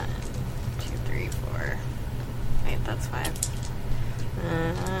 2, 3, 4. Wait, that's 5.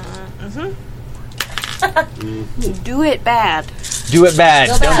 Do it bad. Do it bad.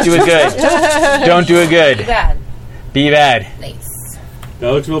 Go Don't bad. do it good. Don't do it good. Bad. Be bad. Nice.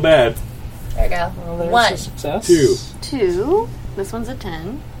 That looks real bad. There you go. There's 1. a success. 2. 2. This one's a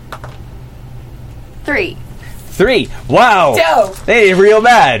 10. 3. 3. Wow. Dope. Hey, real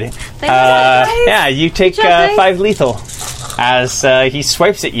bad. guys. Yeah, you take job, guys. 5 lethal as he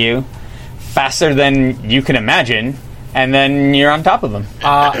swipes at you faster than you can imagine, and then you're on top of him.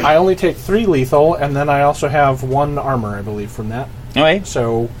 I only take 3 lethal, and then I also have 1 armor, I believe, from that. Okay,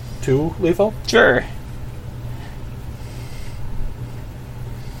 So 2 lethal. sure.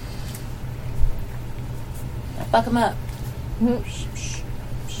 Fuck him up.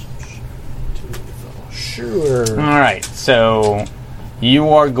 Sure. All right, so you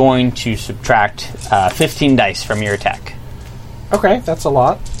are going to subtract 15 dice from your attack. Okay, that's a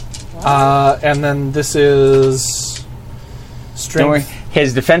lot. And then this is strength. Don't worry.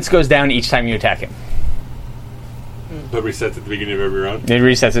 His defense goes down each time you attack him. That resets at the beginning of every round. It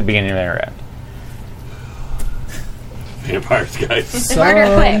resets at the beginning of every round. Vampires, guys.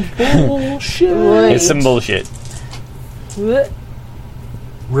 Murder quick. Bullshit. It's some bullshit.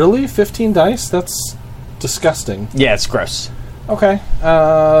 Really? 15 dice? That's disgusting. Yeah, it's gross. Okay.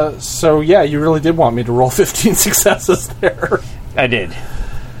 So, yeah, you really did want me to roll 15 successes there. I did.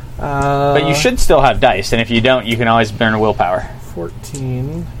 But you should still have dice, and if you don't, you can always burn a willpower.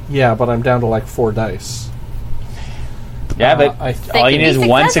 14. Yeah, but I'm down to like 4 dice. Yeah, but all you can need is be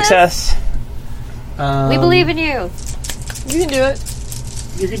one successes. success. We believe in you. You can do it.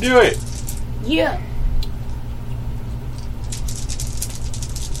 You can do it. Yeah.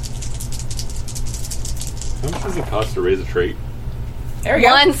 How much does it cost to raise a trait? There we go.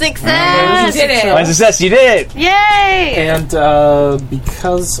 One success. You did it. One success, you did it! Yay! And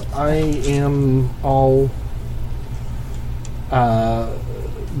because I am all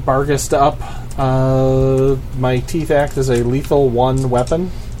Bargist up, my teeth act as a lethal 1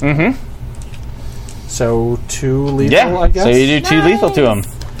 weapon. Mm-hmm. So 2 lethal, Yeah, I guess. so you do 2 lethal to him.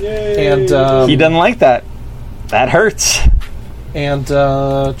 Yay! And He doesn't like that. That hurts. and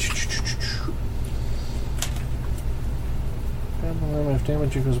if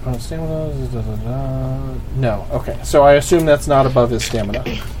damage equals upon stamina. No. Okay. So I assume that's not above his stamina.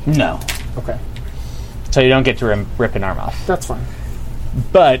 No. Okay. So you don't get to rip an arm off. That's fine.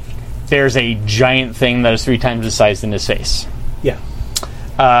 But there's a giant thing that is 3 times the size in his face. Yeah.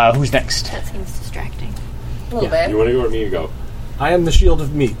 Who's next? That seems distracting. A little You bit. want to go or me to go? I am the shield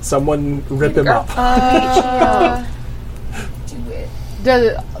of meat. Someone rip him Girl. up. Do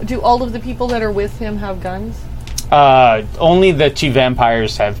it. Do all of the people that are with him have guns? Only the 2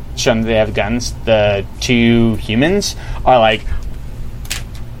 vampires have shown they have guns. The 2 humans are like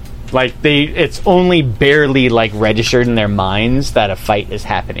it's only barely like registered in their minds that a fight is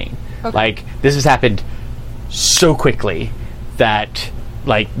happening. Okay. Like this has happened so quickly that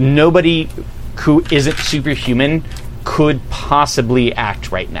like nobody who isn't superhuman could possibly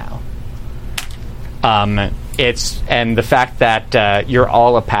act right now. And the fact that you're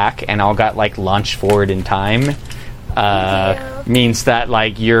all a pack and all got like launched forward in time means that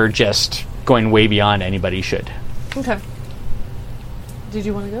like you're just going way beyond anybody should. Okay. Did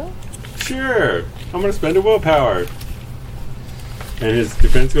you want to go? Sure. I'm going to spend a willpower. And his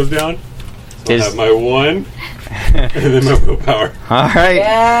defense goes down. So I'll have my 1 and then my willpower. All right,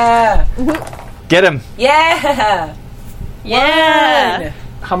 Yeah. get him. Yeah. Yeah.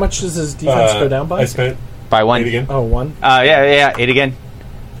 How much does his defense go down by? I spent By 1. 8 again. Oh, 1. Yeah. 8 again.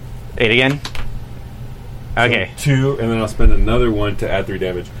 8 again. Okay. 2, and then I'll spend another 1 to add 3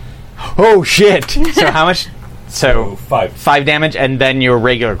 damage. Oh shit! So how much? So 5. 5 damage, and then your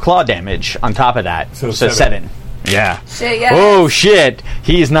regular claw damage on top of that. So 7. Yeah. Shit, yeah. Oh shit!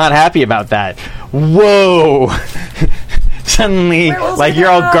 He's not happy about that. Whoa! Suddenly, like you're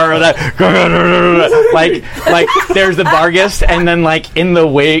all gargled out, like there's the Bargist, and then like in the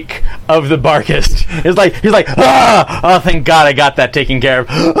wake of the Bargist, it's like he's like, ah! Oh, thank God I got that taken care of.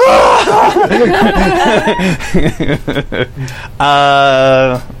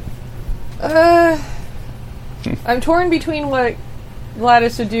 I'm torn between what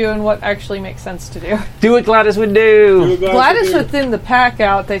Gladys would do and what actually makes sense to do. Do what Gladys would do. Gladys would thin the pack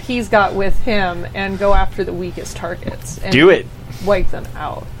out that he's got with him and go after the weakest targets. And Do it. wipe them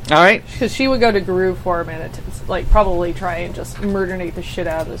out. All right. Because she would go to Guru form and probably try and just murdernate the shit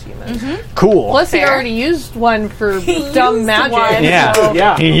out of those humans. Cool. Plus, he Fair. already used one for He dumb used magic. one. Yeah. so-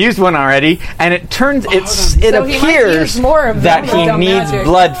 Yeah. He used one already, and it turns it So he might appears use more of that them for he dumb needs magic.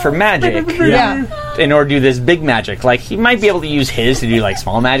 blood for magic Yeah. in order to do this big magic. Like he might be able to use his to do like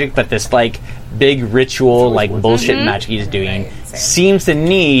small magic, but this like big ritual like bullshit magic he's doing seems to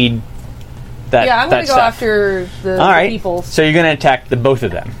need that. Yeah, I'm that going to go stuff. after the All right. people So you're going to attack the both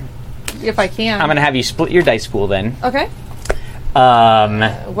of them. if I can. I'm going to have you split your dice pool then. Okay.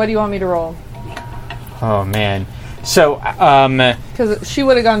 What do you want me to roll? Oh man. So Because she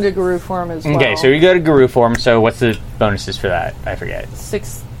would have gone to Guru form as well. okay, so you go to Guru form. So what's the bonuses for that? I forget.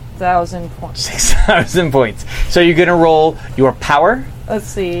 6,000 points. 6,000 points. So you're going to roll your power Let's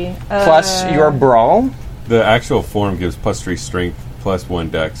see. plus your brawl. The actual form gives +3 strength, +1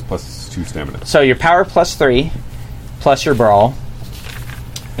 dex, +2 stamina. So your power plus 3 plus your brawl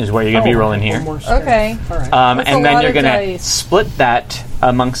is what you're going to be rolling here. One more strength. Okay. All right. That's a And then lot you're of going to dice. split that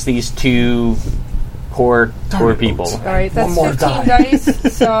amongst these two Poor people. All right, that's One more 15 die.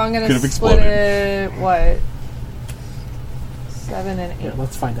 dice. So I'm gonna Could've split exploded. it. What? 7 and 8. Yeah,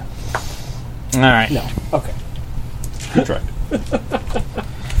 let's find out. All right. No. Okay. Good try.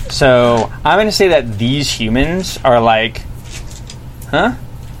 So I'm going to say that these humans are like, huh?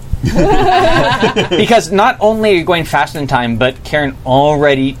 Because not only are you going faster than time, but Karen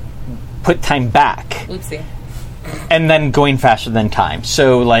already put time back Oopsie. and then going faster than time.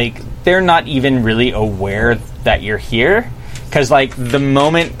 So like they're not even really aware that you're here because like the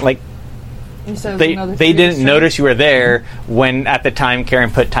moment like And so they another they 3 didn't to notice you were there when at the time Karen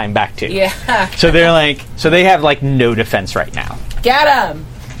put time back too. Yeah. So they're like so they have like no defense right now. Get him!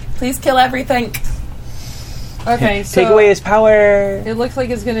 Please kill everything. Okay, so Take away his power. it looks like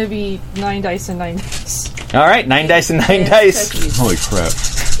it's gonna be 9 dice and 9 dice. All right, 9 dice and 9 dice. Cookies. Holy crap.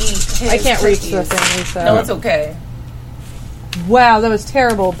 Eat I his can't reach the cookies. thing. So. No, it's okay. Wow, that was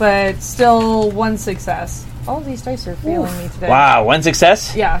terrible, but still 1 success. All of these dice are failing me today. Wow, 1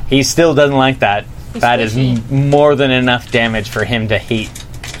 success? Yeah. He still doesn't like that. He's That is squishy. more than enough damage for him to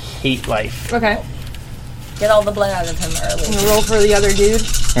hate life. Okay, Get all the blood out of him I'm early. gonna roll for the other dude.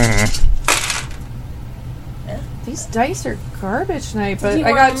 Mhm. These dice are garbage tonight, but you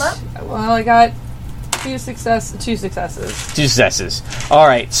I warm got them well, I got 2 successes. 2 successes. All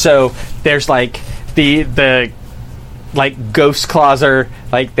right, so there's like the like ghost claws are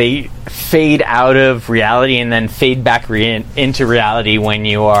like they fade out of reality and then fade back into reality when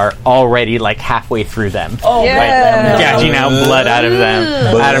you are already like halfway through them. Oh, Yeah. right. Let him know. Gouging out blood out of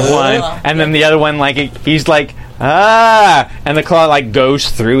them, out of one, Ugh. and then the other one like he's like and the claw like goes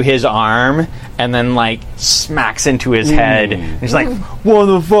through his arm and then like smacks into his head. He's like, "What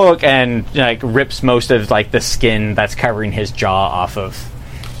the fuck?" and like rips most of like the skin that's covering his jaw off of.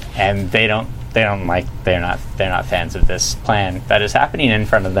 And they're not fans of this plan that is happening in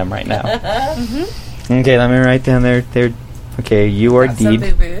front of them right now. Okay, let me write down their okay, you are Got some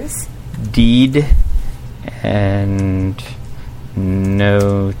deed. boo-boos. Deed and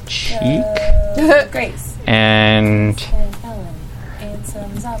no cheek Grace. and And Ellen. And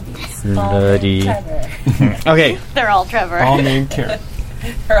some zombies. Bloody. Trevor. okay. They're all Trevor. All named Karen.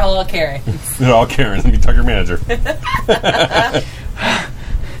 They're all Karen. They're all Karen. Let me talk your manager.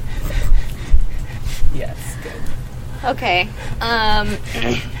 Yes, good. Okay. Can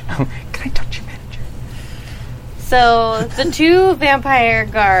I touch your manager? So the 2 vampire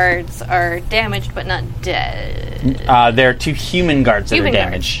guards are damaged but not dead. There are 2 human guards that Human are guards.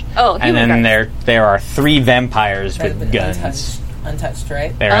 damaged. Oh, and human then guards. there are 3 vampires That have with been guns. untouched,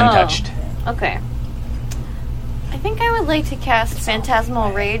 right? They're Oh. untouched. Okay. I think I would like to cast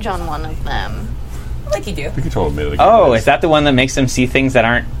Phantasmal Rage on one of them. Like you do. We could totally admit it. Oh, is that the one that makes them see things that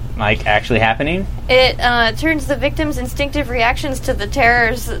aren't like actually happening? It turns the victim's instinctive reactions to the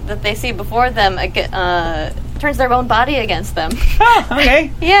terrors that they see before them, turns their own body against them. Oh, okay.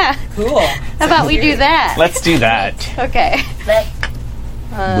 Yeah. Cool. How about we do that? Let's do that. Okay. Let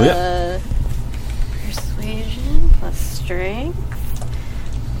Persuasion plus strength.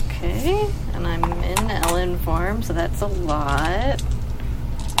 Okay. And I'm in Ellen form, so that's a lot.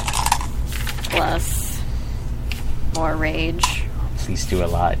 Plus more rage, Please do a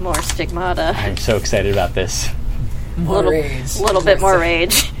lot. more stigmata, I'm so excited about this. more rage. a little bit more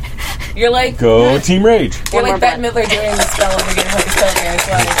rage. You're like Go Team Rage. You're One more like Bette Midler doing the spell of the game of the Killjoy. It's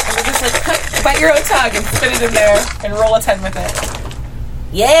like, and you just like bite your own tongue and spit it in there and roll a 10 with it.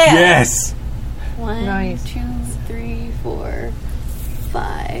 Yeah. Yes. 1, Nice. 2, 3, 4,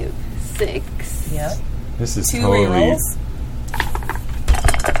 5, 6. Yep. This is 2 totally. rerolls.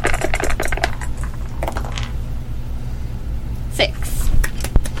 6.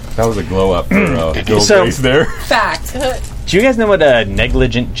 That was a glow up for Bill So- Grace there. Fact. Do you guys know what a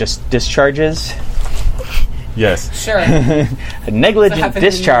negligent discharge is? Yes. Sure. A negligent happened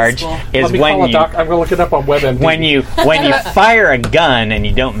in discharge school. is Let me when call a you doc. I'm going to look it up on WebMD. when you fire a gun and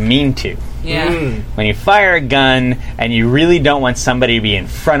you don't mean to. Yeah. When you fire a gun and you really don't want somebody to be in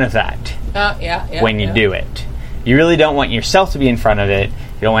front of that Yeah. when you do it. You really don't want yourself to be in front of it.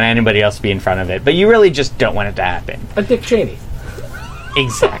 You don't want anybody else to be in front of it. But you really just don't want it to happen. A Dick Cheney.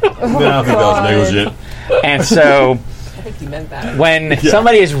 Exactly. I don't think that was negligent. And so I think you meant that. when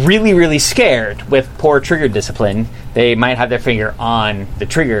somebody is really, really scared with poor trigger discipline, they might have their finger on the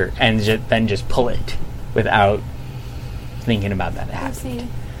trigger and then just pull it without thinking about that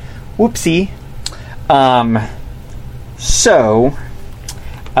happening. Whoopsie. So,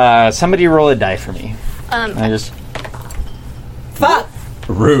 somebody roll a die for me. I just Fuck.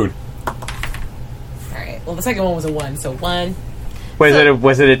 Rude. Alright. Well, the second one was a 1, so 1.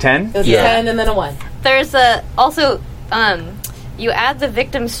 was it a 10? It was Yeah. a 10 and then a 1. There's also You add the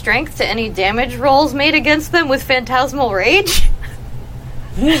victim's strength to any damage rolls made against them with Phantasmal Rage.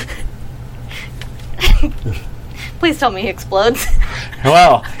 Please tell me he explodes.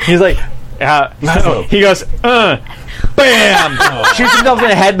 Well, he's like, he goes, bam! Shoots himself in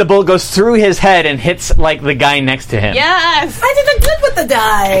the head. The bullet goes through his head and hits like the guy next to him. Yes! I did the good with the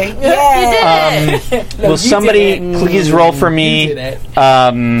die. Yeah. You did! No, Will you somebody did it. please roll for You me? did it.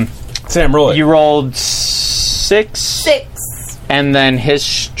 Sam, roll it. You rolled 6, 6. and then his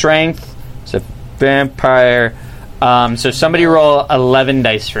strength is a vampire. So somebody roll 11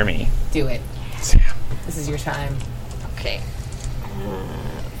 dice for me. Do it. This is your time. Okay.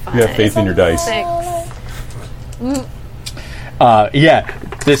 You have faith in your dice. 6. Yeah,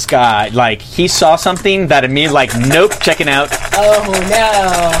 this guy, like, he saw something that immediately, like, nope, checking out. Oh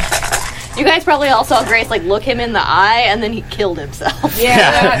no. You guys probably all saw Grace, like, look him in the eye, and then he killed himself.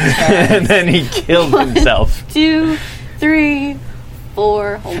 Yeah. And then he killed himself. 2, 3,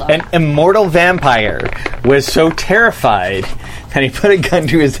 4. Hold on. An immortal vampire was so terrified that he put a gun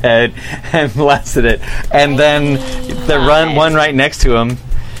to his head and blasted it. And then the one right next to him,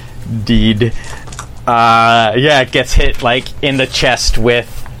 Deed, gets hit, like, in the chest with,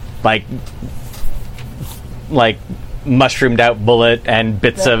 like mushroomed out bullet and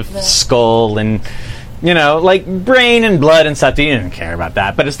bits of skull and, you know, like, brain and blood and stuff. He didn't care about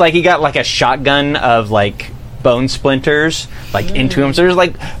that. But it's like he got, like, a shotgun of, like, bone splinters, like, into him. So there's,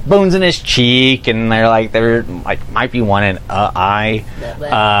 like, bones in his cheek, and there might be one in eye.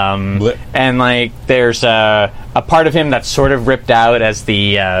 And, like, there's a part of him that's sort of ripped out as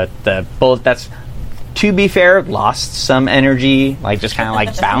the bullet that's, to be fair, lost some energy, like, just kind of,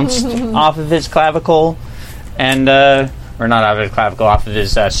 like, bounced off of his clavicle. And, or not off of his clavicle, off of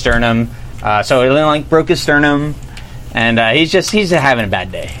his sternum. So it, like, broke his sternum. And he's having a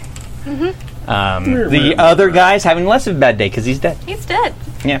bad day. The other guy's having less of a bad day because he's dead. He's dead.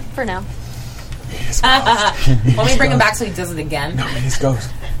 Yeah. For now. Let me bring him back so he does it again. No, he's ghost.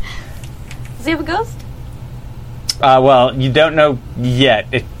 Does he have a ghost? Well, you don't know yet.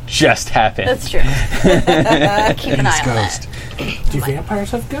 It just happened. That's true. Keep an eye on that. Do vampires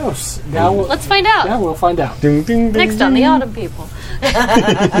have ghosts? Now Let's find out. Yeah, we'll find out. Ding, ding, ding, Next on the Autumn People.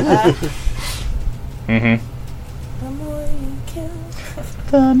 Mm-hmm.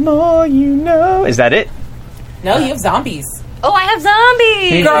 The more you know. Is that it? No, you have zombies. Oh, I have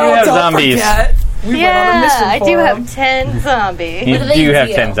zombies! You have zombies. We went on a mission I for do them. have 10 zombies. You What do they do have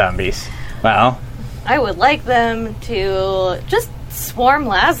do? 10 zombies. Well, I would like them to just swarm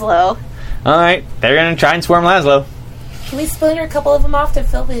Laszlo. alright. They're going to try and swarm Laszlo. Can we splinter a couple of them off to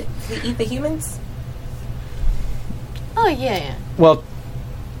eat the humans? Oh, yeah. Well,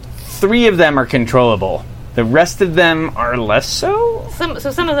 3 of them are controllable. The rest of them are less so. Some of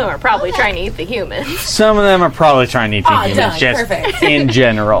them are probably trying to eat the humans. Some of them are probably trying to eat the humans, done. just Perfect. in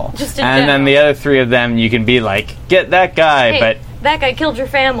general. Just in and then general. the other 3 of them, you can be like, get that guy, Hey, but that guy killed your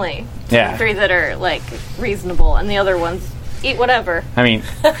family. yeah. 3 that are, like, reasonable, and the other ones eat whatever. I mean,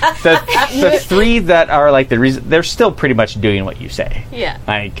 the 3 that are like the reason, they're still pretty much doing what you say. Yeah.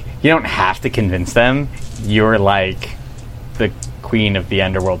 Like, you don't have to convince them. You're like the queen of the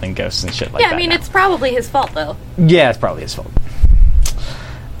underworld and ghosts and shit like Yeah, that. I mean, now. it's probably his fault, though. Yeah, it's probably his fault.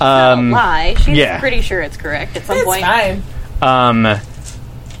 Not a lie. She's yeah. pretty sure it's correct at some It's point. fine.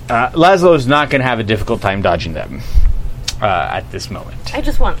 Laszlo's not going to have a difficult time dodging them at this moment. I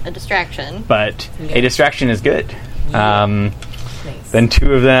just want a distraction. But Yeah. a distraction is good. Nice. Then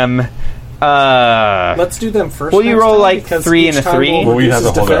 2 of them. Let's do them first. Will you next roll, time, like, because 3 each and a time 3? we'll Well, we use have to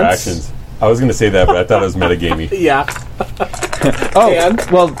his hold our defense. actions. I was going to say that, but I thought it was metagamey. Yeah. Oh, And?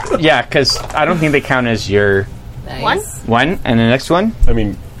 well, yeah, because I don't think they count as your Nice. one. And the next one? I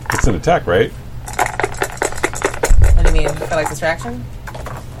mean, it's an attack, right? What do you mean? For like distraction?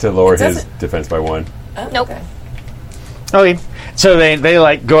 To lower It his doesn't- defense by 1. Oh, Nope. Okay. Okay, so they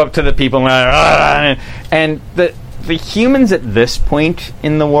like go up to the people and the humans at this point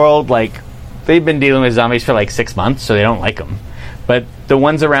in the world, like, they've been dealing with zombies for like 6 months, so they don't like them. But the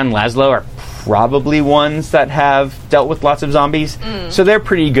ones around Laszlo are probably ones that have dealt with lots of zombies, so they're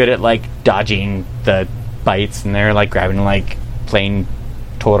pretty good at like dodging the bites, and they're like grabbing, like, playing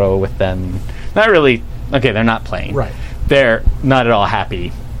Toro with them. Not really. Okay, they're not playing. Right. They're not at all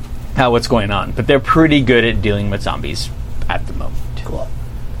happy how what's going on, but they're pretty good at dealing with zombies at the moment. Cool.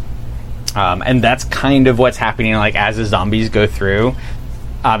 And that's kind of what's happening, like, as the zombies go through.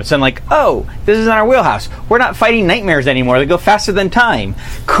 So I'm like, oh, this is in our wheelhouse. We're not fighting nightmares anymore. They go faster than time.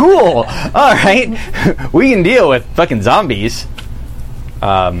 Cool. All right. We can deal with fucking zombies.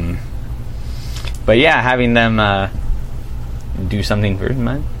 But yeah, having them do something first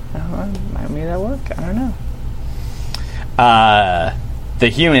might make that work. I don't know. The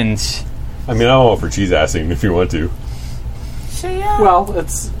humans. I mean, I'm all for cheese assing if you want to. Well,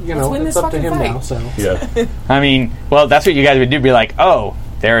 it's win it's this up to fucking him fight. now. So Yeah. I mean, well, that's what you guys would do. Be like, oh,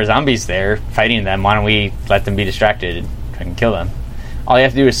 there are zombies there fighting them. Why don't we let them be distracted and try and kill them? All you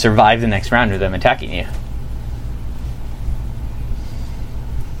have to do is survive the next round of them attacking you.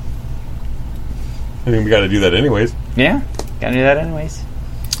 I mean, we got to do that anyways. Yeah, gotta do that anyways.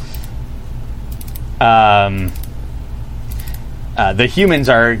 The humans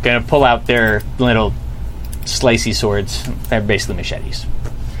are gonna pull out their little slicey swords. They're basically machetes,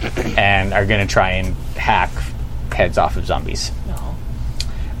 and are gonna try and hack heads off of zombies.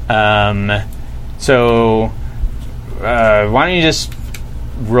 So, why don't you just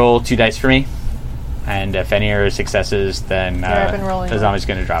roll 2 dice for me? And if any are successes, then I've been rolling the zombie's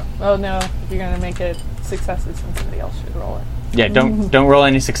gonna drop. Oh no, if you're gonna make it successes, then somebody else should roll it. Yeah, don't roll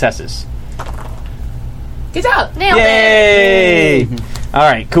any successes. Good job. Nailed it. Yay! All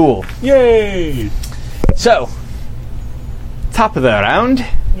right, cool. Yay! So, top of the round,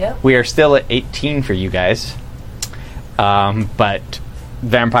 Yep. we are still at 18 for you guys. But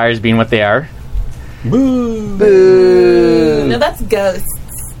vampires being what they are. Boo! No, that's ghosts.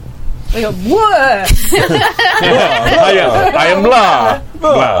 They go, what? I am blah.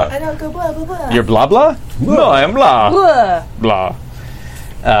 Blah. I don't go blah blah blah. You're blah blah? No, I am blah. Blah. Blah.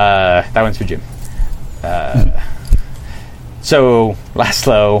 That one's for Jim. So,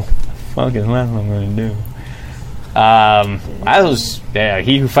 Laszlo. Fuck is Laszlo going to do? Laszlo's,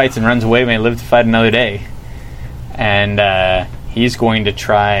 he who fights and runs away may live to fight another day. And he's going to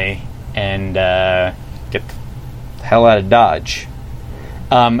try and get the hell out of Dodge.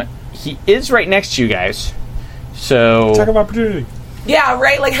 He is right next to you guys. So Attack of opportunity. Yeah,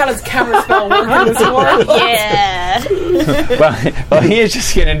 right. Like, how does counterspell work in this world? Yeah. well, he is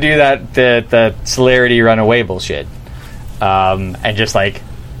just gonna do that the celerity run away bullshit, and just like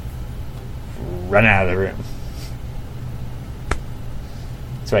run out of the room.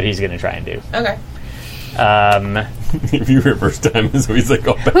 That's what he's gonna try and do. Okay. If you reverse time, so he's like,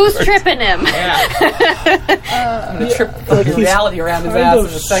 oh, Who's tripping him? I'm gonna trip fucking reality around his kind ass in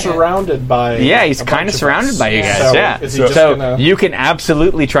of a second. surrounded by. Yeah, he's a kind bunch of surrounded us. by you guys. So Yeah, is he so just gonna- you can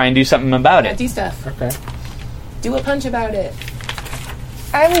absolutely try and do something about Yeah, it. do stuff. Okay. Do a punch about it.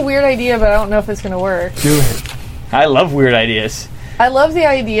 I have a weird idea, but I don't know if it's gonna work. do it. I love weird ideas. I love the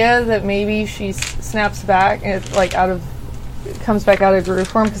idea that maybe she snaps back and it's like comes back out of Guru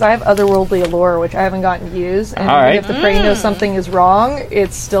form, because I have otherworldly allure, which I haven't gotten used. And All right. even if the prey knows something is wrong,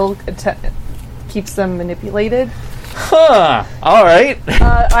 it still keeps them manipulated. Huh. All right.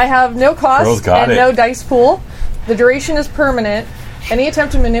 I have no Girls cost got and it. no dice pool. The duration is permanent. Any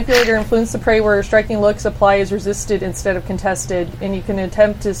attempt to manipulate or influence the prey where a striking looks apply is resisted instead of contested, and you can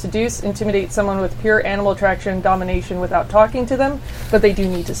attempt to seduce, intimidate someone with pure animal attraction and domination without talking to them, but they do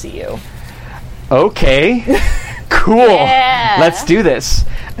need to see you. Okay. Cool. Yeah. Let's do this.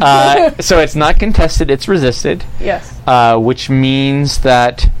 So it's not contested; it's resisted. Yes. Which means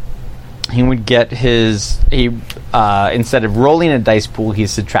that he would get instead of rolling a dice pool, he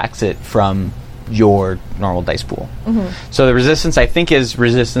subtracts it from your normal dice pool. So the resistance, I think, is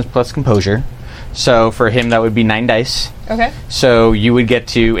resistance plus composure. So for him, that would be 9 dice. Okay. So you would get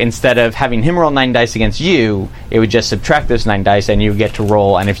to, instead of having him roll 9 dice against you, it would just subtract those 9 dice, and you get to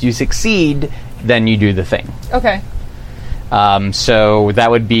roll. And if you succeed, then you do the thing. Okay. So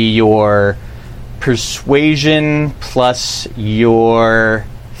that would be your persuasion plus your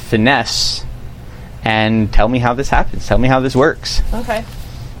finesse. And tell me how this happens. Tell me how this works. Okay.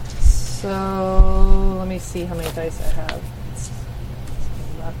 So let me see how many dice I have. It's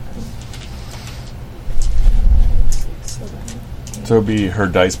 11. 7. So it'd be her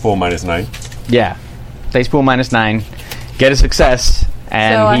dice pool minus 9. Yeah. Dice pool minus 9. Get a success.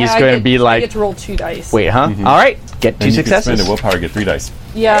 And So he's I going get- to be I like, get to roll 2 dice. wait, huh? All right. Get 2 And you can successes. spend a willpower, get 3 dice.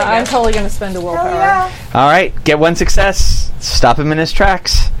 Yeah, There you I'm go. totally going to spend a willpower. Yeah. All right. Get 1 success. Stop him in his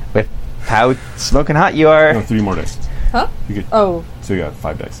tracks with how smoking hot you No, are. 3 more dice. Huh? You get, Oh, so you got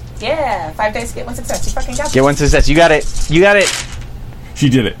 5 dice. Yeah. 5 dice, get 1 success. You fucking got this. Get 1 success. You got it. You got it. She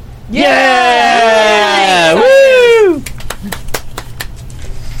did it. Yeah! Woo!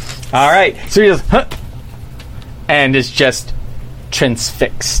 All right. So he goes, huh? And is just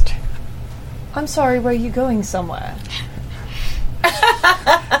transfixed. I'm sorry, were you going somewhere?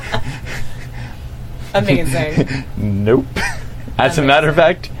 Amazing. Nope. As a matter of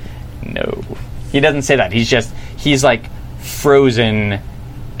fact, no. He doesn't say that. He's like frozen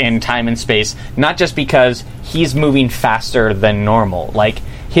in time and space. Not just because he's moving faster than normal. Like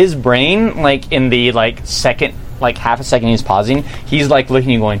his brain, like in the like second, like half a second he's pausing, he's like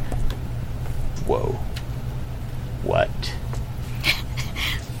looking and going, whoa. What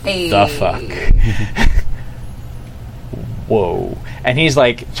Hey. the fuck? Whoa. And he's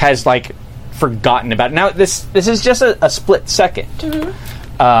like, has like forgotten about it. Now, this is just a split second.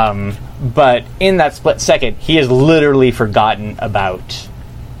 But in that split second, he has literally forgotten about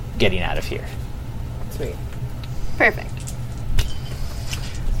getting out of here. Sweet. Perfect.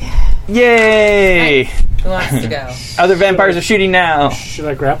 Yay! Who wants to go? Other vampires are shooting now. Should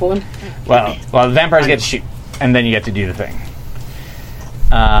I grapple him? Well, the vampires get to shoot, and then you get to do the thing.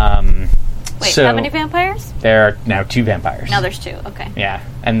 Wait, so how many vampires? there are now 2 vampires. Now there's 2. Okay. Yeah,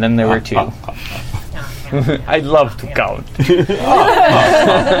 and then there were 2. I love to count.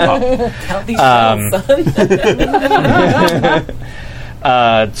 Count these shells, son.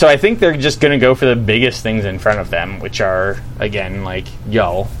 So I think they're just going to go for the biggest things in front of them, which are, again, like,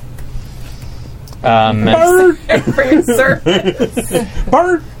 y'all.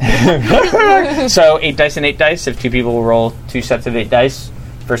 Bird. So 8 dice and 8 dice. If 2 people will roll 2 sets of 8 dice.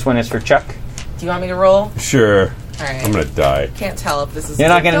 First one is for Chuck. Do you want me to roll? Sure. All right. I'm gonna die. Can't tell if this is. You're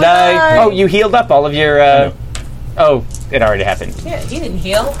not going to Don't die. die. Oh, you healed up all of your... Oh, it already happened. Yeah, he didn't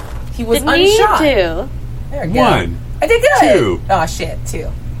heal. He was Didn't need unshot. to. There we go. 1, I did good. 2. Oh shit, 2.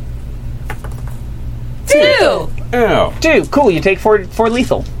 2. Ow. 2. Cool. You take 4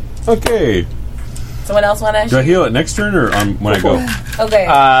 lethal. Okay. Someone else want to? Do I heal it next turn or when I go? Okay.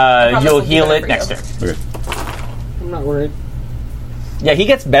 You'll will do heal better it for next you. turn. Okay. I'm not worried. Yeah, he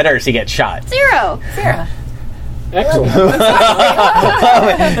gets better as he gets shot. 0. Sarah. Excellent.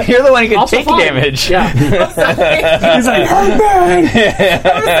 You're the one who can Also take fine. damage. Yeah. He's like, I'm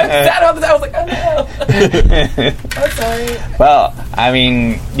bad. That I was like, oh no. I'm sorry. Well, I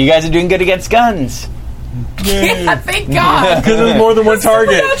mean, you guys are doing good against guns. Yeah, thank God. Because there's more than one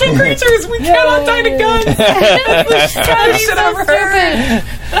target. Supernatural creatures, we cannot die to guns. Shit over her.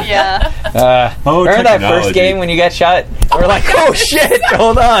 Yeah. Oh, Remember that technology. first game when you got shot? We're like, oh shit,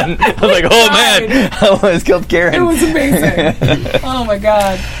 hold on. I was like, oh man, I almost killed Karen. It was amazing. Oh my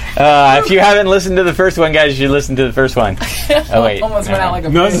God. If you haven't listened to the first one, guys, you should listen to the first one. Oh wait, Almost went out like a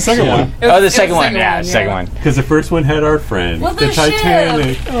No, it's the second one. Oh, the second one. Yeah, the second one. Because the first one had our friend, Well, the the ship.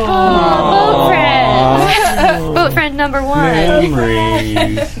 Titanic. Boat friend. Boat friend number 1.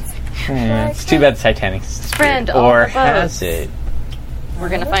 Memories. Yeah, it's too bad Titanic's Friend on or the boat. has it? We're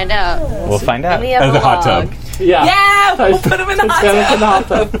gonna find out. We'll find out. In the Out of the hot epilogue. tub. Yeah. Yeah, we'll put him in the hot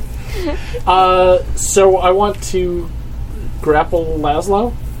tub. So I want to grapple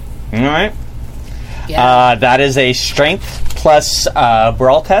Laszlo. All right. Yeah. That is a strength plus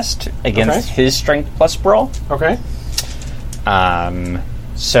brawl test against Okay. his strength plus brawl. Okay.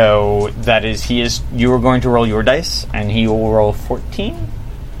 So that is you are going to roll your dice, and he will roll 14.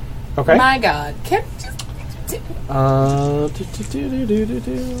 Okay. My God. Can Do.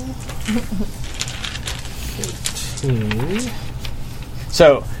 15.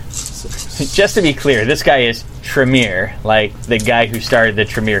 So, just to be clear, this guy is Tremere, like the guy who started the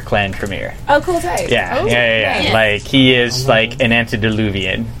Tremere clan. Tremere. Oh, cool day. Yeah, Oh, yeah. nice. Like he is like an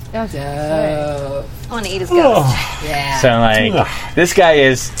antediluvian. Dope. I want to eat his ghost. Yeah. So like this guy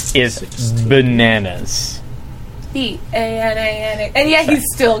is bananas. B-A-N-A-N-A. And yet he's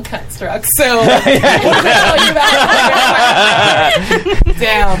still cut struck, so tell you about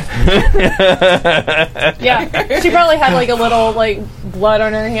Damn. Yeah, she probably had like a little like blood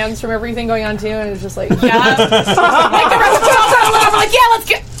on her hands from everything going on too, and it's just like Yeah. Like the rest of the I'm like, yeah, let's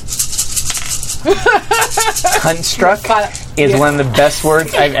get Cunt struck is one of the best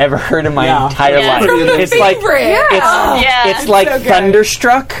words I've ever heard in my Yeah. entire Yeah. life. From the It's like favorite. it's like so good.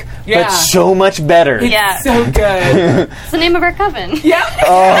 thunderstruck, Yeah. but so much better. Yeah. so good. It's the name of our coven. Yeah.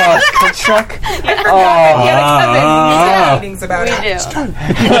 Oh, cunt struck. I forgot we had meetings about We it. do.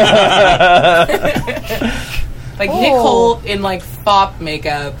 Like Nick Holt in like fop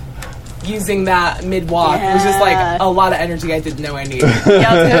makeup using that mid walk was just like a lot of energy I didn't know I needed.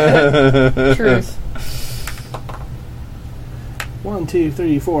 truth. 1, 2,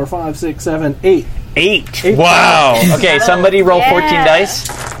 3, 4, 5, 6, 7, 8. 8. Wow. Okay, somebody roll 14 Yeah. dice.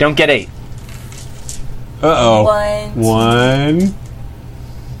 Don't get 8. Uh-oh. 1, 1,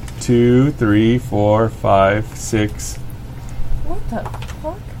 2, 3, 4, 5, 6. What the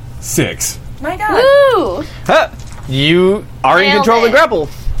fuck? 6. My God. Woo! Huh. You are in Nailed control of the it. grapple.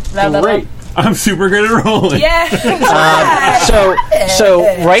 Great. I'm super good at rolling. Yeah. So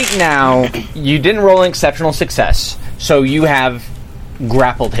right now, you didn't roll an exceptional success, so you have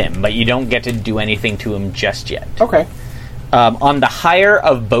grappled him, but you don't get to do anything to him just yet. Okay. On the higher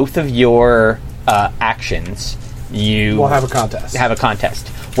of both of your actions, you We'll have a contest. have a contest.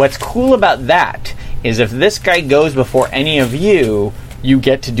 What's cool about that is if this guy goes before any of you, you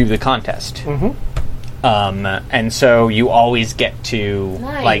get to do the contest. And so you always get to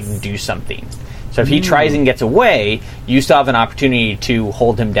Nice. like do something. So if he tries and gets away, you still have an opportunity to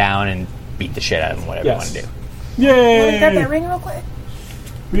hold him down and beat the shit out of him, whatever Yes. you want to do. Want to grab that Yay! ring real quick?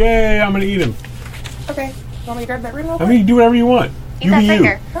 Yay! I'm gonna eat him. Okay. Want me to grab that ring real I quick? mean, do whatever you want. Eat You that be you.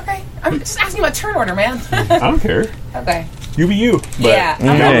 finger. Okay. I'm just asking about turn order, man. I don't care. Okay. You be you. But Yeah, I'm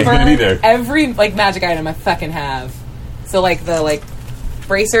Okay. gonna gonna be there. burn every like magic item I fucking have. So like the like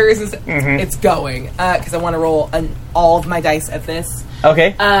bracers, and it's going because I want to roll all of my dice at this.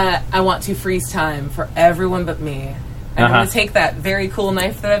 Okay. I want to freeze time for everyone but me. And I'm Uh-huh. going to take that very cool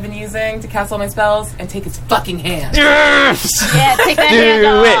knife that I've been using to cast all my spells and take its fucking hand. Yes! Yeah, take that hand Do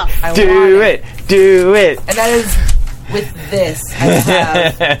off. I it! Do it! Do it! And that is with this. I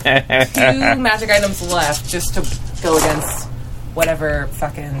have 2 magic items left just to go against whatever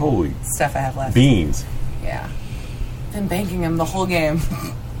fucking Holy stuff I have left. beans. Yeah. Been banking him the whole game.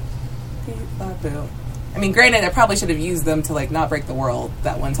 Boo. I mean, granted, I probably should have used them to, like, not break the world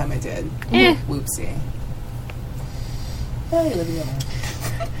that one time I did. Eh. Whoopsie. Hey, leave me alone.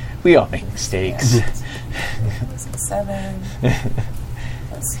 We all make mistakes. 7.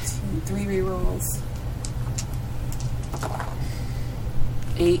 That's 3 rerolls.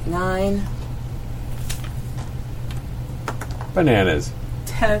 8, 9, Bananas.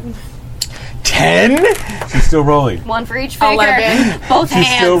 10. 10? She's still rolling. One for each finger. 11. Both She's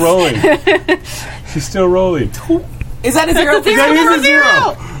hands. still rolling. She's still rolling. Is that a 0? That is a 0.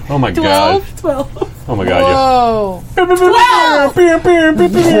 Oh my god. 12. Oh my god. Whoa.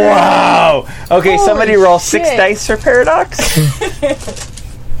 Wow! Okay, Holy somebody roll 6 shit. dice for Paradox.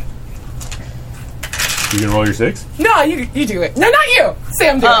 You can roll your 6? No, you do it. No, not you.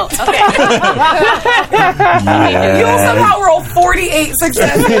 Sam, do Oh, it. okay. You'll somehow roll 48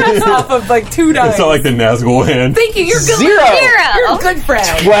 successes off of, like, 2 dice. It's not like the Nazgul hand. Thank you. You're good. 0. You're a good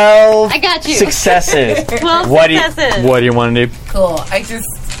friend. 12 I got you. successes. 12 What do successes. you want to do? Cool. I just,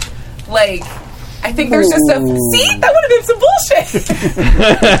 like, I think there's just a... See? That would have been some bullshit.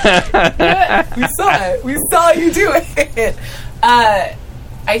 We saw it. We saw you do it. I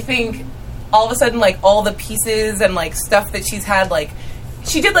think all of a sudden, like, all the pieces and, like, stuff that she's had, like,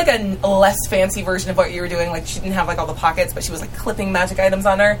 she did, like, a less fancy version of what you were doing. Like, she didn't have, like, all the pockets, but she was, like, clipping magic items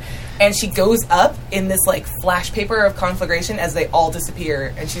on her. And she goes up in this, like, flash paper of conflagration as they all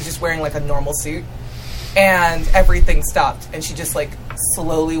disappear. And she's just wearing, like, a normal suit. And everything stopped. And she just, like,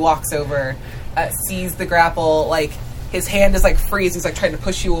 slowly walks over, sees the grapple, like, his hand is, like, freeze. He's, like, trying to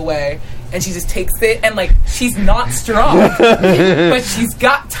push you away. And she just takes it, and, like, she's not strong. But she's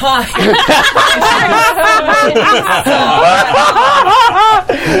got time.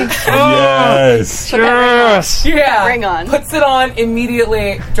 Yes. Yes. Yeah. Ring on. Puts it on,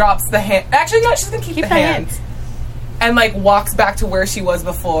 immediately drops the hand. Actually, no, she's going to keep the the hand. hand. And, like, walks back to where she was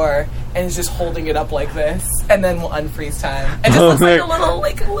before and is just holding it up like this. And then we'll unfreeze time. And just looks like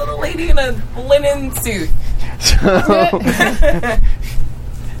a little lady in a linen suit.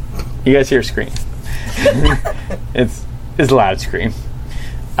 You guys hear a scream. It's a loud scream.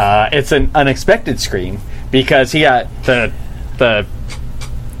 It's an unexpected scream because he got the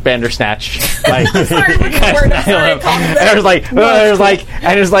Bandersnatch like Sorry, we're getting word. I'm sorry, I called and I was like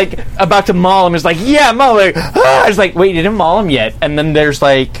and it was like about to maul him. It's like, yeah, maul. Like, I was like, wait, you didn't maul him yet. And then there's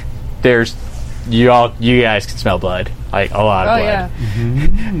you guys can smell blood, like a lot of Oh, blood. yeah.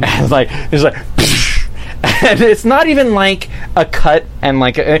 And it's like and it's not even like a cut and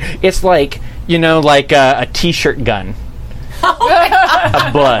like it's like, you know, like a t-shirt gun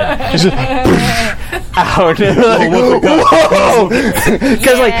of blood. It's just out.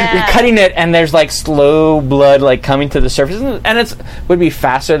 Because like you're cutting it and there's like slow blood like coming to the surface, and it's would be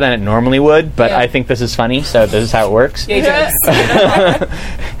faster than it normally would, but Yeah. I think this is funny, so this is how it works. Yes.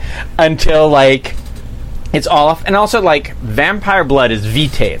 Until like it's all off. And also like vampire blood is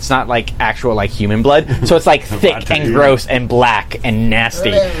vitae. It's not like actual like human blood. So it's like thick and gross and black and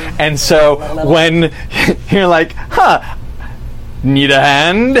nasty. And so when you're like, need a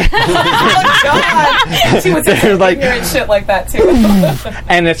hand? God. She was They're like- hearing shit like that too.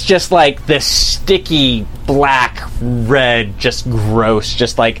 And it's just like this sticky black red, just gross,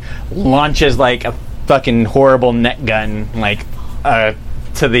 just like launches like a fucking horrible net gun like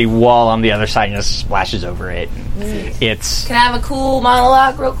to the wall on the other side and just splashes over it. It's Can I have a cool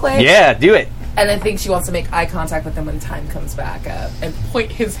monologue real quick? yeah, do it. And I think she wants to make eye contact with him when time comes back up and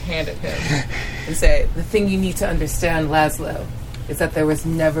point his hand at him and say, the thing you need to understand, Laszlo, is that there was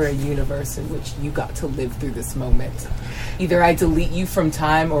never a universe in which you got to live through this moment. Either I delete you from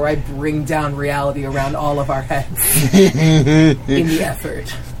time or I bring down reality around all of our heads in the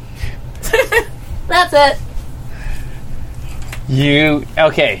effort. That's it.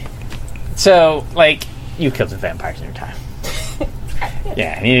 Okay. So, like, you killed some vampires in your time.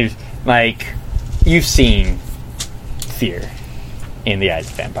 Yeah, and you've seen fear in the eyes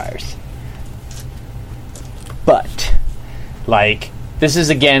of vampires. But, this is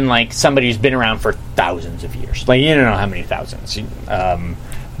again, somebody who's been around for thousands of years. You don't know how many thousands.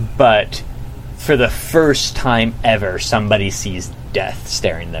 But for the first time ever, somebody sees death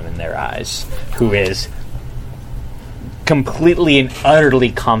staring them in their eyes, who is completely and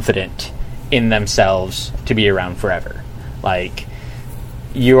utterly confident in themselves to be around forever.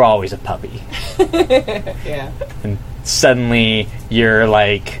 You're always a puppy. Yeah. And suddenly you're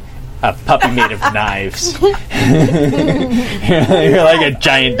a puppy made of knives. You're like a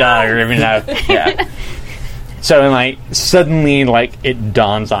giant dog ripping it out. Yeah. So suddenly it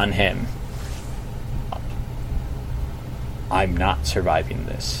dawns on him. I'm not surviving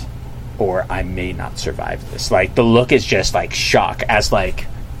this. Or I may not survive this. The look is just shock as Vite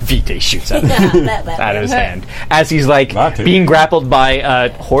shoots at him out of his hand. As he's being grappled by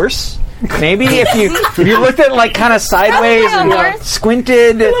a horse. Maybe if you looked at kind of sideways and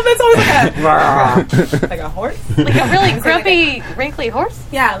squinted. I love that sounds like a horse. Like a really grumpy, wrinkly horse?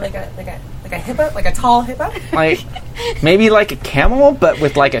 Yeah, like a hippo, like a tall hippo. Maybe a camel, but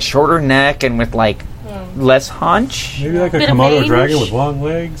with a shorter neck and with less haunch. Maybe a Bit of Komodo mange. dragon with long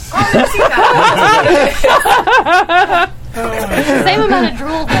legs. Same amount of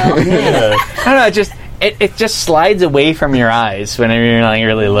drool, though. Yeah. I don't know. It just slides away from your eyes whenever you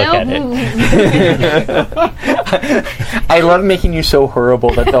really look at it. I love making you so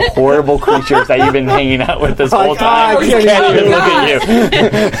horrible that the horrible creatures that you've been hanging out with this whole time can't even look at you.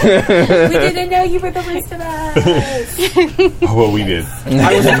 We didn't know you were the least of us. Oh, well, we did.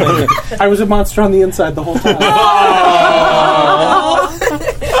 I was a monster on the inside the whole time.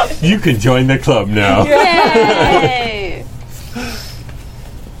 You can join the club now. Yay!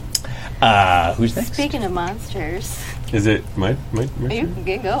 Who's next? Speaking of monsters, Is it my you turn?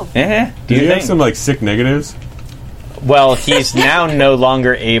 can go. Yeah. Do you have some sick negatives? Well, he's now no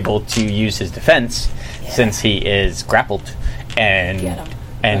longer able to use his defense since he is grappled and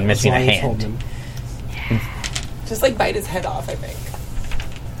missing a hand. Just bite his head off, I think.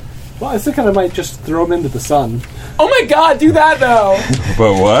 Well, I think I might just throw him into the sun. Oh my god, do that though!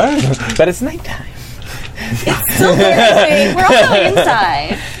 But what? But it's nighttime. We're also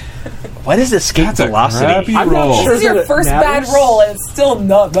inside. What is escape That's a velocity? crappy I'm not roll. sure. This is your that it first bad matters? roll, and it's still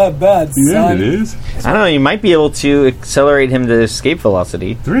not that bad, Yeah, son. it is. I don't know. You might be able to accelerate him to escape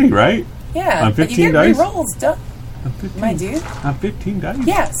velocity. 3, right? Yeah, On but 15 you get dice? re-rolls, my dude. On 15 dice?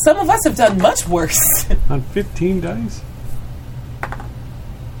 Yeah, some of us have done much worse. On 15 dice?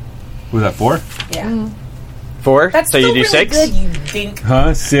 Was that 4? Yeah. 4? That's so still you do really 6? good, you dink.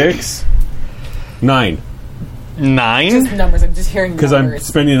 Huh? 6? 9. 9? Just numbers, I'm just hearing Because I'm numbers.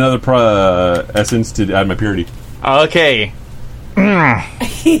 spending another essence to add my purity. Okay. We're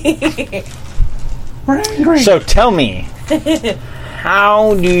angry. So tell me,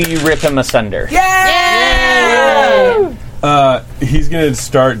 how do you rip him asunder? Yeah! He's going to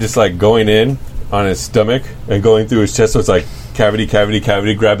start just going in on his stomach and going through his chest. So it's cavity, cavity,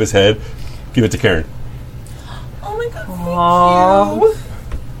 cavity. Grab his head. Give it to Karen. Oh my god, thank you.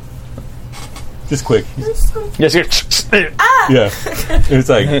 Just quick. Yes, Yeah. It's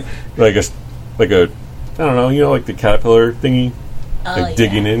like a I don't know, like the caterpillar thingy,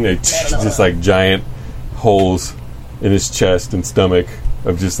 digging in. Just giant holes in his chest and stomach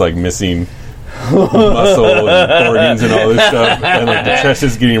of just missing muscle and organs and all this stuff, and the chest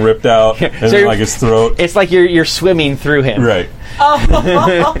is getting ripped out, and So then his throat. It's like you're swimming through him. Right.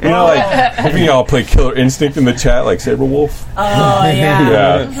 If you all play Killer Instinct in the chat, like Saberwolf. Oh, yeah.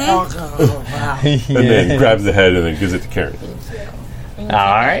 Yeah. Oh, wow. And then grabs the head and then gives it to Karen. All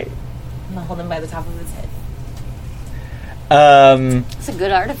right. I'm gonna hold him by the top of his head. It's a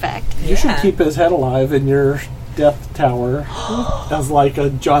good artifact. You should keep his head alive in your death tower as a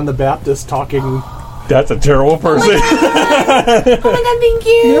John the Baptist talking. That's a terrible person. Oh my god, thank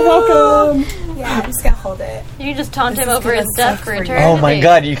you! You're welcome. Yeah, I'm just gonna hold it. You can just taunt This him is over gonna his death suck for for you. eternity. Oh my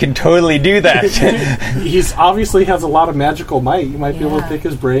god, you can totally do that. He's obviously has a lot of magical might. You might be able to Yeah. pick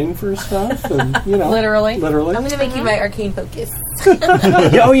his brain for stuff, and Literally. I'm gonna make you my arcane focus.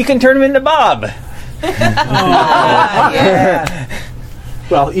 Yo, you can turn him into Bob. Yeah.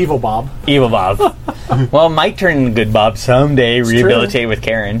 Well, evil Bob. Evil Bob. Well, might turn into good Bob someday. Rehabilitate with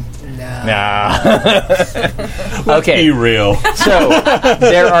Karen. No. Okay. Be real. So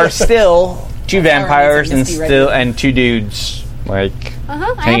there are still 2 vampires and Misty right and 2 dudes I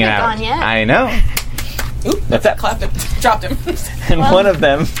hanging haven't out. gone yet. I know. Oop, What's that? clapped him. Dropped him. And one of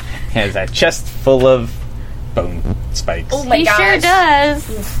them has a chest full of bone spikes. Oh my He gosh. sure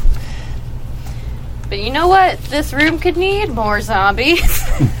does. But you know what? This room could need more zombies.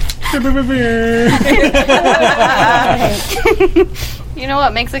 You know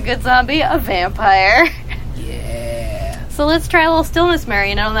what makes a good zombie? A vampire. Yeah. So let's try a little stillness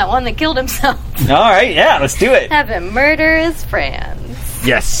marionette on that one that killed himself. All right, yeah, let's do it. Have him murder his friends.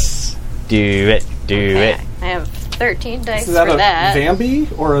 Yes. Do it. Okay, I have 13 dice Is that for a that. Vambi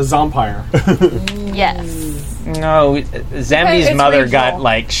or a Zompire? Yes. No, Zambi's It's mother regional. got,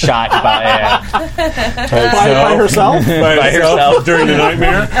 like, shot by By herself? by herself. during the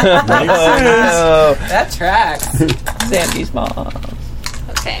nightmare. Oh, That tracks. Zambi's mom.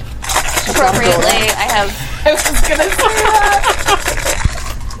 Okay. Appropriately, I have... I was just gonna say that.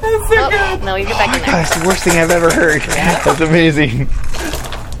 That's so good. Oh, no, you get back in there. That's the worst thing I've ever heard. That's amazing.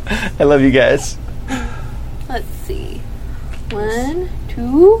 I love you guys. Let's see. 1,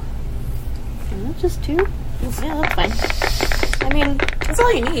 2... just 2? Yeah, that's fine. I mean, That's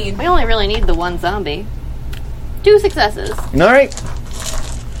all you need. we only really need the one zombie. 2 successes. All right.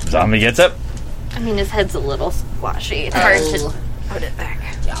 Zombie gets up. I mean, his head's a little squashy. It's hard to put it back.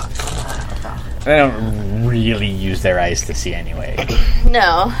 They don't really use their eyes to see anyway.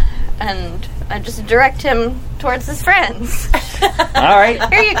 No. And I just direct him towards his friends. All right.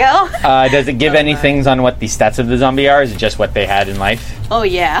 Here you go. Does it give any things on what the stats of the zombie are? Is it just what they had in life? Oh,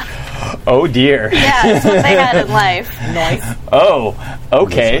 yeah. Oh, dear. Yeah, it's what they had in life. Nice. Oh,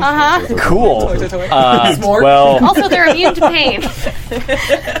 okay. Uh-huh. Cool. Smart. Well, Also, they're immune to pain.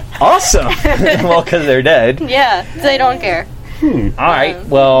 awesome. Well, because they're dead. Yeah, they don't care. All right.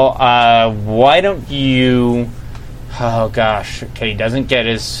 Well, why don't you... Oh, gosh. Okay, he doesn't get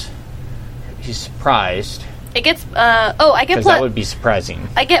his... He's surprised. It gets, I get Because that would be surprising.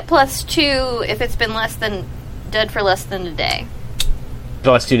 I get +2 if it's been dead for less than a day.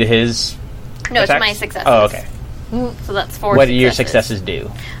 Plus 2 to his... No, it's attacks? my successes. Oh, okay. So that's 4 What do your successes. successes do?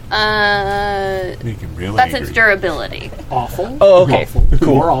 Make him really That's angry. its durability. Awful. Oh, okay. Awful.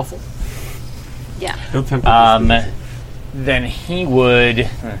 Cool. More awful. Yeah. Don't tempt Then he would...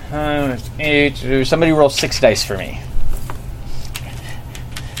 somebody roll 6 dice for me.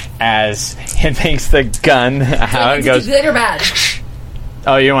 As it makes the gun... How it goes... Good or bad?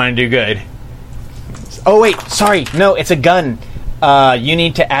 Oh, you want to do good. Oh, wait. Sorry. No, it's a gun. You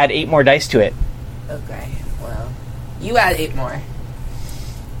need to add 8 more dice to it. Okay. Well, you add 8 more.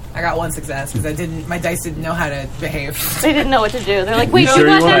 I got 1 success because my dice didn't know how to behave. They didn't know what to do. They're like, wait, You sure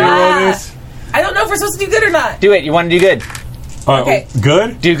you you got want to that? roll this? I don't know if we're supposed to do good or not. Do it. You want to do good. Okay.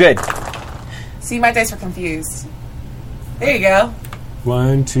 Good? Do good. See, my dice were confused. There you go.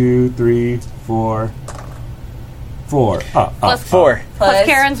 1, 2, 3, 4. 4. Plus 4. Plus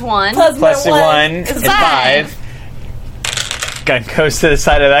Karen's 1. Plus Plus my 1 is is 5. 5. Gun goes to the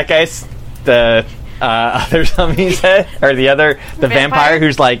side of that guy's... The other zombie's head. Or the vampire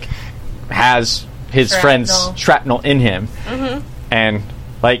who's like... Has his friend's shrapnel in him. Mm-hmm. And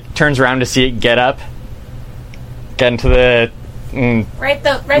like turns around to see it get up. Get into the...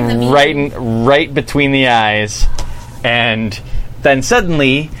 right between the eyes. And then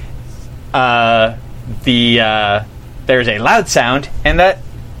suddenly... there's a loud sound, and that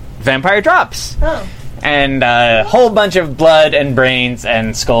vampire drops. Oh. And a whole bunch of blood and brains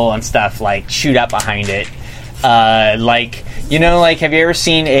and skull and stuff like shoot up behind it. Have you ever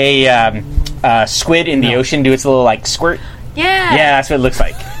seen a squid in the ocean do its little like squirt? Yeah. Yeah, that's what it looks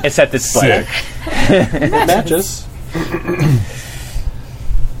like. Except it's blood. Matches.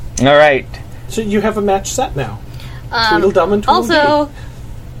 All right. So you have a match set now. Um, Tweedledum and Tweedledee. also,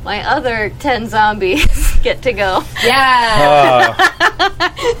 my other 10 zombies get to go. Yeah.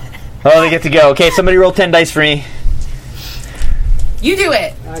 Oh, they get to go. Okay, somebody roll 10 dice for me. You do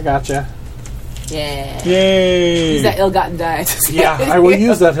it. I gotcha. Yeah. Yay! Use that ill-gotten die. Yeah, I will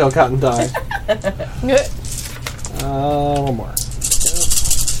use that ill-gotten die. One more.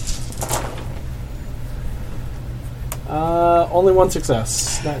 Only 1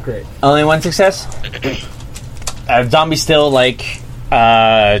 success. Not great. Only 1 success? Zombie still,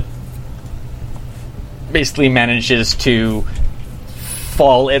 basically manages to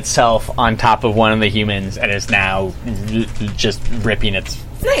fall itself on top of one of the humans and is now just ripping its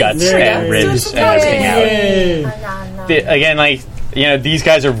guts and ribs and everything out. Again, these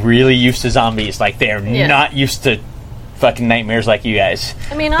guys are really used to zombies. Like, they are not used to fucking nightmares like you guys.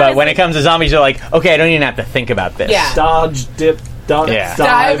 I mean, but when it comes to zombies, they're like, okay, I don't even have to think about this. Yeah. Dodge, dip,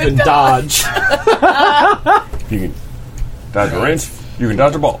 dive, and dodge. You can dodge a wrench. You can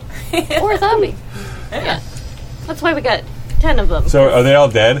dodge a ball. Or a zombie. Yeah. That's why we got 10 of them. So are they all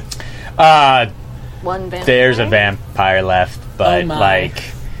dead? One vampire. There's a vampire left, but Oh my.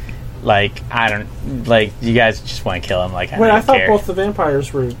 Like, I don't... Like, you guys just want to kill him. Like, I Wait, don't I thought care. both the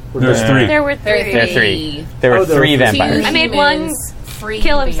vampires were There's dead. three. There were three. There are three. There were Oh, there three were vampires. I made one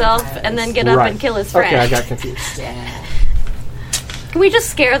kill himself and then get up Right. and kill his friend. Okay, I got confused. Can we just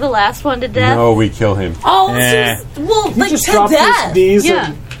scare the last one to death? No, we kill him. Oh, Eh. well, He like just to dropped death. his knees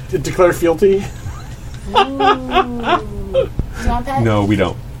Yeah. and declare fealty. Do you want pet? No, we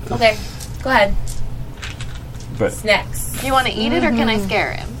don't. Okay, go ahead. But Snacks. Do you want to eat it or can I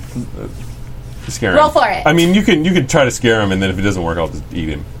scare him? scare him. Roll for it. I mean, you can try to scare him, and then if it doesn't work, I'll just eat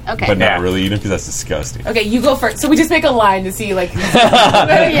him. Okay. But Yeah. not really eat him because that's disgusting. Okay, you go first. So we just make a line to see, like,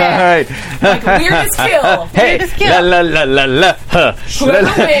 Yeah. like weirdest kill. Hey, Weirdest kill. la la la la la. Huh.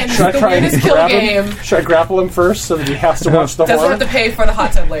 Whoever wins Should I the try and weirdest kill grab game him? Should I grapple him first so that he has to watch the doesn't horror? have to pay for the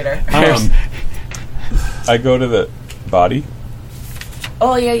hot tub later. I go to the body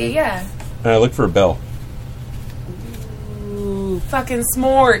Oh, yeah. and I look for a bell. Ooh, fucking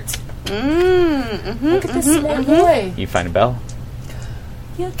smart. Look at this smart boy. You find a bell.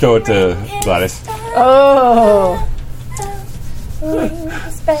 Go to Gladys. Oh.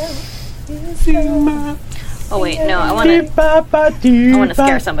 Oh wait, no, I want to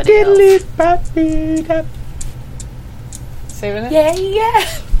scare somebody else. Saving it?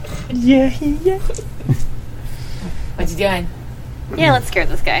 Yeah. What you doing? Yeah, let's scare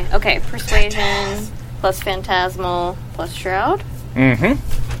this guy. Okay, persuasion plus phantasmal plus shroud.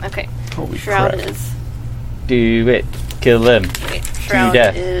 Mm-hmm. Okay, Holy shroud crap. is Do it. Kill him. shroud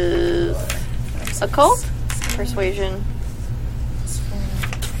death. is occult. Persuasion.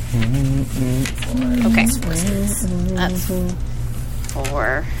 Okay, that's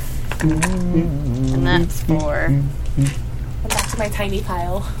 4, and that's 4. I'm back to my tiny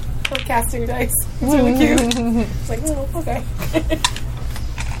pile of casting dice. It's really cute. It's like, oh, okay.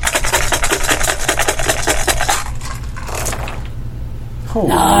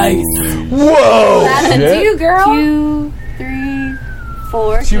 Nice. Whoa! That's shit. you, girl. 2, 3,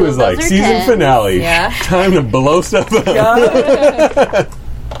 4. She Two was of those like, are season 10. finale. Yeah. Time to blow stuff up.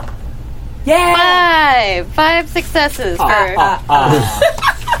 Yeah. 5 successes for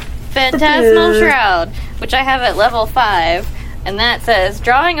Phantasmal Shroud, which I have at level 5, and that says,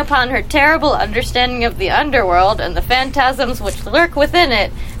 drawing upon her terrible understanding of the underworld and the phantasms which lurk within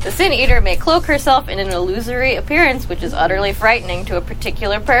it, the Sin Eater may cloak herself in an illusory appearance which is utterly frightening to a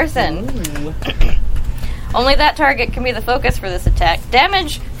particular person. Only that target can be the focus for this attack.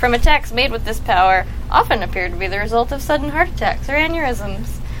 Damage from attacks made with this power often appear to be the result of sudden heart attacks or aneurysms.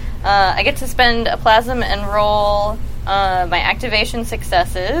 I get to spend a plasm and roll my activation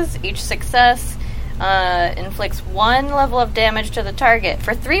successes. Each success inflicts 1 level of damage to the target.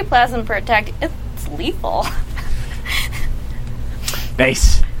 For 3 plasm per attack, it's lethal.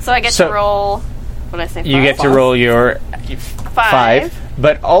 Nice. So I get So- to roll... What did I say? You get to roll your 5.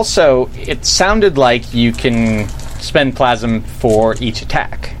 But also, it sounded like you can spend plasm for each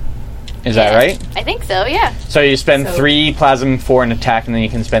attack. Is that right? I think so, yeah. So you spend So- 3 plasm for an attack, and then you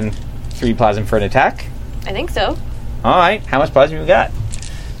can spend 3 plasm for an attack? I think so. Alright, how much plasma you got?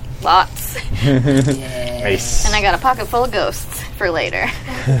 Lots. Nice. And I got a pocket full of ghosts for later. 1,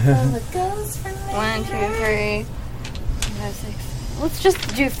 2, 3, 4, 5, 6. Let's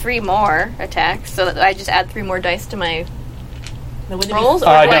just do 3 more attacks so that I just add 3 more dice to my rolls. Or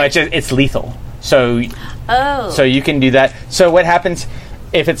No, what? it's lethal. So you can do that. So what happens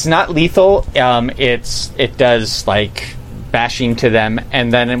if it's not lethal? It does like bashing to them,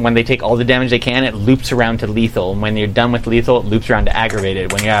 and then when they take all the damage they can, it loops around to lethal. And when you're done with lethal, it loops around to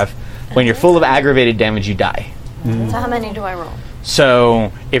aggravated. When you're full of aggravated damage, you die. So how many do I roll?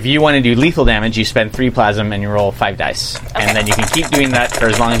 So if you want to do lethal damage, you spend 3 plasm and you roll 5 dice, and then you can keep doing that for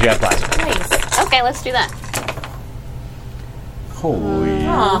as long as you have plasma. Nice. Okay, let's do that. Holy.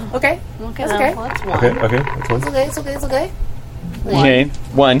 Aw, okay. Okay, That's okay. That's 1. Okay, that's one. It's okay. Okay,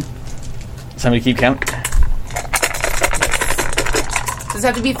 1. Somebody keep count. Does it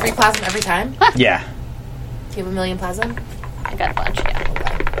have to be 3 plasm every time? Do Yeah. you have a million plasm? I got a bunch, yeah.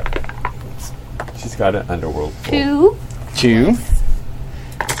 She's got an underworld. 2. 2.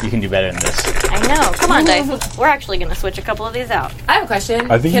 You can do better than this. I know. Come on, dice. We're actually going to switch a couple of these out. I have a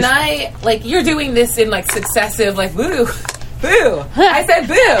question. I think Can he's- I, like, you're doing this in, like, successive, like, boo. Boo. I said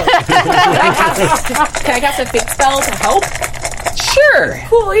boo. Can I cast a fake spell to help? Sure.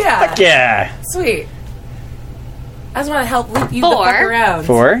 Cool, yeah. Yeah. Sweet. I just want to help loop you the 4. fuck around.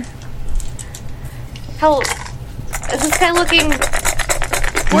 4. How is this guy looking Did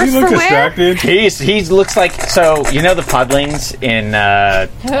worse you look for wear? distracted? He looks like, so you know the podlings in the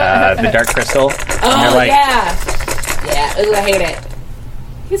Dark Crystal. And Oh, they're like, yeah. Yeah, ooh, I hate it.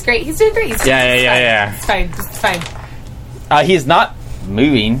 He's great. He's doing great. Yeah. It's fine. It's fine. He's not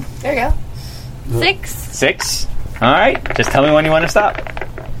moving. There you go. 6. 6. All right. Just tell me when you want to stop.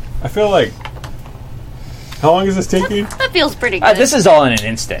 I feel like. How long is this taking? That feels pretty good. This is all in an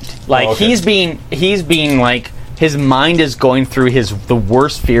instant. Like Oh, okay. he's being like his mind is going through the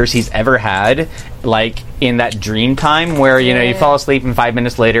worst fears he's ever had, like in that dream time where you fall asleep and 5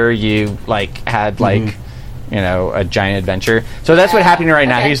 minutes later you like had like a giant adventure. So that's what's happening right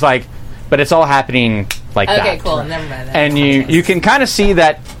now. Okay. He's like, but it's all happening like that. Okay, cool. Never mind that. And you can kind of see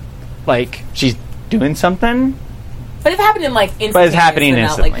that like she's doing something. But it happened in like instantly. But it's happening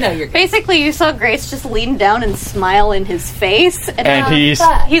instantly. Like, no, you're good. Basically, you saw Grace just lean down and smile in his face, And he's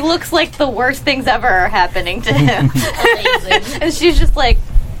he looks like the worst things ever are happening to him. Amazing. And she's just like,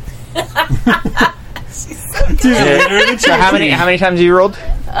 so how many times have you rolled?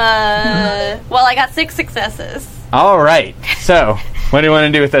 well, I got 6 successes. All right. So what do you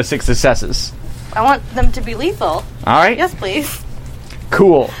want to do with those 6 successes? I want them to be lethal. All right. Yes, please.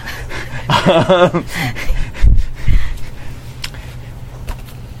 Cool.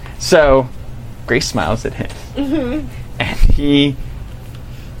 So, Grace smiles at him, and he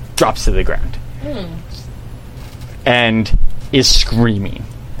drops to the ground, and is screaming,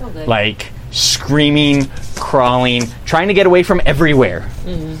 screaming, crawling, trying to get away from everywhere.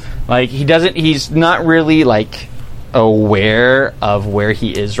 Like he's not really like aware of where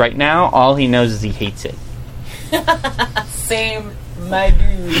he is right now. All he knows is he hates it. Same, my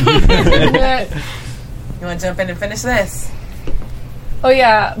dude. You want to jump in and finish this? Oh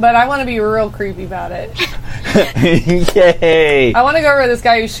yeah, but I want to be real creepy about it. Yay! I want to go over to this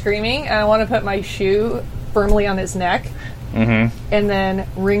guy who's screaming, and I want to put my shoe firmly on his neck, and then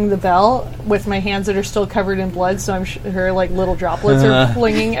ring the bell with my hands that are still covered in blood, so I'm her like little droplets are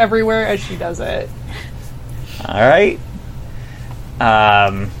flinging everywhere as she does it. All right.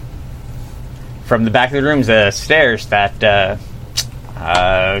 From the back of the room's the stairs that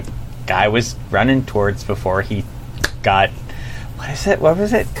guy was running towards before he got. What is it? What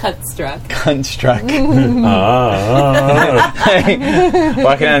was it? Cunt-struck. Cunt-struck.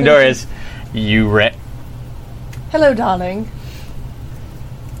 Walking on the door is you Hello, darling.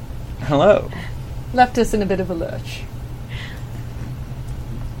 Hello. Left us in a bit of a lurch.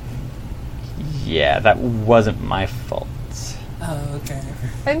 Yeah, that wasn't my fault. Oh, okay.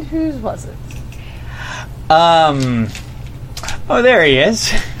 And whose was it? Oh, there he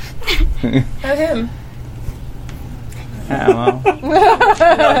is. Not him. Oh,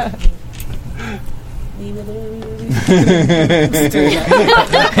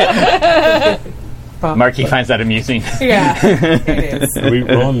 well. Marky finds that amusing. Yeah, it is. Are we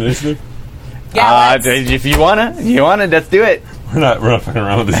rolling initiative? Yeah, let's- if you wanna, let's do it. We're not fucking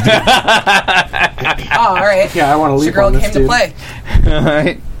around with this dude. Oh, all right. Yeah, I want to leap Your girl on this came to dude. play. All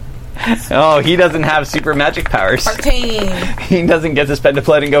right. Oh, he doesn't have super magic powers. 14. He doesn't get to spend a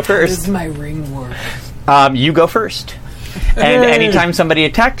blood and go This first. is my ring work. You go first. And anytime somebody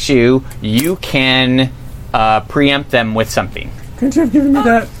attacks you, you can preempt them with something. Couldn't you have given me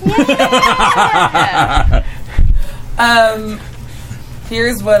that?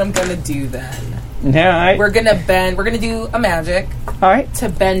 Here's what I'm gonna do then. Yeah, We're gonna do a magic all right. to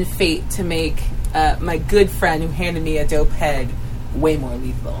bend fate to make my good friend who handed me a dope head way more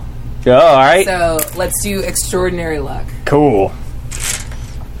lethal. Oh, all right. So let's do extraordinary luck. Cool.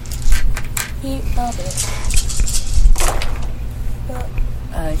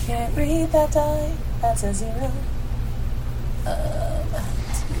 I can't read that die. That's a 0.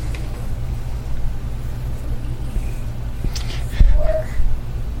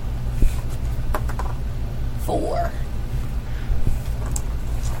 4.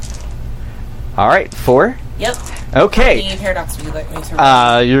 All right, 4. Yep. Okay. Any paradox would you like me to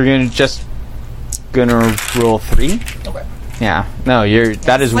roll? You're gonna roll 3. Okay. Yeah. No,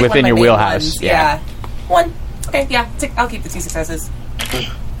 that is It's like within one of your my main wheelhouse. ones. Yeah. 1. Okay, yeah. I'll keep the 2 successes.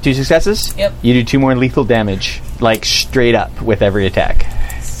 2 successes. Yep. You do 2 more lethal damage, like straight up with every attack.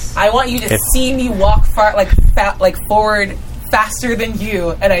 I want you to see me walk far, forward faster than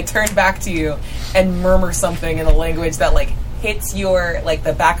you, and I turn back to you and murmur something in a language that hits your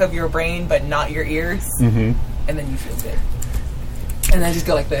the back of your brain, but not your ears, and then you feel good. And I just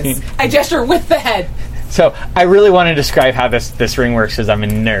go like this. I gesture with the head. So I really want to describe how this ring works because I'm a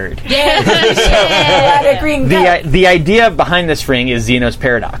nerd. Yeah, green The idea behind this ring is Zeno's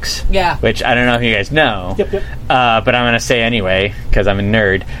paradox. Yeah. Which I don't know if you guys know. Yep. But I'm going to say anyway because I'm a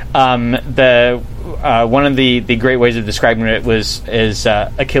nerd. One of the great ways of describing it is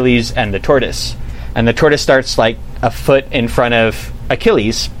Achilles and the tortoise, and the tortoise starts like a foot in front of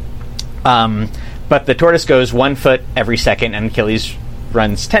Achilles, but the tortoise goes 1 foot every second, and Achilles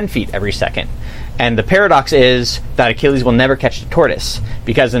runs 10 feet every second. And the paradox is that Achilles will never catch the tortoise,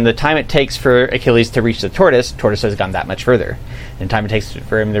 because in the time it takes for Achilles to reach the tortoise has gone that much further. In the time it takes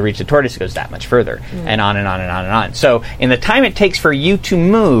for him to reach the tortoise, it goes that much further. And on and on and on and on. So in the time it takes for you to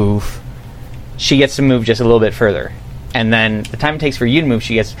move, she gets to move just a little bit further. And then the time it takes for you to move,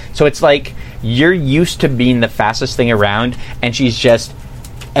 she gets... So it's like you're used to being the fastest thing around, and she's just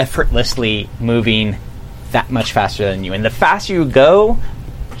effortlessly moving that much faster than you. And the faster you go,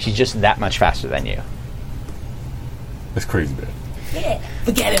 she's just that much faster than you. That's crazy bad. Yeah.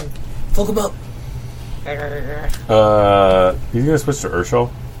 Forget him. Fuck him up. He's gonna switch to Urshel.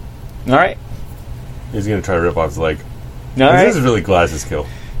 All right. He's gonna try to rip off his leg. All right. This is really Gladys' kill.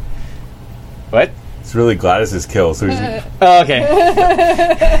 What? It's really Gladys' kill, so he's... Oh, okay.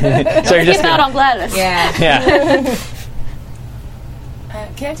 So you're just Came out on Gladys. Yeah. Yeah.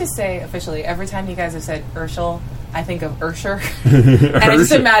 Can I just say officially, every time you guys have said Urshel, I think of Ursher. And I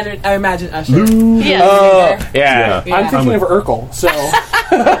just imagine Usher. Yes. Oh, yeah. Yeah. I'm thinking of Urkel, so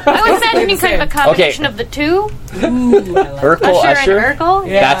I was imagining kind of a combination of the two. Urkel, Usher Usher. and Urkel.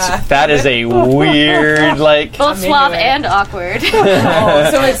 Yeah. That is a weird, like... Both into suave it. and awkward. Oh,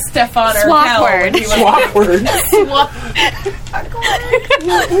 so it's Stefan or Swapward. awkward. I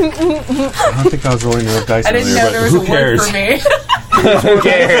don't think I was rolling enough dice I didn't earlier, know but there was who a cares? word for me. Who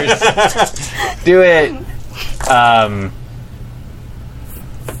cares? Do it.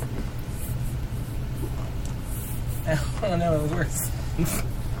 Oh no, it was worse.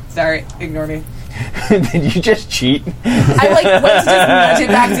 Sorry, ignore me. Did you just cheat? I like went to just nudge it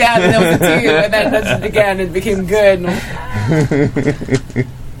back down, and there was a 2, and then nudged it again, and it became good.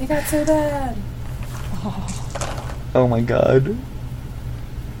 You got so bad. Oh my god.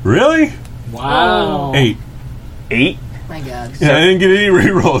 Really? Wow. 8. 8? My God. Yeah, I didn't get any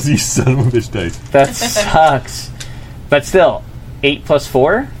rerolls, you son of a bitch dice. That sucks. But still, 8 plus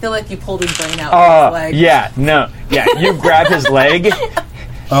 4? I feel like you pulled his brain out with his leg. Yeah, no. Yeah, you grab his leg.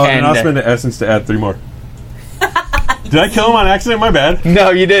 Oh, And, and I'll spend the essence to add 3 more. Did I kill him on accident? My bad. No,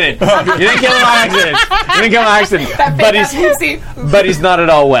 you didn't. You didn't kill him on accident. You didn't kill him on accident. But he's not at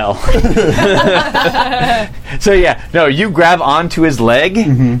all well. So yeah, no, you grab onto his leg,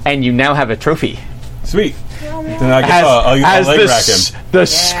 and you now have a trophy. Sweet. Then I guess I'll use my As leg the, rack him. the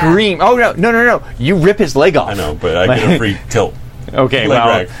scream. Oh no! You rip his leg off. I know, but I get a free tilt. Okay, Leg well,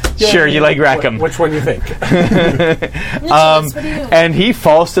 rack. sure, you leg rack him. Which one you think? And he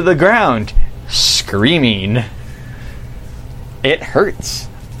falls to the ground, screaming. It hurts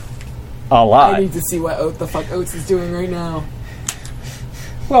a lot. I need to see what the fuck Oates is doing right now.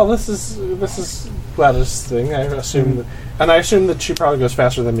 Well, this is Gladys' thing. I assume, I assume that she probably goes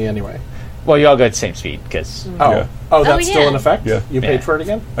faster than me anyway. Well, you all go at the same speed because Yeah. Oh, that's yeah. still in effect. Yeah. You Yeah. paid for it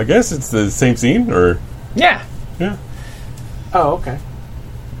again. I guess it's the same scene, or... yeah. Yeah. Oh, okay.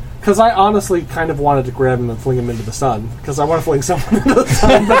 Because I honestly kind of wanted to grab him and fling him into the sun. Because I want to fling someone into the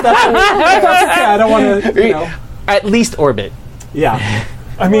sun, but that's okay. I don't want to, you know. At least orbit. Yeah.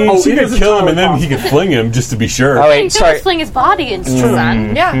 I mean, Oh, she it could is kill him and then entirely he could fling him just to be sure. Oh He wait, could sorry. just fling his body into the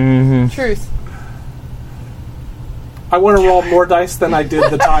sun. Yeah, truth. I want to roll more dice than I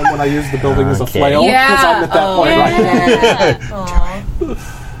did the time when I used the building as a Okay. flail. Because I'm at that point right now. Aw.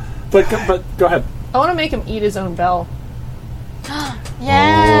 But go ahead. I want to make him eat his own bell.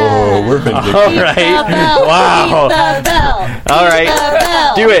 Yeah. Oh, we're vindictive. All right. Wow. The bell. All right.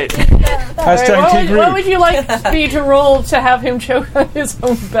 Do it. Hashtag Team What would you like me to roll to have him choke on his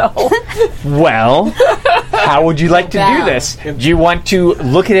own bell? Well, how would you like to do Bell. this? Do you want to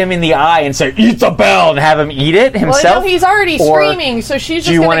look at him in the eye and say, "Eat the bell," and have him eat it Well, himself? no, he's already Or screaming, so she's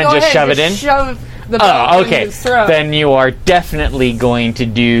do just you going to wanna go just ahead shove and it in? shove the bell Oh, in okay. his throat. Then you are definitely going to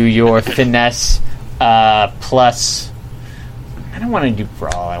do your finesse plus. I don't want to do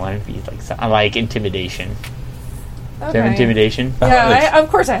brawl. I want to be like intimidation. Do you have intimidation? Yeah, of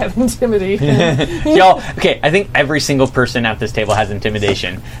course I have intimidation. Y'all, okay, I think every single person at this table has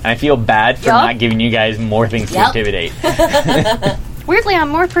intimidation. And I feel bad for Yup. not giving you guys more things to Yup. intimidate. Weirdly, I'm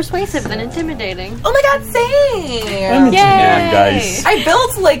more persuasive than intimidating. Oh my God, same! Damn, guys. I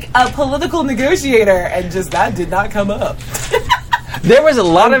built like a political negotiator, and just that did not come up. There was a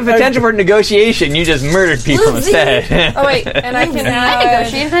lot of potential for negotiation. You just murdered people instead. Oh, wait, and I can I add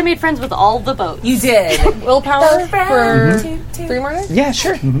negotiated. I made friends with all the boats. You did. willpower for 3 more days? Yeah,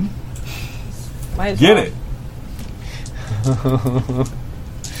 sure. Might as Get well. it.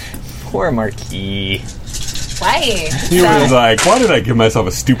 Poor Marquis. Why? He was like, why did I give myself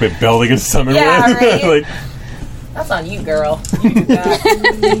a stupid bell to get summoned Yeah, with? right. Like, That's on you, girl. You did that.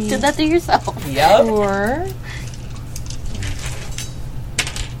 Did that to yourself. Yup.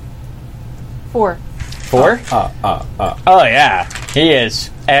 4. 4? Oh, yeah. He is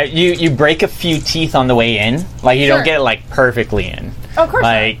You break a few teeth on the way in. Like, you Sure. don't get it, like, perfectly in. Of course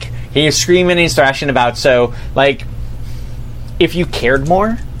Like, he's screaming, he's thrashing about, so, like, if you cared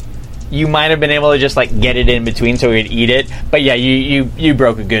more, you might have been able to just, like, get it in between so he'd eat it. But yeah, you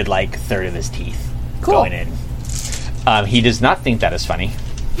broke a good, like, third of his teeth going in. He does not think that is funny.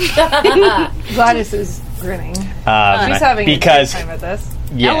 Gladys is grinning. She's Because having a great time at this.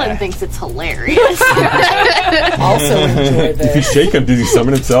 yeah. Ellen thinks it's hilarious. Also enjoy If you this. shake him, does he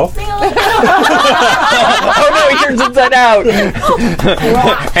summon himself? Oh no, he turns inside out!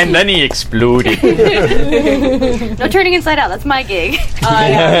 And then he exploded. No turning inside out. That's my gig.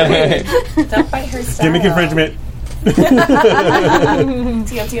 Don't bite her style. Gimmick infringement.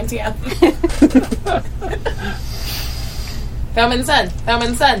 TM. Falmon's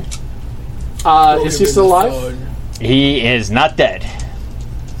son. Is he still alive? He is not dead.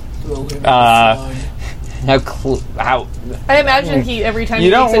 How? I imagine he every time You he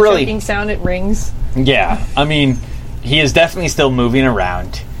don't makes a really- choking sound, it rings. Yeah, I mean, he is definitely still moving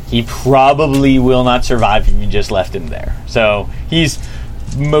around. He probably will not survive if you just left him there. So he's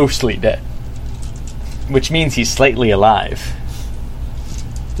mostly dead, which means he's slightly alive.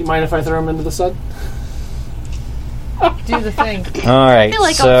 Do you mind if I throw him into the sun? Do the thing. All right, I feel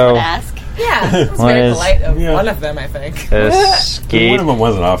like I so would ask. Yeah, it was What very is- polite of Yeah. one of them, I think. One escape of them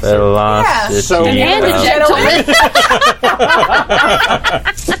was an officer. velocity. So- And a gentleman.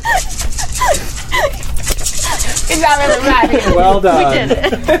 It's not really right. Well We done. did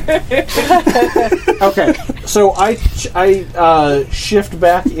it. Okay, so I shift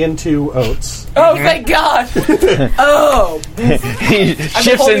back into Oates. Oh, thank God. Oh. He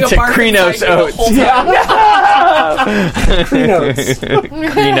shifts holding a into bark Krenos inside me the oats. whole time. Notes.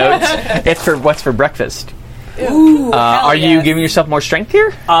 Krenos. It's for what's for breakfast. Ooh, Are you yes. giving yourself more strength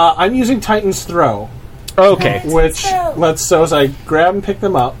here? I'm using Titan's Throw, Okay. which so as I grab and pick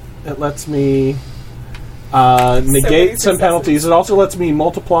them up, it lets me many negate some successes. penalties. It also lets me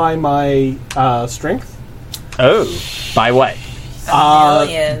multiply my strength. Oh, by what?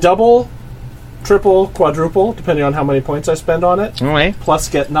 Million. Double, triple, quadruple, depending on how many points I spend on it. Okay. Plus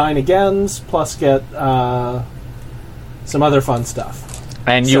get 9 agains, plus get some other fun stuff.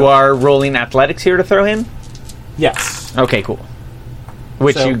 And So- you are rolling athletics here to throw him? Yes. Okay, cool.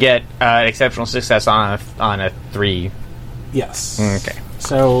 Which So- you get exceptional success on a 3. Yes. Okay.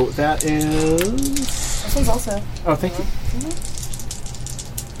 So that is... This one's also. Oh, thank you.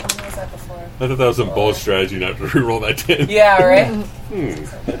 What was that before? I thought that was some bold strategy not to reroll that 10. Yeah, right?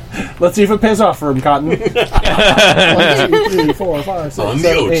 Let's see if it pays off for him, Cotton. 1, 2, 3, 4, 5, 6, On the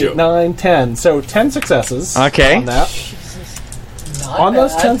 7, 8, Ocho. 9, 10. So 10 successes Okay. on that. Not On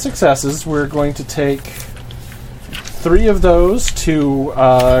those bad. 10 successes, we're going to take 3 of those to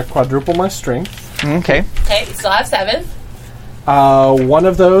quadruple my strength. Okay. Okay, you still have 7. 1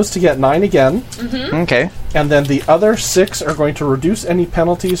 of those to get 9 again. Okay. And then the other 6 are going to reduce any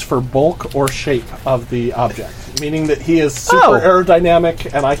penalties for bulk or shape of the object. Meaning that he is super Oh.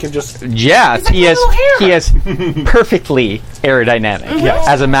 aerodynamic and I can just... Yeah, like he a is. little hair. He is perfectly aerodynamic. Yes.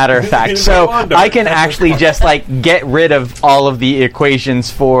 As a matter of fact, He's so like Wanda. I can actually just like get rid of all of the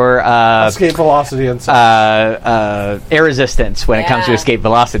equations for escape velocity and stuff. air resistance when it comes to Yeah. escape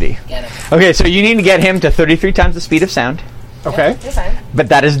velocity. Get him. Okay, so you need to get him to 33 times the speed of sound, Okay. You're fine. but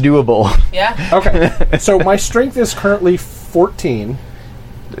that is doable. Yeah. Okay. So my strength is currently 14,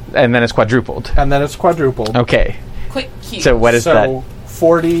 And then it's quadrupled. and then it's quadrupled. Okay, Quick cue. so what is so that?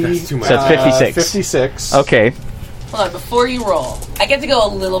 40. That's too much. So it's 56. 56. Okay, Hold on, before you roll, I get to go a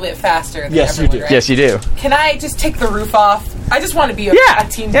little bit faster than Yes, you everyone, do. right? yes, you do. Can I just take the roof off? I just want to be a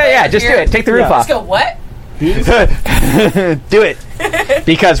team Yeah, player just do here. it. Take the roof Yeah. off. Let's go, what? Do it.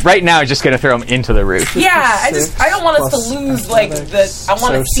 Because right now it's just going to throw him into the roof. Yeah, I don't want us Plus to lose, like, athletics. I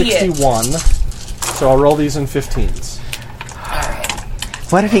want to So see it. 61. So I'll roll these in 15s.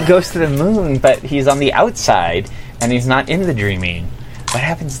 What if he goes to the moon, but he's on the outside and he's not in the dreaming? What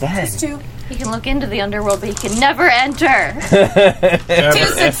happens then? He can look into the underworld, but he can never enter. 2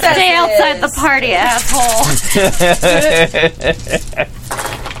 successes. Stay outside the party, asshole.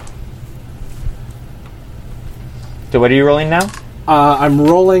 So what are you rolling now? I'm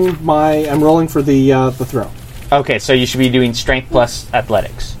rolling for the throw. Okay, so you should be doing strength plus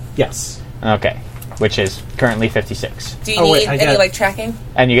athletics. Yes. Okay, which is currently 56. Do you Oh, wait, need I any, get- like, tracking?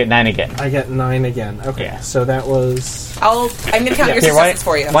 And you get 9 again. I get 9 again. Okay. Yeah. So that was... I'm going to count your Here, successes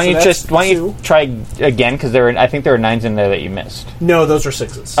for you. why don't So that's you 2. try again? Because I think there were 9s in there that you missed. No, those are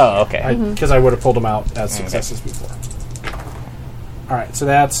 6s. Oh, okay. Because I would have pulled them out as successes before. All right, so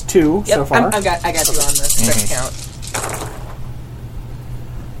that's 2 Yep, so far. I got you on the strength count.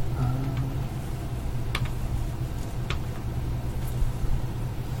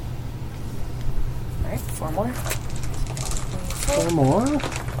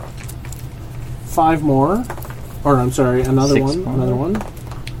 5 more. Or, I'm sorry, another 6 one. more. Another one.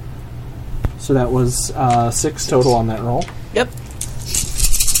 So that was 6 total on that roll. Yep.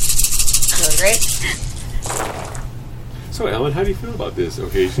 Doing great. So, Ellen, how do you feel about this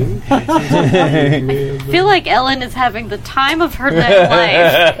occasion? I feel like Ellen is having the time of her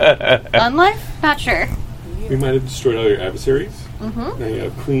life. Unlife? Not sure. We might have destroyed all your adversaries. Now you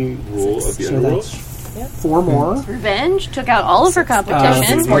have clean rule of the So underworld. that's 4 more. Revenge took out all of her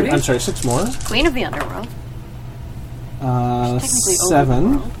competition. I'm sorry, 6 more. Queen of the Underworld. Technically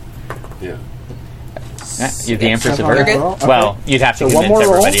 7. overworld. Yeah. You're the Empress of 7 on Earth. that roll. Okay. Well, you'd have to So one convince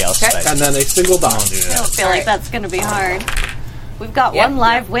more roll. everybody else. Okay. But And then a single die. I don't feel like that's going to be hard. We've got Yep, one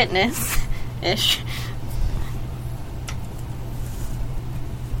live witness ish.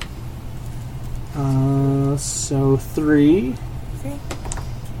 So 3,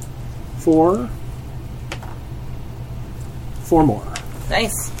 4, 4 more.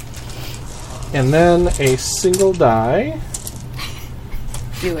 Nice. And then a single die.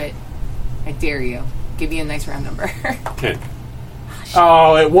 Do it. I dare you. Give me a nice round number. 10.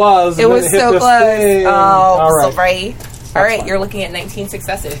 Oh, it was. It and was then hit so this close. thing. Oh, all right. so right. All right, fine. you're looking at 19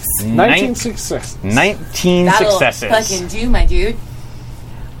 successes. 19 success. 19 That'll successes. fucking do, my dude.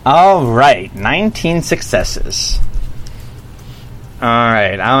 All right, 19 successes. All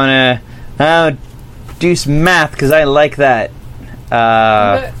right, I'm gonna do some math because I like that.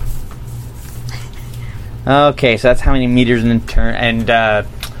 Okay, so that's how many meters in turn. And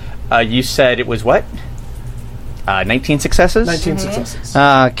you said it was what? 19 successes. 19 successes.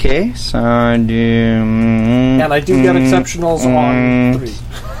 Okay, so I do. And I do get exceptionals on 3.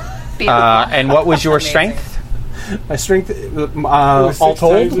 Beautiful. And what was your Amazing. strength? My strength, all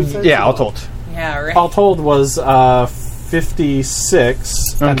told, Yeah, all told. Yeah, right. all told was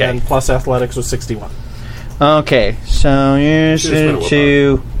 56, and Okay. then plus athletics was 61. Okay, so you spend a should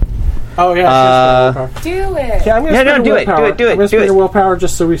to. Oh yeah, Do it. yeah. I'm gonna Yeah, spend no, a do it, willpower. do it, do it, I'm gonna do spend it. a willpower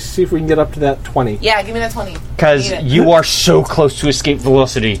just so we see if we can get up to that 20. Yeah, give me that 20. Because Need it. you are so close to escape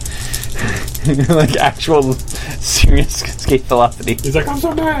velocity. Like actual serious escape velocity. He's like, I'm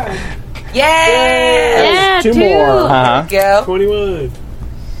so mad. Yeah! Yeah, 2 two. more. Go. 21.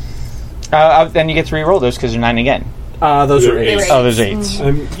 Then you get to re-roll those because they're 9 again. Those are 8. They were Oh, there's 8s.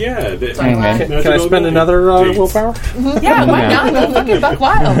 Yeah. Okay. Can I spend another willpower? Yeah, why not? Go fucking buck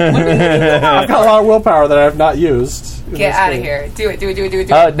wild. What are we gonna do I've now? got a lot of willpower that I have not used. in Get this out of game. here. Do it, do it, do it, do it,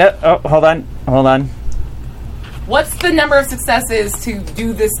 do No, it. hold on. What's the number of successes to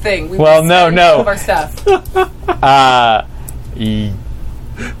do this thing? We Well, will no, spend no. all of our stuff.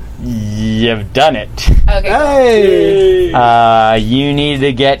 You've done it. Okay. Hey! You need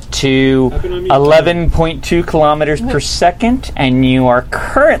to get to 11.2 kilometers per second, and you are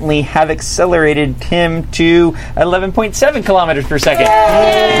currently have accelerated him to 11.7 kilometers per second. So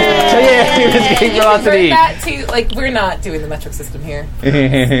yeah, escape Convert velocity. that to, like, we're not doing the metric system here.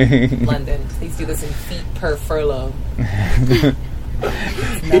 London. Please do this in feet per furlong.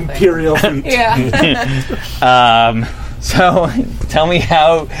 Imperial feet. Yeah. So, tell me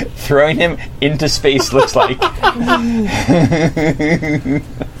how throwing him into space looks like. I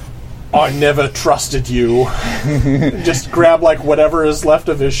never trusted you. Just grab like whatever is left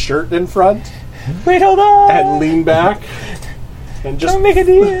of his shirt in front Wait, hold on. and lean back and just Don't make a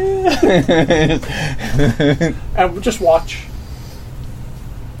deal. and just watch.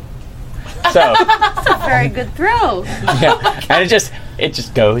 So, Very good throw. yeah, and it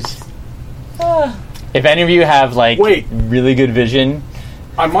just goes. If any of you have like Wait. really good vision,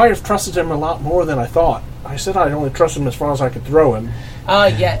 I might have trusted him a lot more than I thought. I said I'd only trust him as far as I could throw him.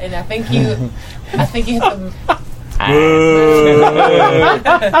 Yeah, and I think you hit the.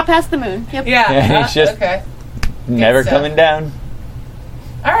 Past the moon. Yep. Yeah. It's just- okay. never stuff. coming down.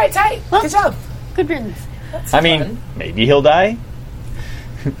 All right, tight. Well- Good job. Good riddance. That's I mean, fun. maybe he'll die.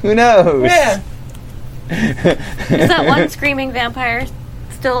 Who knows? Yeah. Is that one screaming vampire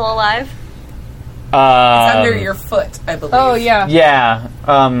still alive? It's under your foot, I believe. Oh, yeah. Yeah,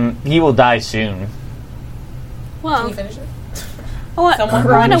 he will die soon. Can Well, you finish it? what? Someone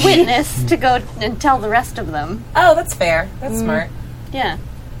We're on a crunch. witness to go and tell the rest of them. Oh, that's fair. That's smart. Yeah.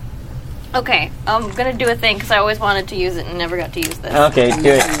 Okay, I'm gonna do a thing because I always wanted to use it and never got to use this. Okay, do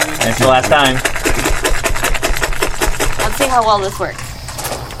it. It's the last time. Let's see how well this works.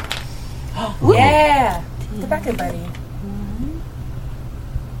 Yeah. Get back here, buddy.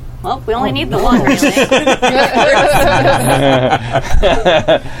 Well, we only need the one, really. 2!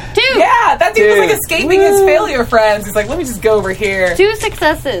 Yeah, that dude was like escaping his failure friends. He's like, let me just go over here. 2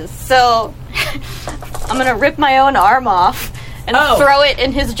 successes. So I'm gonna rip my own arm off and throw it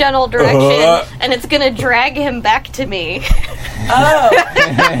in his general direction, and it's gonna drag him back to me. Oh.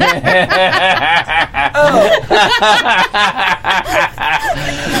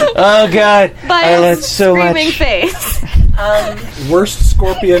 Oh god. By I his learned so screaming much. face. Worst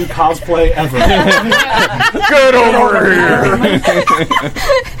Scorpion cosplay ever. Get over here.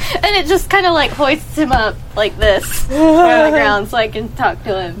 And it just kind of like hoists him up like this on the ground so I can talk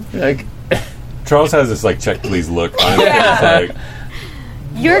to him. Like, Charles has this like check please look on his face, like,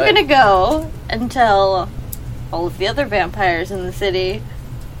 You're gonna go and tell all of the other vampires in the city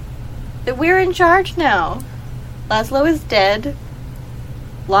that we're in charge now. Laszlo is dead.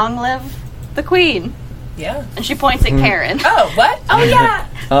 Long live the queen. Yeah. And she points at Karen. Oh, what? Oh, yeah.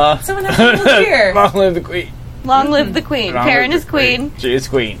 Someone has to move here. long live the queen. Long live the queen. Long Karen live is the queen. She is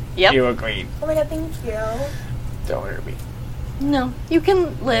queen. Yep. You are queen. Oh my god, thank you. Don't hurt me. No, you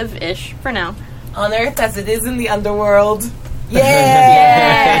can live-ish for now. On Earth as it is in the underworld. Yay!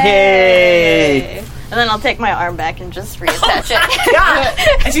 Yay! And then I'll take my arm back and just reattach it. God.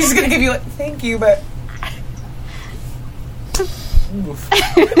 And she's just gonna give you like, thank you, but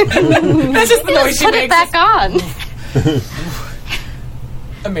that's just the noise she Put it makes. back on.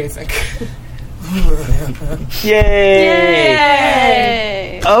 Amazing. Yay!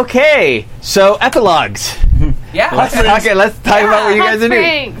 Yay! Okay, so epilogues. Yeah. Okay, let's talk about what you Hot guys are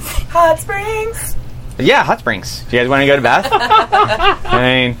doing. springs. Hot Springs. Yeah, hot springs. Do you guys want to go to Bath? I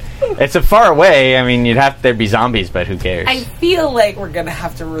mean, it's a far away. I mean, there'd be zombies, but who cares? I feel like we're gonna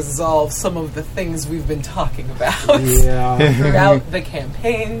have to resolve some of the things we've been talking about Yeah. throughout the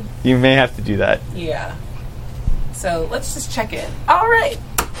campaign. You may have to do that. Yeah. So let's just check in. All right,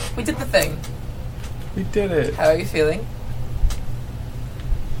 we did the thing. we did it. How are you feeling?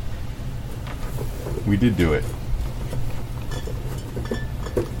 We did do it.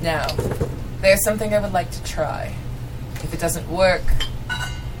 Now, there's something I would like to try. If it doesn't work,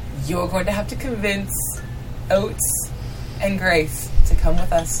 you're going to have to convince Oates and Grace to come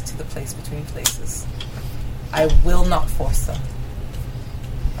with us to the place between places. I will not force them.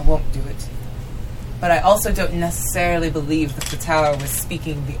 I won't do it. But I also don't necessarily believe that the tower was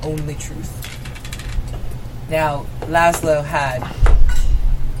speaking the only truth. Now, Laszlo had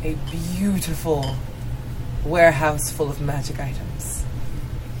a beautiful warehouse full of magic items.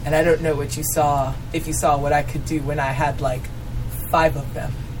 And I don't know what you saw, if you saw what I could do when I had like 5 of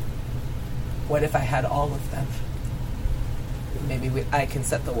them. What if I had all of them? Maybe I can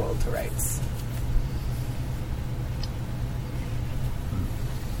set the world to rights.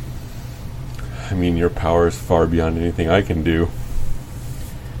 I mean, your power is far beyond anything I can do.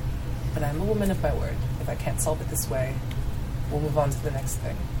 But I'm a woman of my word. If I can't solve it this way, we'll move on to the next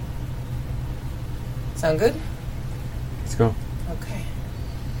thing. Sound good? Let's go. Okay.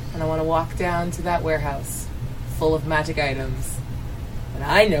 And I want to walk down to that warehouse full of magic items. And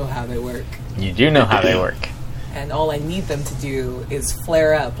I know how they work. You do know how they work. And all I need them to do is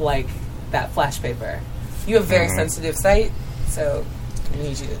flare up like that flash paper. You have very sensitive sight, so I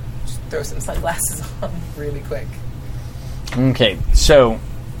need you to just throw some sunglasses on really quick. Okay, so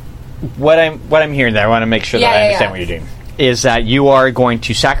what I'm hearing there, I want to make sure that I understand what you're doing, is that you are going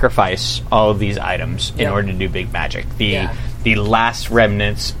to sacrifice all of these items in order to do big magic. The last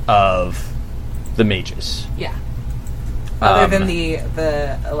remnants of the mages. Yeah. Other Um, than the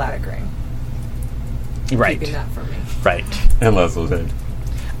Aladdin ring. Right. Keeping that for me. Right. And Leslie's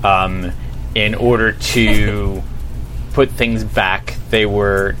head. In order to put things back, they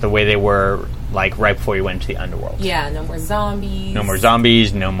were the way they were like right before you went to the underworld. Yeah, no more zombies. No more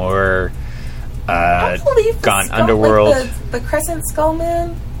zombies, no more I believe the gone skull, underworld. Like the Crescent Skull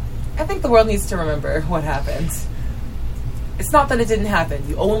Man. I think the world needs to remember what happened. It's not that it didn't happen.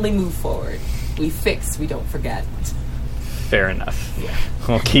 You only move forward. We fix, we don't forget. Fair enough. Yeah.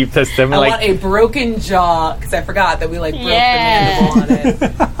 We'll keep this I like want a broken jaw, because I forgot that we like broke Yeah. the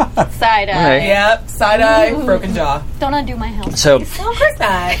mandible on it. Side eye. Alright. Yep, side eye, broken jaw. Don't undo my helmet. so. No, of course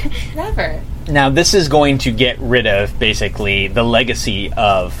not. Never. Now, this is going to get rid of, basically, the legacy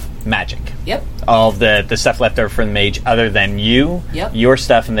of magic. Yep, All of the stuff left over from the mage, other than you, Yep. your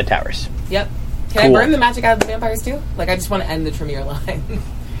stuff, and the towers. yep. Can Cool. I burn the magic out of the vampires too? Like, I just want to end the Tremere line.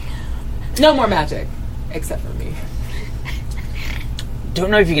 No more magic, except for me. Don't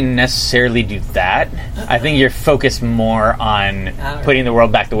know if you can necessarily do that. I think you're focused more on Alright. putting the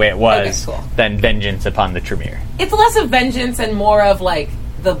world back the way it was Okay, cool. than vengeance upon the Tremere. It's less of vengeance and more of like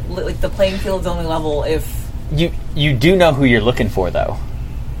the playing field's only level if. You do know who you're looking for, though.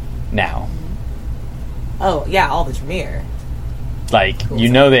 Now. Oh yeah, all the Tremere. Like, Cool. you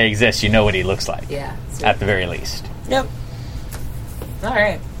know they exist, you know what he looks like. Yeah. sweet. At the very least. Yep. All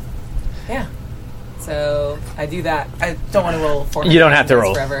right. Yeah. So I do that. I don't want to roll 400 You don't have to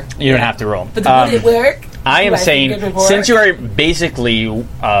roll. forever. You don't have to roll. But would it work? I am Like saying, we did before. since you are basically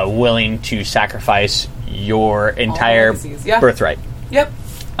willing to sacrifice your entire legacies, yeah. birthright Yep.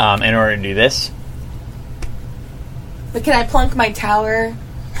 in order to do this, But can I plunk my tower?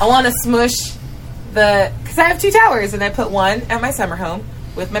 I want to smush because I have 2 towers, and I put one at my summer home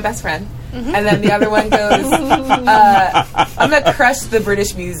with my best friend, and then the other one goes. I'm gonna crush the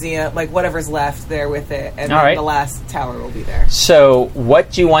British Museum, like whatever's left there with it, and All then right. the last tower will be there. so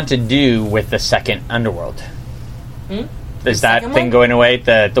what do you want to do with the second underworld? Is that second thing one? going away?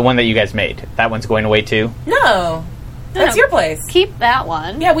 The one that you guys made? That one's going away too? No, that's your place. Keep that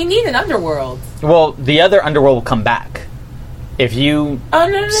one. Yeah, we need an underworld. Well, the other underworld will come back. If you Oh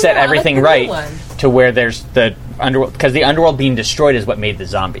no, set I like everything the new right one. to where there's the underworld, because the underworld being destroyed is what made the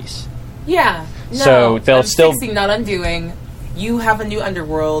zombies. Yeah. No, So they'll I'm still- fixing, not undoing. You have a new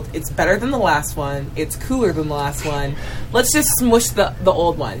underworld. It's better than the last one. It's cooler than the last one. Let's just smush the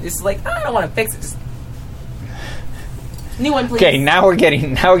old one. Just like I don't want to fix it. Just new one, please. Okay, now we're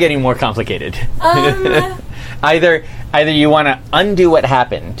getting more complicated. Either you want to undo what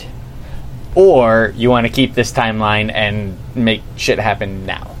happened, or you want to keep this timeline and make shit happen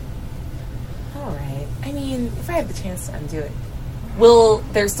now. All right. I mean, if I have the chance to undo it, will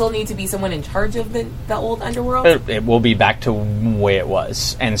there still need to be someone in charge of the old underworld? It will be back to the way it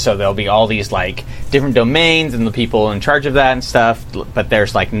was, and so there'll be all these like different domains and the people in charge of that and stuff. But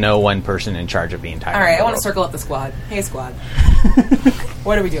there's like no one person in charge of the entire. All right, I want to underworld. circle up the squad. Hey, squad.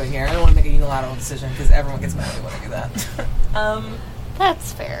 What are we doing here? I don't want to make a unilateral decision because everyone gets mad when I do that.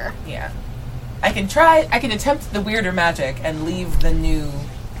 That's fair. Yeah. I can attempt the weirder magic and leave the new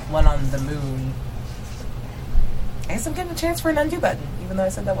one on the moon. I guess I'm getting a chance for an undo button, even though I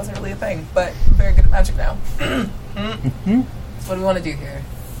said that wasn't really a thing, but I'm very good at magic now. What do we want to do here?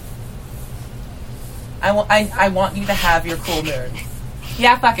 I want you to have your cool moon.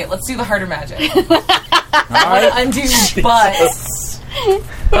 Yeah, fuck it. Let's do the harder magic. I want to undo,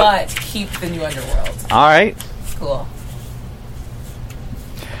 but keep the new underworld. All right. Cool.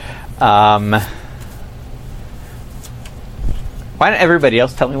 Why don't everybody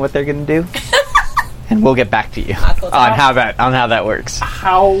else tell me what they're going to do, and we'll get back to you on how that works.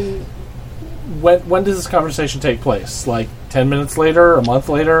 When does this conversation take place? Like 10 minutes later, a month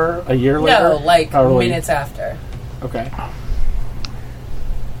later, a year later? No, like Probably- minutes after. Okay. I'm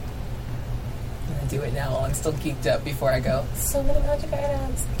gonna do it now while I'm still geeked up before I go. So many magic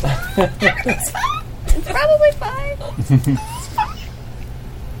items. It's probably fine.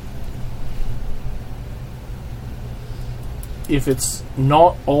 If it's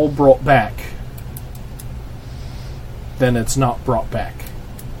not all brought back, then it's not brought back.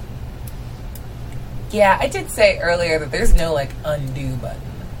 Yeah, I did say earlier that there's no like undo button.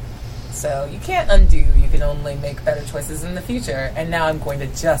 So you can't undo, you can only make better choices in the future. And now I'm going to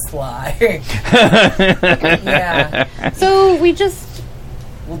just lie. Yeah. So we just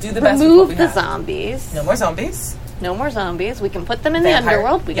We'll do the best with what remove we the have. zombies. No more zombies. No more zombies. We can put them in Vampire- the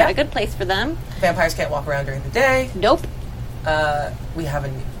underworld. We yeah. got a good place for them. Vampires can't walk around during the day. Nope. We have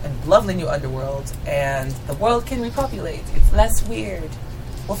a lovely new underworld, and the world can repopulate. It's less weird.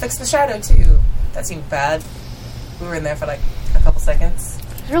 We'll fix the shadow, too. That seemed bad. We were in there for like a couple seconds.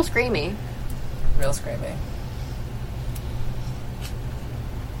 It's real screamy. Real screaming.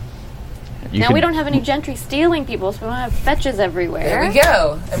 Now we don't have any gentry stealing people, so we don't have fetches everywhere. There we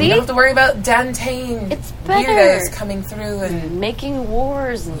go. And we See? don't have to worry about Dantane It's better. weirdos coming through and... Making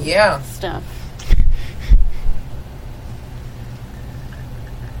wars and Yeah. stuff.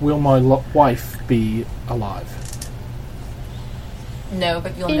 Will my wife be alive? No,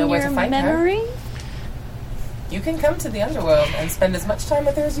 but you'll In know where your to find her. memory? You can come to the underworld and spend as much time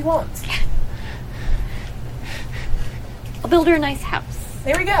with her as you want. I'll build her a nice house.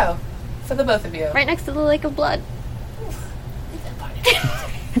 There we go. For the both of you. Right next to the Lake of Blood.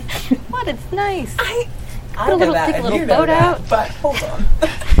 What? It's nice. I Put a know little- that, take a and little you know boat that, out. But hold on.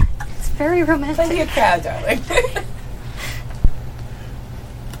 It's very Plenty romantic. of crowd, darling.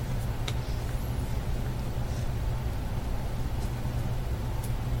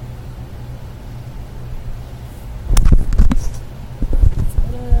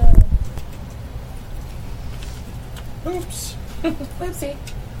 Oops. Oopsie.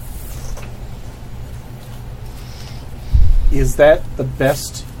 Is that the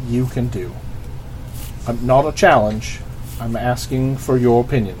best you can do? Not a challenge. I'm asking for your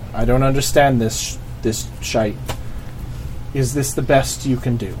opinion. I don't understand this shite. Is this the best you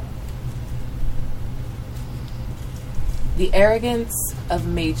can do? The arrogance of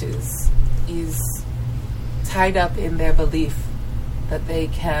mages is tied up in their belief that they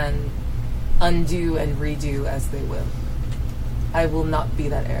can undo and redo as they will. I will not be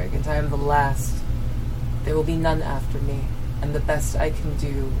that arrogant. I am the last There will be none after me, and the best I can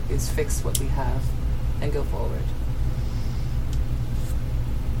do is fix what we have and go forward.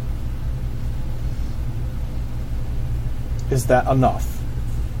 Is that enough?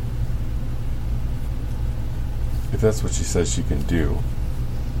 If that's what she says she can do,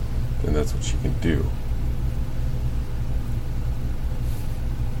 then that's what she can do.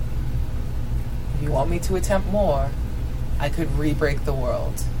 If you want me to attempt more, I could re-break the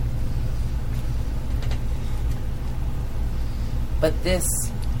world. But this,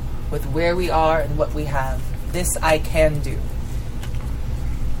 with where we are and what we have, this I can do.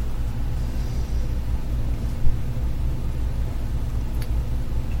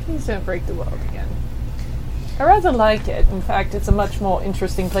 Please don't break the world again. I rather like it. In fact, it's a much more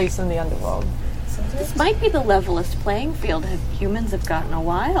interesting place than the underworld. This might be the levelest playing field humans have gotten a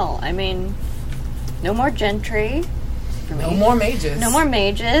while. I mean, no more gentry. For No me. more mages. No more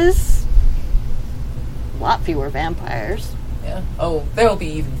mages. A lot fewer vampires. Yeah. Oh, there'll be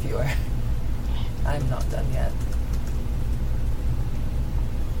even fewer. I'm not done yet.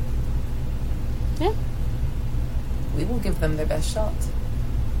 Yeah. We will give them their best shot.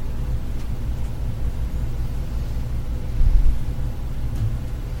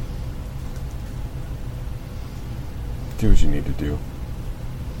 Do what you need to do.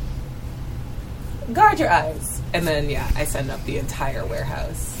 Guard your eyes. And then, yeah, I send up the entire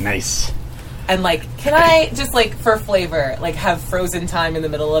warehouse. Nice. And, like, can I just, like, for flavor, like, have frozen time in the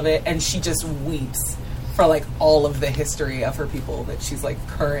middle of it, and she just weeps for, like, all of the history of her people that she's, like,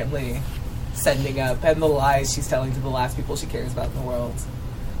 currently sending up, and the lies she's telling to the last people she cares about in the world.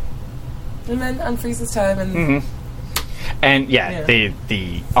 And then unfreezes time, and... And yeah,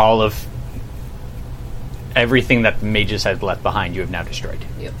 the all of everything that the mages had left behind, you have now destroyed.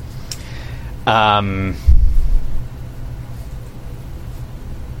 Yep. I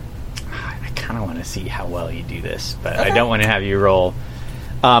kind of want to see how well you do this, but I don't want to have you roll.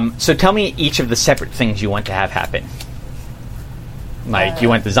 So tell me each of the separate things you want to have happen. Like, you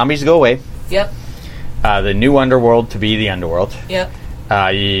want the zombies to go away, Yep. the new underworld to be the underworld, Yep.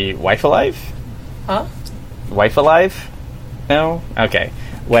 wife alive? Huh? Wife alive? No? Okay.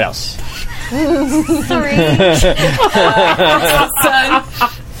 What else? Sorry. Son.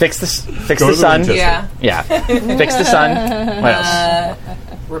 Fix the Go the to sun. Winchester. Yeah. Yeah. Fix the sun. What else?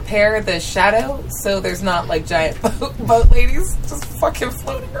 Repair the shadow so there's not, like, giant boat ladies just fucking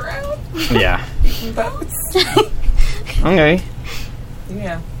floating around. Yeah. Eating boats. Okay.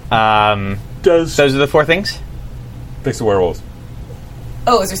 Yeah. Does Those are the four things? Fix the werewolves.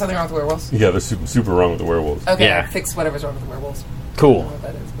 Oh, is there something wrong with the werewolves? Yeah, there's super wrong with the werewolves. Okay, Yeah. fix whatever's wrong with the werewolves. I Cool. don't know what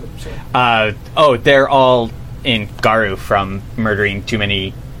that is, but sure. They're all in Garu from murdering too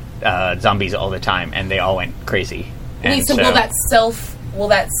many zombies all the time, and they all went crazy. Wait, And so will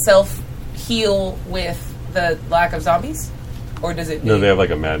that self heal with the lack of zombies? Or does it No, need- they have like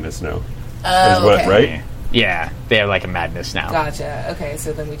a madness now. Oh, Is what, okay. right? Yeah, they have like a madness now. Gotcha. Okay,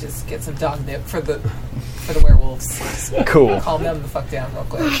 so then we just get some dog nip for the werewolves. Cool. Calm them the fuck down real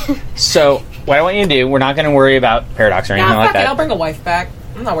quick. So, what I want you to do, we're not going to worry about Paradox or anything Nah, like fuck it, I'll that. bring a wife back.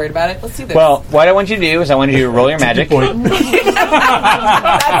 I'm not worried about it. Let's do this. Well, what I want you to do is I want you to roll your magic. that's it.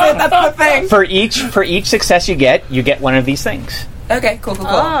 That's the thing. For each success you get one of these things. Okay, cool.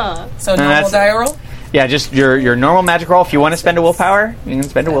 Ah. So normal that's- die roll? Yeah, just your normal magic roll. If you want to spend a willpower, you can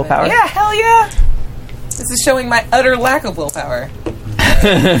spend a willpower. Yeah, hell yeah. This is showing my utter lack of willpower.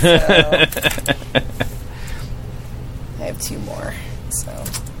 I have two more. So.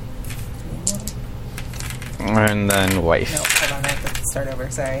 And then No, wife. hold on. I have to start over.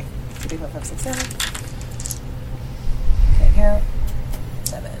 Sorry. 3, 4, 5, 6, 7. Can't count.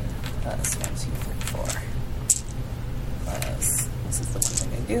 7 plus 1, 2, 3, 4. Plus, this is the one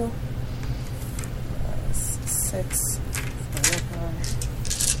thing I do. Plus 6 for willpower.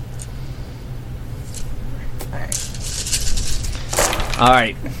 Alright. All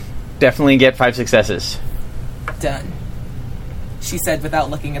right, definitely get 5 successes. Done. She said without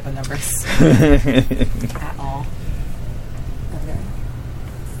looking at the numbers at all. Okay.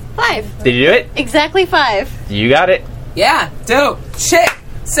 5. Did you do it? Exactly 5. You got it. Yeah, dope. Shit.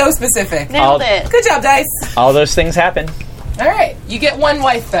 So specific. Nailed I'll- it. Good job, Dice. All those things happen. All right, you get one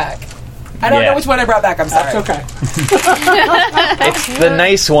wife back. I don't Yeah. know which one I brought back. I'm sorry. That's okay. It's the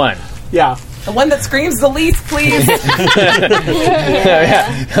nice one. Yeah. The one that screams the least, please. Oh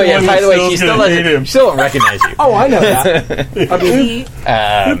yeah. One By the way, still she still gonna hate doesn't. him. She still don't recognize you. Oh, I know that. I mean,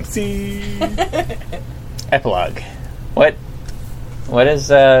 Oopsie. Epilogue. What is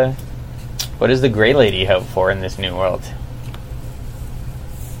the Grey Lady hope for in this new world?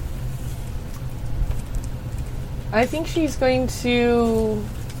 I think she's going to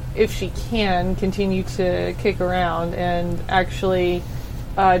if she can, continue to kick around and actually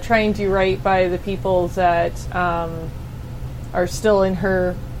try and do right by the people that are still in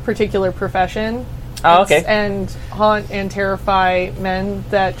her particular profession. Oh, okay. And haunt and terrify men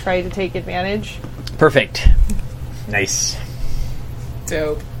that try to take advantage. Perfect. Nice.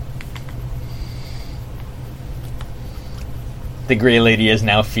 Dope. The Grey Lady is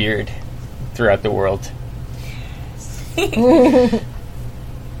now feared throughout the world. Wait,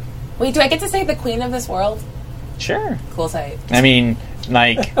 do I get to say the queen of this world? Sure. Cool sight. I mean,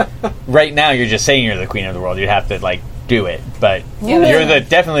 like, right now you're just saying you're the queen of the world. You'd have to, like, do it. But Yeah, you're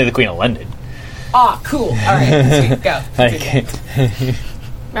definitely the queen of London. Ah, cool. All right, sweet. Go. Like,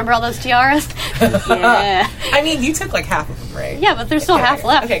 Remember all those tiaras? Yeah. I mean, you took like half of them, right? Yeah, but there's still Okay, half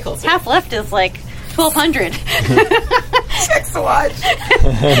left. okay, cool, sweet. Half left is like 1,200. Checks the watch.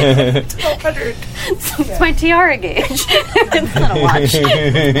 1,200. It's my tiara gauge. It's not a watch.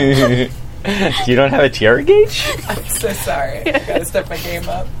 you don't have a tiara gauge? I'm so sorry. I gotta step my game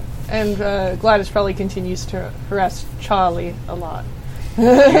up. And Gladys probably continues to harass Charlie a lot.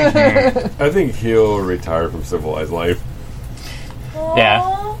 I think he'll retire from civilized life.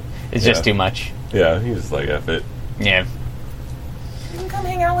 Yeah. It's just Yeah. too much. Yeah, he's just like, F it. Yeah. You can come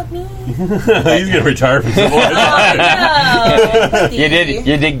hang out with me. He's gonna retire from civilized life. No,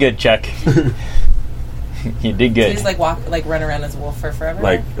 You did good, Chuck. You did You good. just like run around as a wolf for forever.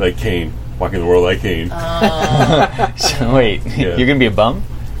 Like Kane, walking the world like Kane. So, wait, Yeah. you're gonna be a bum?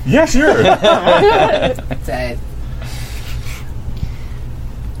 Yeah, sure. Dead.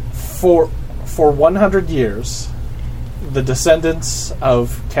 For 100 years, the descendants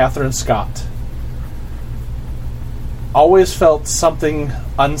of Catherine Scott always felt something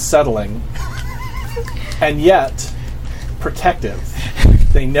unsettling and yet protective.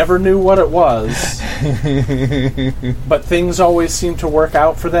 They never knew what it was, but things always seemed to work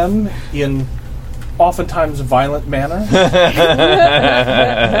out for them in oftentimes violent manner.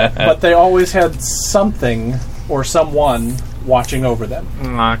 But they always had something or someone watching over them.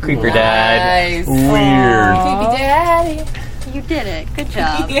 Aw, creeper dad. Nice. Weird. Creepy daddy. You did it. Good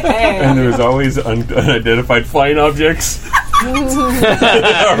job. Yeah. And there was always unidentified flying objects around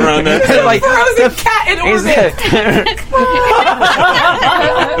that town. Like, Frozen cat in orbit.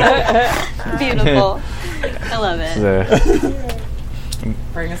 Beautiful. I love it.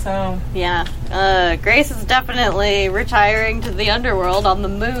 Bring us home. Yeah. Grace is definitely retiring to the underworld on the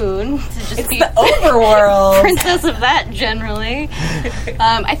moon to just It's be the overworld. princess of that generally.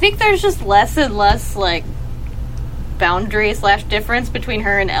 I think there's just less and less like boundary / difference between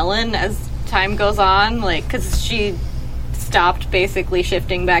her and Ellen as time goes on, like because she stopped basically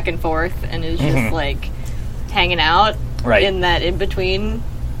shifting back and forth and is just like hanging out Right. in that in between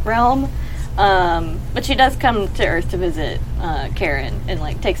realm. But she does come to Earth to visit Karen and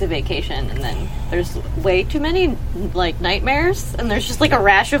like takes a vacation, and then there's way too many like nightmares, and there's just like a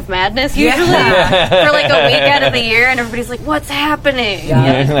rash of madness usually for like a week out of the year, and everybody's like, "What's happening?"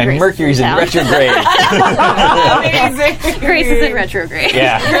 Yeah. like Grace Mercury's is in town. retrograde. Amazing. Grace is in retrograde.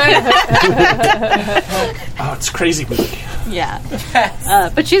 Yeah. Oh, it's crazy movie. Yeah.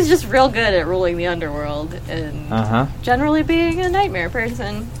 But she's just real good at ruling the underworld and generally being a nightmare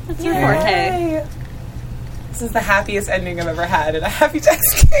person. That's her forte. Yay. This is the happiest ending I've ever had in a Happy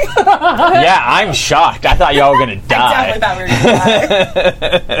Text game. Yeah, I'm shocked. I thought y'all were gonna I die. definitely thought we were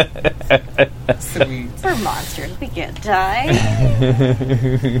going to die. Sweet. We're monsters. We can't die.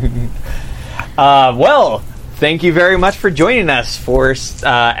 Well, thank you very much for joining us for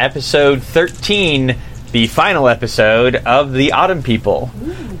episode 13, the final episode of The Autumn People.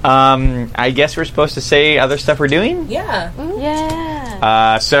 I guess we're supposed to say other stuff we're doing? Yeah.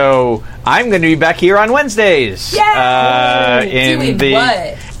 Yeah. So I'm going to be back here on Wednesdays. In Doing the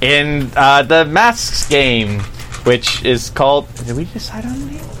what? in the Masks game, which is called. Did we decide on the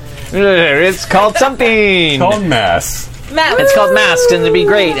name? It's called something. Called Mass. It's called Masks, and it'll be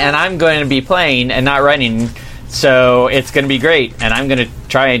great. And I'm going to be playing and not running, so it's going to be great. And I'm going to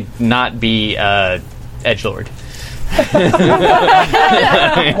try and not be edgelord.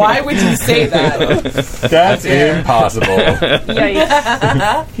 Why would you say that? That's impossible.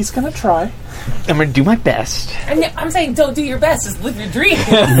 He's gonna try. I'm going to do my best. I'm saying don't do your best. Just live your dream.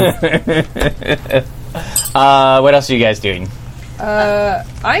 What else are you guys doing?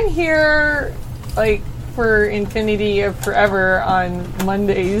 I'm here, like, for Infinity of Forever on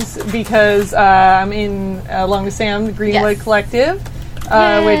Mondays because I'm in, along with Sam, the Greenwood Yes. Collective,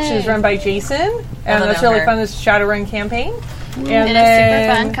 which is run by Jason, and that's really fun. This Shadowrun campaign. And It is super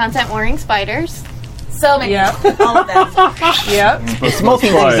fun. Content warning spiders. So many. Yep. All of them. Yep. It's multi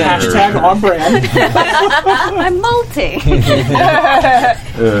Hashtag on brand. I'm multi.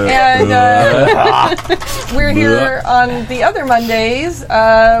 And we're here on the other Mondays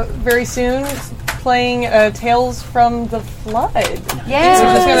very soon playing Tales from the Flood. Yeah. So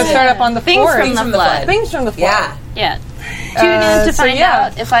we're just going to start up on the Things 4th. from the Flood. Things from the Flood. Yeah. Yeah. Tune in to so find yeah.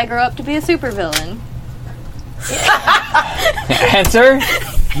 out if I grow up to be a supervillain. Answer?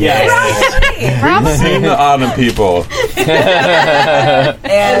 Yes. Probably. Seen the Autumn People.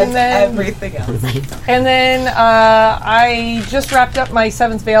 And then- everything else. And then I just wrapped up my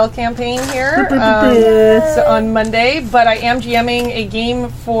Seventh Veil campaign here so on Monday, but I am GMing a game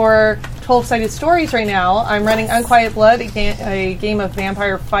for 12-Sided Stories right now. I'm running Unquiet Blood, a game of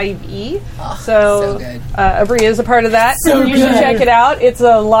Vampire 5e. so good. Abria is a part of that. So you should good. check it out. It's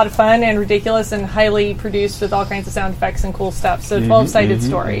a lot of fun and ridiculous and highly produced with all kinds of sound effects and cool stuff. So 12-Sided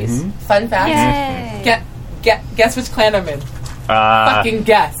Stories. Fun fact. Yay. Guess which clan I'm in. Uh, Fucking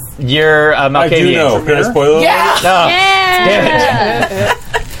guess. You're a I do Malkavian. know. Can I spoil it? Yeah. No. Yeah.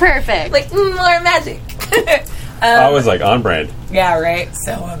 Perfect. Like more magic. I was like on brand. Yeah, right.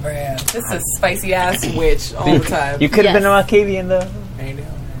 So on brand. This is a spicy ass witch all the time. You could have Yes. been a Malkavian, though. I know.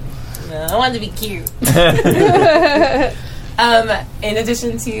 No, I wanted to be cute. In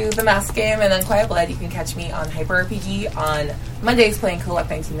addition to the Mask Game and Unquiet Blood, you can catch me on Hyper RPG on Mondays playing Co-op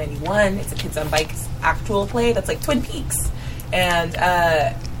 1991. It's a Kids on Bikes actual play that's like Twin Peaks. And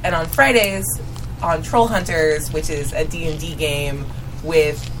on Fridays on Troll Hunters, which is a D&D game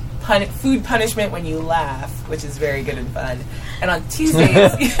with food punishment when you laugh, which is very good and fun. And on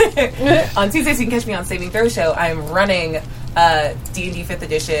Tuesdays, you can catch me on Saving Throw Show. I'm running D&D 5th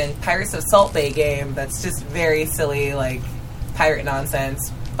Edition Pirates of Salt Bay game that's just very silly, like pirate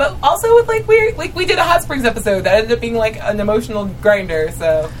nonsense. But also with like weird, like we did a Hot Springs episode that ended up being like an emotional grinder,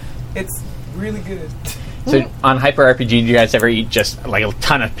 so it's really good. So on Hyper RPG, do you guys ever eat just like a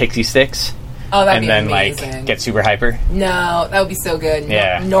ton of pixie sticks? Oh, that'd And be then amazing. like get super hyper? No, that would be so good.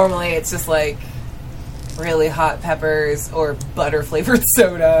 Yeah. Normally, it's just like really hot peppers or butter flavored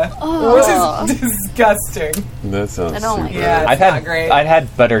soda, Oh. which is disgusting. That sounds I don't like super Yeah. I've not had great. I've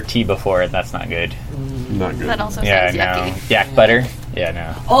had butter tea before, and that's not good. not good. That also Yeah, sounds no. yucky. Yak butter? Yeah,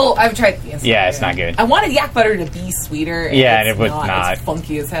 no. Oh, I've tried. Yeah, it's not good. I wanted yak butter to be sweeter. And Yeah, and it's it was not. It's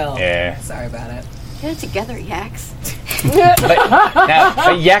funky as hell. Yeah. Sorry about it. Get it together, yaks.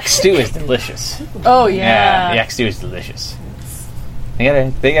 But yak stew is delicious. Oh, Yeah, yeah. yak stew is delicious. They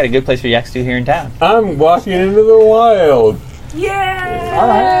got a good place for yak stew here in town. I'm walking into the wild. Yeah. All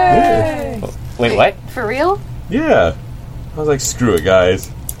right. Wait, what? For real? Yeah. I was like, screw it, guys.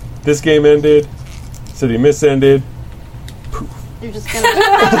 This game ended. City Miss ended. You're just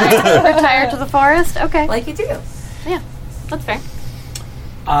gonna retire to the forest? Okay. Like you do. Yeah, that's fair.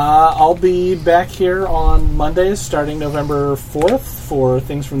 I'll be back here on Mondays starting November 4th for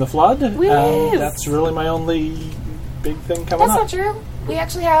Things from the Flood. Woo! That's really my only big thing coming That's up. not true. We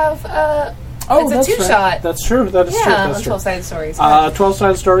actually have Oh, it's a that's two right. shot. That's true. That is true. Yeah, That's on true. 12-sided stories.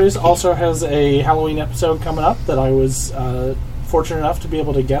 12-Sided Stories also has a Halloween episode coming up that I was fortunate enough to be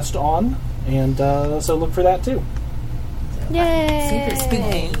able to guest on, and so look for that too. Yay! Super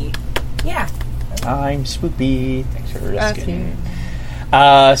spooky. Yeah. I'm spoopy. Thanks for asking.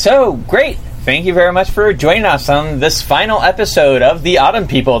 you. So, great. Thank you very much for joining us on this final episode of The Autumn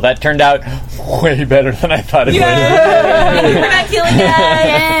People that turned out way better than I thought it would. We're not killing guys.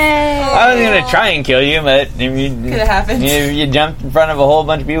 Yay! I was going to try and kill you, but Could have happened. you jumped in front of a whole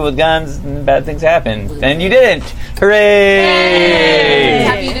bunch of people with guns and bad things happened. And you didn't. Hooray!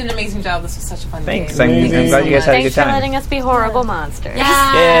 Happy you did an amazing job. This was such a fun Thanks. game. I'm glad you guys had a Thanks good for time. letting us be horrible monsters.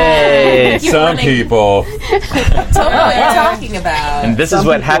 Yay! Some people. Tell me what you're talking about. And this is Some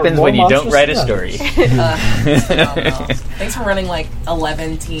what people are happens more when you don't monstrous write a than story. Phenomenal. Thanks for running like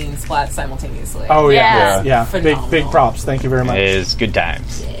 11 teen splats simultaneously. Oh yeah, Yeah. Big props. Thank you very much. It is good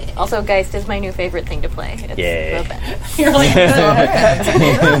times. Also, Geist is my new favorite thing to play. It's Yeah. the best. You're like,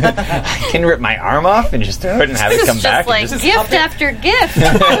 I can rip my arm off and just throw it and have it come It's back. just like and just- gift after gift.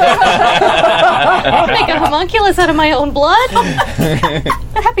 I'll make a homunculus out of my own blood.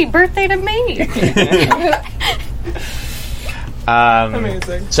 Happy birthday to me.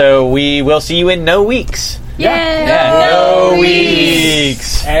 amazing. So we will see you in no weeks. Yay! Yeah, no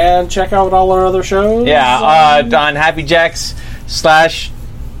weeks. And check out all our other shows. Yeah, on Happy Jacks /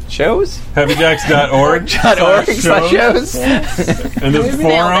 shows? HappyJacks.org. .org/shows. And the Nailed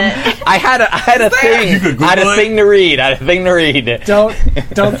forum. it. I had a thing. You could I had a Google it. thing to read.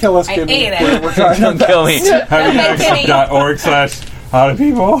 Don't kill us, I Kimmy. ate it. We're trying Don't kill me.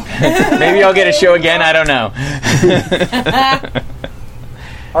 HappyJacks.org/howtopeople. Maybe I'll get a show again. I don't know.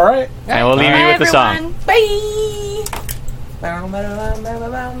 All right. And we'll leave you Bye, with the song. everyone. Bye.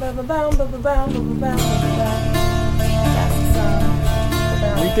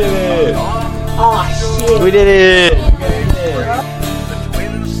 We did it! Oh shit! We did it!